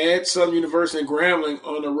said, add Southern University and Grambling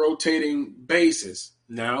on a rotating basis.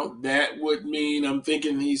 Now, that would mean, I'm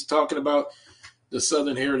thinking he's talking about the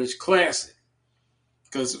Southern Heritage Classic.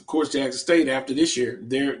 Because, of course, Jackson State, after this year,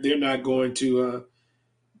 they're not going to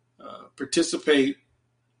participate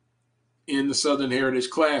in the Southern Heritage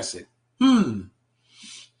Classic. Grambling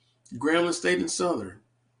State and Southern.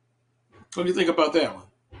 What do you think about that one?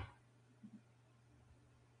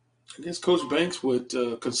 I guess Coach Banks would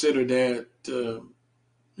consider that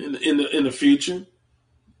in the future.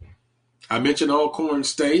 I mentioned Alcorn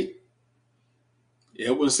State.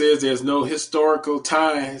 Everyone says there's no historical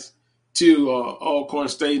ties to Alcorn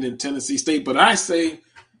State and Tennessee State, but I say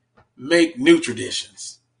make new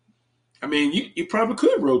traditions. I mean, you probably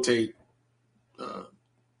could rotate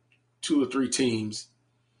 2 or 3 teams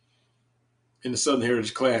in the Southern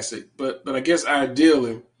Heritage Classic, but I guess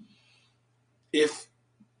ideally, if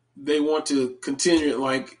they want to continue it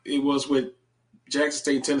like it was with Jackson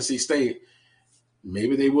State and Tennessee State,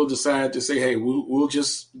 maybe they will decide to say, hey, we'll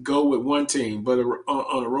just go with one team. But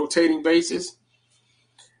on a rotating basis,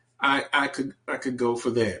 I could go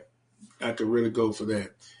for that. I could really go for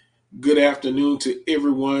that. Good afternoon to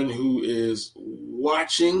everyone who is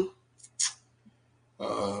watching.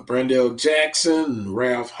 Brandell Jackson,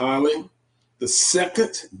 Ralph Holly, the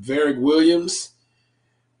second, Varick Williams,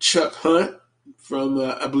 Chuck Hunt from,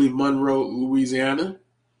 I believe, Monroe, Louisiana.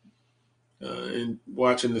 And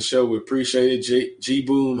watching the show, we appreciate it. G.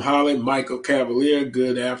 Boom Holly, Michael Cavalier,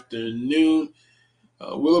 good afternoon.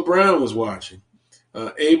 Willow Brown was watching.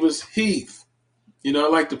 Avis Heath. You know, I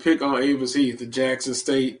like to pick on Avis Heath, the Jackson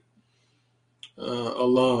State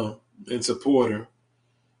alum and supporter.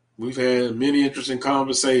 We've had many interesting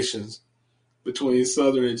conversations between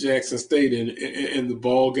Southern and Jackson State in the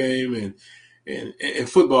ball game and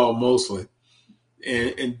football mostly.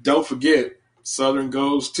 And don't forget, Southern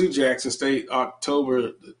goes to Jackson State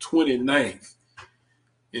October 29th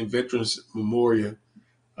in Veterans Memorial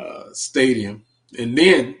Stadium. And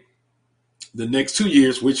then the next 2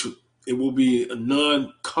 years, which it will be a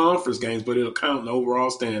non-conference games, but it'll count in the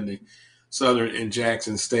overall standing, Southern and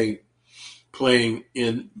Jackson State playing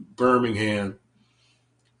in Birmingham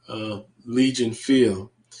Legion Field.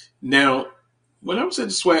 Now, when I was at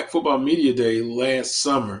the SWAC Football Media Day last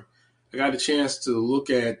summer, I got a chance to look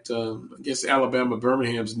at, I guess, Alabama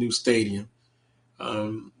Birmingham's new stadium.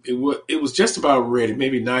 It was just about ready,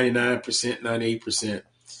 maybe 99%, 98%.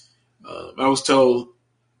 I was told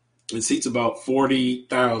it seats about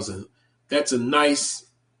 40,000. That's a nice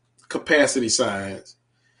capacity size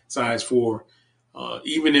for,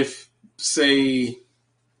 even if, say,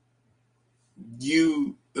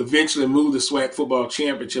 you eventually move the SWAC Football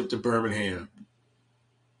Championship to Birmingham.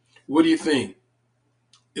 What do you think?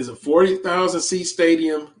 Is a 40,000 seat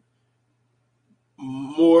stadium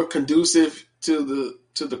more conducive to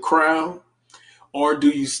the crowd, or do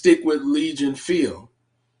you stick with Legion Field?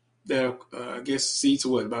 That I guess seats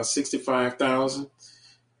are about 65,000.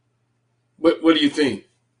 What do you think?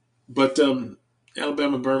 But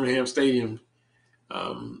Alabama Birmingham Stadium,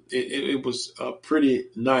 it was pretty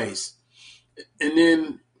nice. And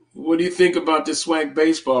then, what do you think about the SWAC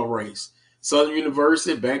baseball race? Southern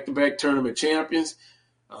University, back-to-back tournament champions.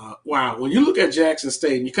 Wow, when you look at Jackson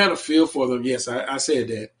State, and you kind of feel for them, yes, I said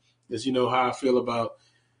that, because you know how I feel about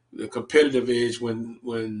the competitive edge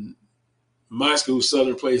when my school,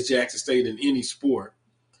 Southern, plays Jackson State in any sport.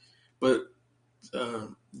 But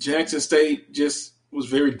Jackson State just was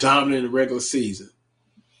very dominant in the regular season.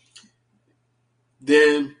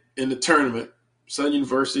 Then in the tournament, Southern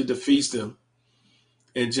University defeats them.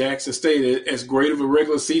 And Jackson State, as great of a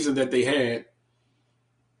regular season that they had,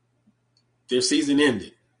 their season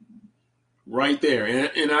ended right there.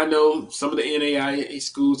 And I know some of the NAIA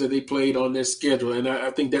schools that they played on their schedule, and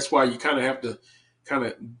I think that's why you kind of have to kind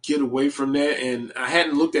of get away from that. And I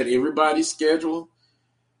hadn't looked at everybody's schedule,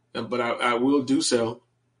 but I will do so.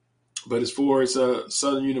 But as far as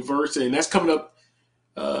Southern University, and that's coming up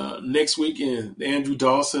next weekend, the Andrew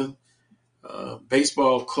Dawson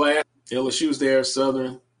baseball class. LSU's there,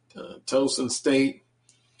 Southern, Towson State.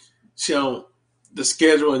 Shown the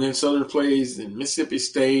schedule, and then Southern plays in Mississippi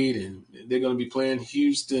State, and they're going to be playing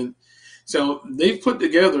Houston. So they've put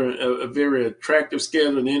together a very attractive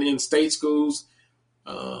schedule. And then in-state schools,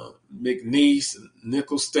 McNeese,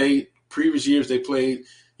 Nicholls State. Previous years they played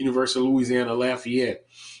University of Louisiana Lafayette.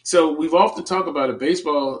 So we've often talked about it.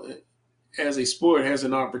 Baseball as a sport has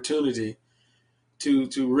an opportunity to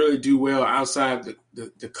really do well outside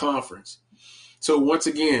the conference. So once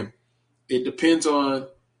again, it depends on,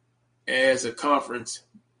 as a conference,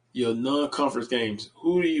 your non-conference games.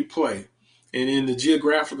 Who do you play? And in the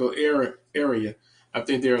geographical area, I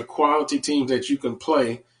think there are quality teams that you can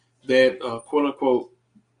play that, quote unquote,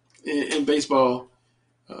 in baseball,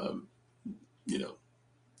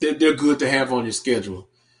 they're good to have on your schedule.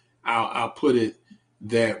 I'll put it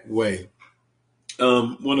that way.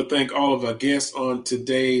 Want to thank all of our guests on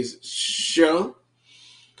today's show.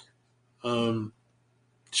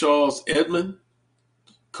 Charles Edmond,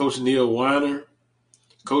 Coach Neil Weiner,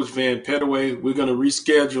 Coach Van Pettaway. We're going to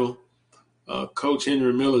reschedule Coach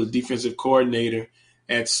Henry Miller, the defensive coordinator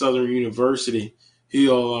at Southern University.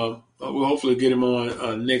 We'll hopefully get him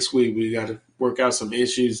on next week. We got to work out some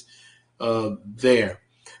issues there.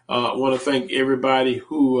 I want to thank everybody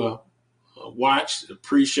who watched.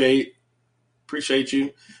 Appreciate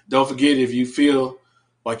you. Don't forget, if you feel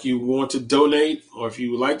like you want to donate, or if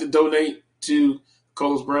you would like to donate to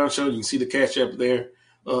Carlos Brown Show, you can see the Cash App there.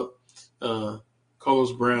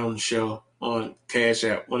 Carlos Brown Show on Cash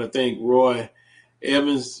App. I want to thank Roy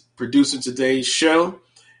Evans producing today's show.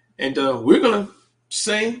 And we're going to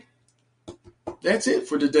say that's it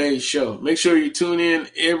for today's show. Make sure you tune in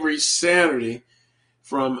every Saturday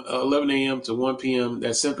from 11 a.m. to 1 p.m.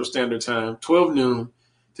 That's Central Standard Time, 12 noon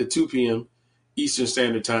to 2 p.m. Eastern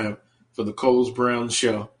Standard Time for the Carlos Brown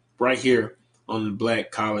Show right here on the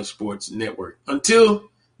Black College Sports Network. Until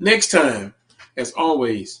next time, as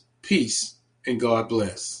always, peace and God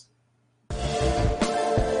bless.